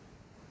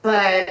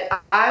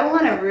 But I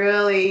want to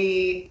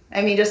really,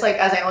 I mean, just like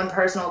as my own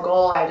personal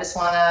goal, I just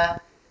want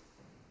to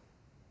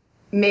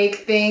make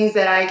things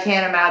that I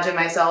can't imagine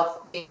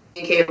myself being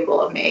capable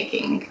of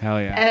making.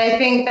 Hell yeah. And I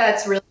think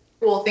that's really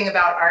cool thing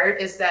about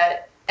art is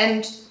that,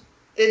 and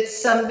it's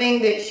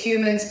something that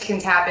humans can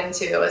tap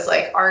into, is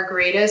like our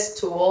greatest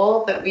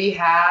tool that we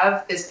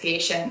have is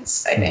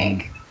patience, I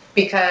think,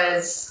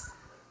 because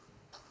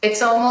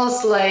it's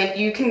almost like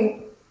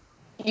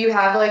you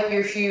have like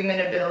your human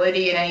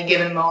ability in any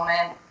given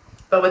moment,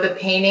 but with a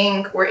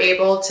painting, we're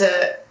able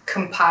to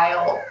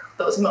compile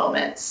those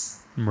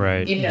moments.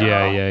 Right. You know?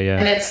 Yeah.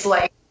 And it's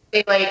like,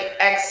 they like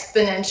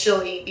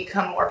exponentially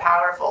become more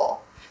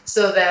powerful,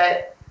 so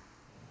that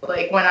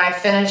like when I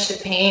finish a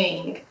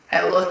painting,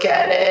 I look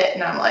at it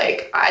and I'm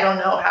like, I don't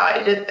know how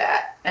I did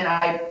that. And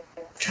I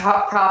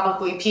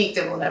probably peaked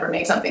and will never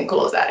make something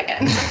cool as that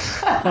again.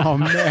 Oh,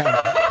 man.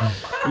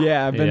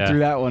 Yeah, I've been through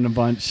that one a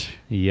bunch.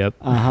 Yep.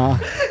 You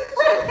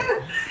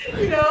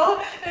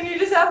know, and you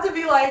just have to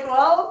be like,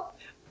 well,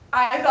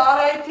 I thought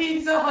I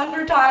peaked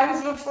 100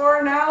 times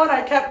before now, and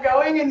I kept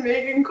going and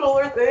making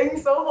cooler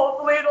things, so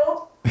hopefully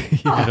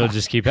it'll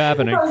just keep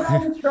happening.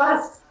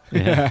 Trust.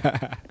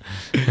 Yeah.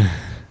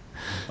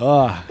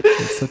 Oh,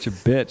 it's such a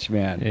bitch,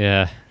 man.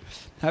 Yeah.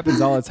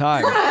 Happens all the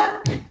time.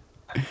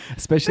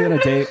 Especially on a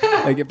day,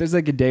 like if there's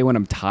like a day when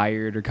I'm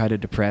tired or kind of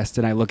depressed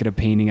and I look at a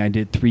painting I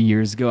did 3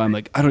 years ago, I'm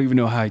like, I don't even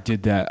know how I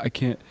did that. I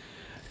can't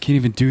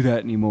even do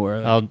that anymore.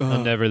 Like,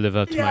 I'll never live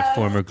up to my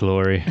former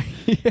glory.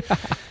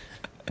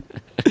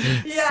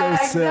 Yeah,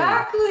 so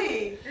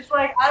exactly. It's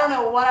like, I don't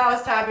know what I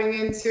was tapping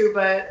into,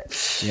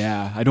 but...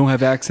 Yeah, I don't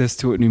have access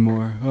to it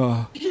anymore.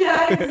 Oh.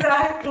 Yeah,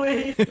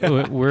 exactly.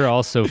 We're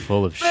all so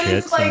full of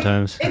shit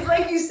sometimes. It's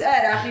like you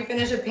said, after you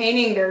finish a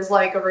painting, there's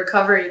like a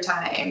recovery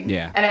time.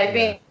 Yeah. And I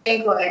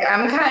think like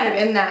I'm kind of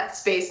in that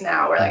space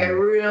now where like I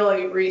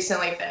really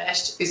recently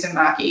finished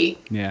Uzumaki.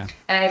 Yeah.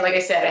 And like I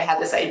said, I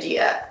had this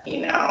idea,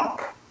 you know.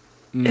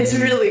 It's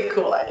a really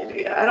cool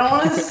idea. I don't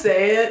want to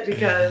say it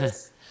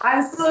because...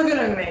 I'm still going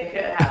to make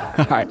it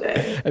happen one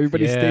day.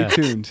 Everybody stay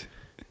tuned.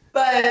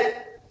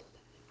 But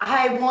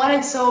I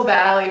wanted so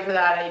badly for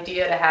that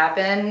idea to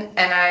happen,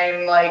 and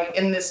I'm like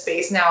in this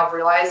space now of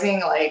realizing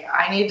like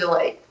I need to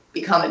like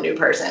become a new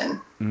person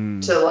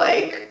to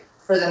like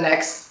for the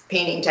next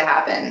painting to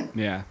happen.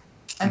 Yeah.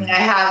 I mean, I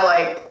have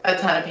like a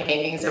ton of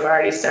paintings I've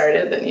already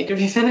started that need to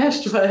be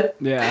finished, but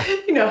yeah,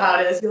 you know how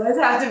it is. You always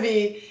have to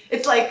be.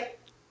 It's like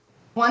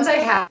once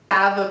I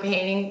have a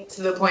painting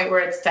to the point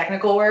where it's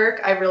technical work,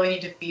 I really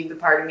need to feed the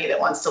part of me that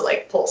wants to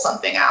like pull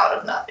something out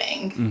of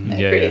nothing and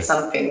create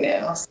something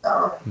new.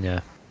 So yeah.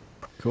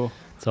 Cool.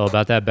 It's all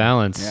about that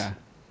balance. Yeah.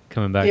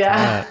 Coming back to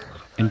that.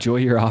 Enjoy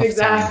your off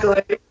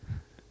exactly.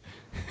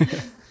 time.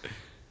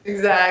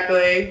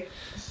 Exactly.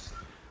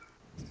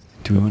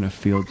 Do we want to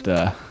field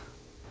a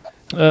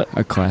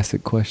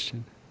classic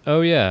question?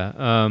 Oh,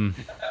 yeah.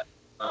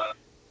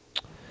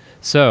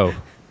 So,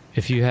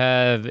 if you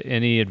have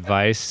any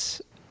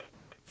advice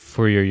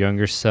for your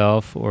younger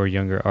self or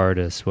younger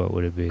artists, what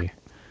would it be?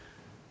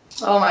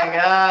 Oh,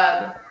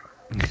 my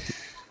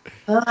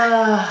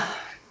God.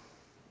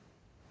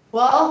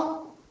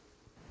 Well,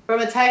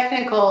 from a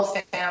technical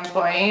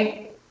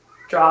standpoint,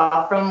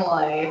 draw from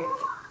life.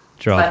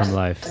 Draw from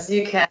life. As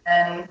you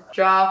can.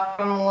 Draw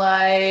from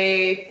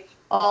life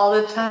all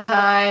the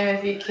time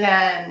if you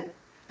can.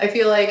 I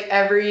feel like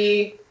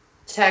every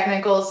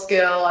technical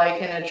skill I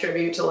can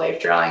attribute to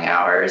life drawing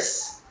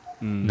hours.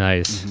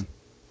 Nice. Mm-hmm.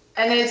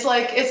 And it's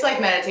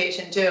like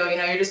meditation too. You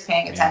know, you're just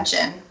paying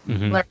attention.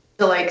 Learn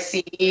to like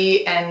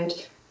see and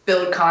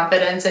build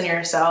confidence in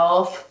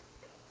yourself.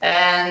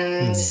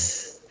 And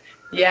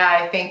yeah,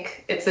 I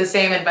think it's the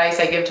same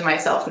advice I give to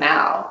myself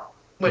now,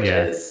 which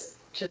is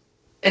just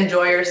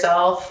enjoy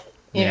yourself.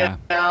 You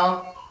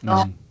know,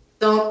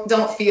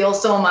 don't feel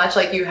so much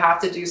like you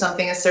have to do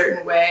something a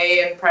certain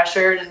way and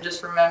pressured, and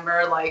just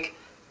remember like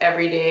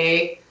every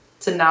day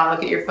to not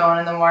look at your phone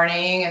in the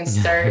morning and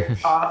start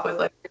off with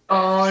like your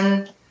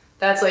phone.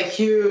 That's like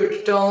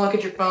huge. Don't look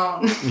at your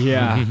phone.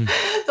 Yeah.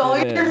 Don't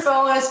look at your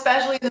phone,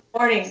 especially in the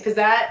morning, because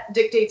that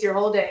dictates your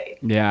whole day.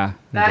 Yeah.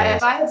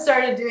 If I had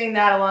started doing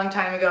that a long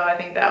time ago, I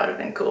think that would have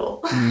been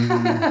cool.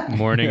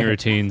 Morning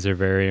routines are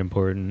very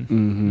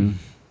important.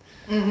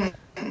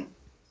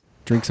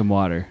 Drink some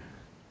water.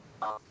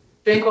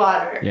 Drink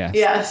water.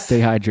 Yes. Stay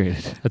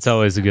hydrated. That's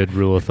always a good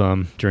rule of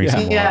thumb. Drink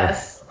some water.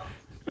 Yes.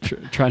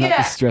 Try not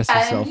to stress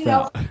yourself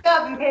out. Wake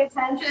up and pay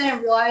attention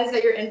and realize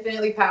that you're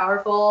infinitely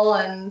powerful,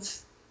 and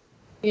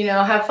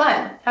have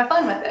fun. Have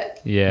fun with it.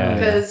 Yeah.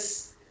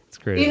 Because it's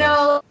great.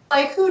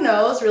 Like who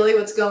knows really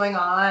what's going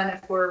on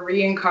if we're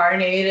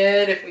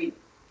reincarnated?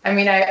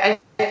 I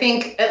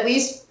think at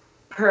least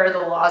per the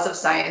laws of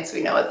science,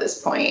 we know at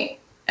this point,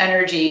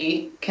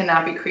 energy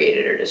cannot be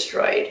created or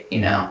destroyed.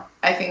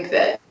 I think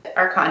that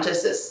our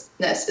consciousness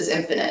is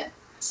infinite.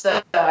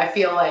 So I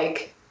feel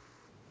like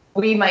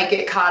we might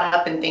get caught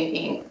up in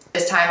thinking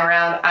this time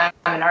around, I'm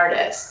an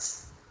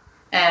artist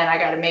and I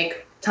got to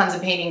make tons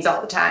of paintings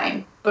all the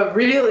time. But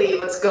really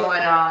what's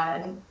going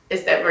on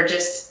is that we're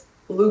just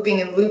looping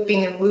and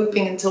looping and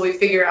looping until we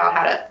figure out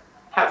how to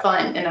have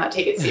fun and not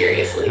take it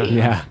seriously.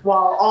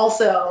 While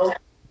also,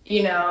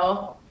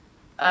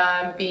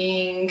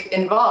 being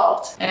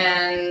involved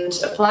and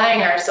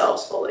applying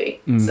ourselves fully.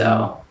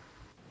 So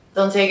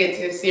don't take it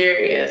too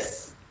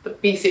serious,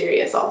 but be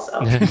serious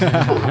also.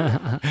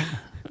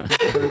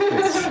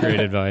 Great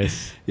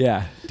advice.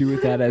 Yeah, do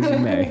with that as you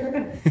may.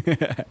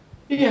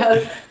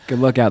 Yes. Good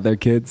luck out there,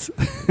 kids.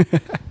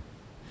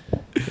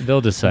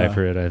 They'll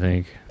decipher it, I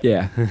think.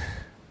 Yeah.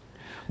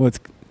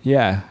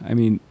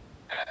 And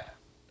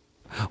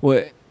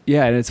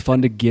it's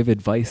fun to give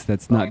advice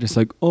that's not just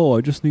like, oh,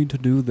 I just need to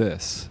do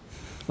this.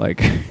 Like,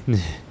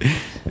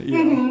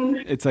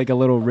 it's like a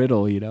little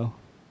riddle,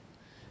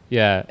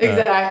 Yeah.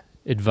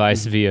 Exactly.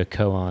 Advice via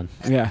koan.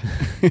 Yeah.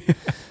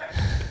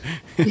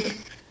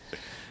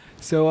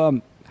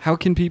 So, how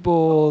can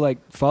people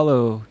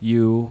follow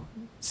you,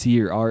 see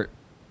your art,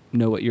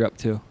 know what you're up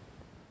to?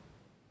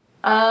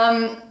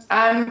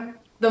 I'm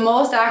the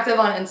most active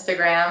on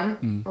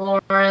Instagram,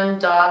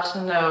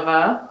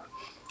 Lauren.Nova.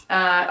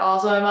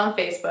 Also, I'm on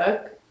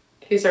Facebook.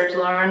 If you search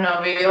Lauren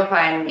Nova, you'll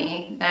find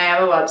me. I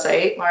have a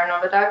website,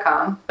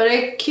 laurennova.com. But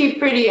I keep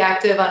pretty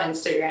active on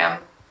Instagram,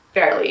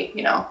 fairly,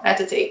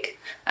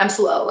 I'm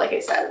slow, like I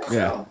said.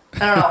 So I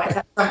don't always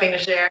have something to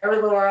share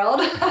with the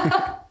world.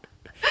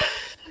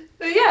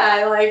 But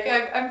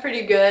yeah, I'm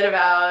pretty good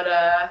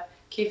about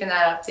keeping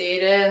that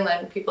updated and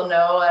letting people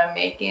know what I'm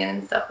making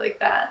and stuff like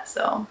that.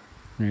 So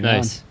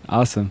nice.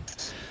 Awesome.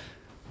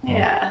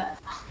 Yeah.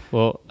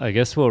 Well, I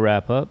guess we'll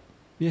wrap up.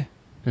 Yeah.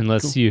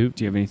 Unless Do you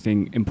have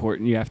anything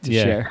important you have to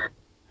share?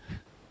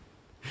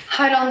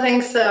 I don't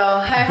think so.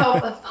 I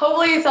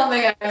hopefully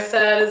something I've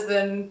said has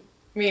been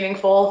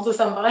meaningful to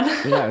someone.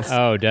 Yes.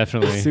 Oh,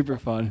 definitely. Super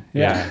fun.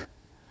 Yeah.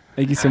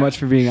 Thank you so much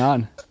for being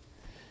on.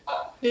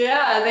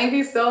 Yeah, thank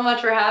you so much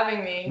for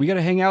having me. We got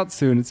to hang out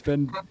soon. It's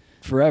been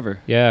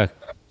forever. Yeah.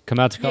 Come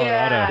out to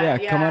Colorado. Yeah,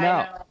 come on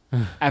out.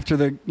 After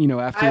the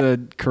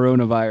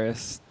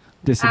coronavirus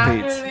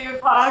dissipates. After the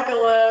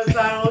apocalypse,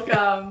 I will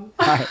come.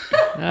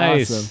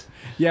 Nice. Awesome.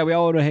 Yeah, we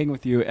all want to hang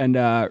with you. And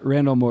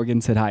Randall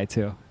Morgan said hi,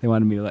 too. They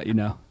wanted me to let you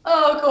know.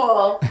 Oh,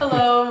 cool.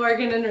 Hello,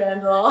 Morgan and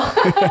Randall.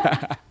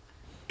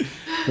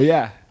 But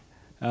yeah,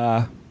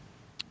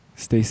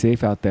 stay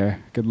safe out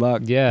there. Good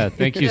luck. Yeah,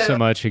 thank you so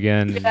much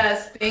again.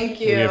 Yes, thank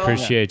you. We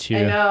appreciate you.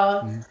 I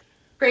know. Mm-hmm.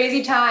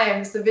 Crazy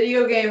times. The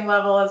video game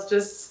level is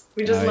just,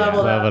 we just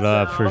leveled up. Leveled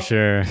up for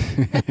sure.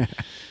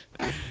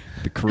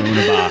 The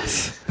Corona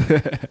boss.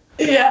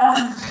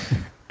 Yeah.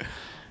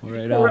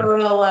 Right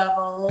Corona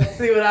level. Let's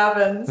see what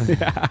happens.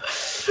 Yeah.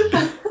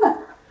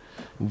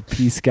 Well,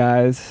 peace,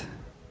 guys.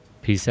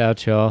 Peace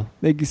out, y'all.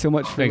 Thank you so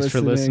much for listening. Thanks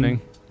for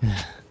listening.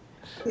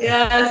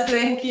 Yes,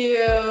 thank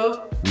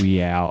you.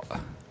 We out.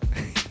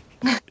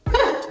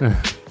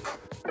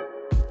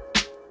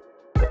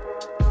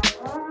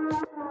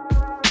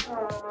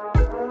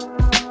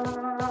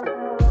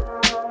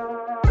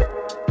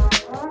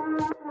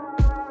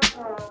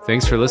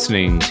 Thanks for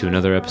listening to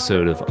another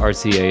episode of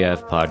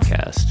RCAF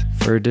Podcast.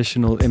 For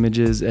additional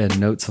images and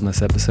notes on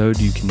this episode,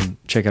 you can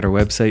check out our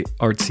website,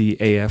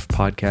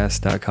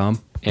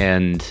 artsyafpodcast.com.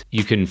 And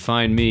you can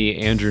find me,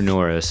 Andrew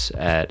Norris,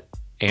 at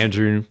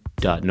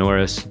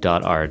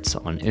andrew.norris.arts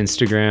on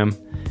Instagram,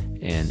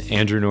 and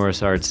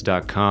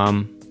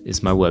andrewnorrisarts.com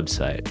is my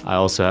website. I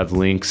also have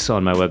links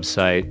on my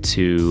website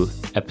to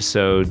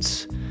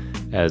episodes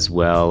as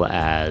well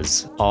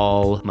as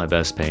all my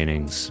best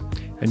paintings.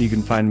 And you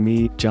can find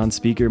me, John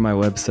Speaker. My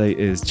website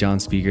is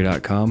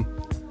johnspeaker.com.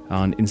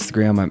 On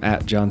Instagram, I'm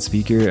at John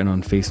Speaker, and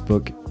on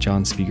Facebook,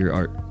 John Speaker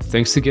Art.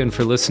 Thanks again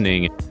for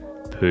listening.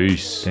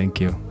 Peace. Thank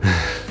you.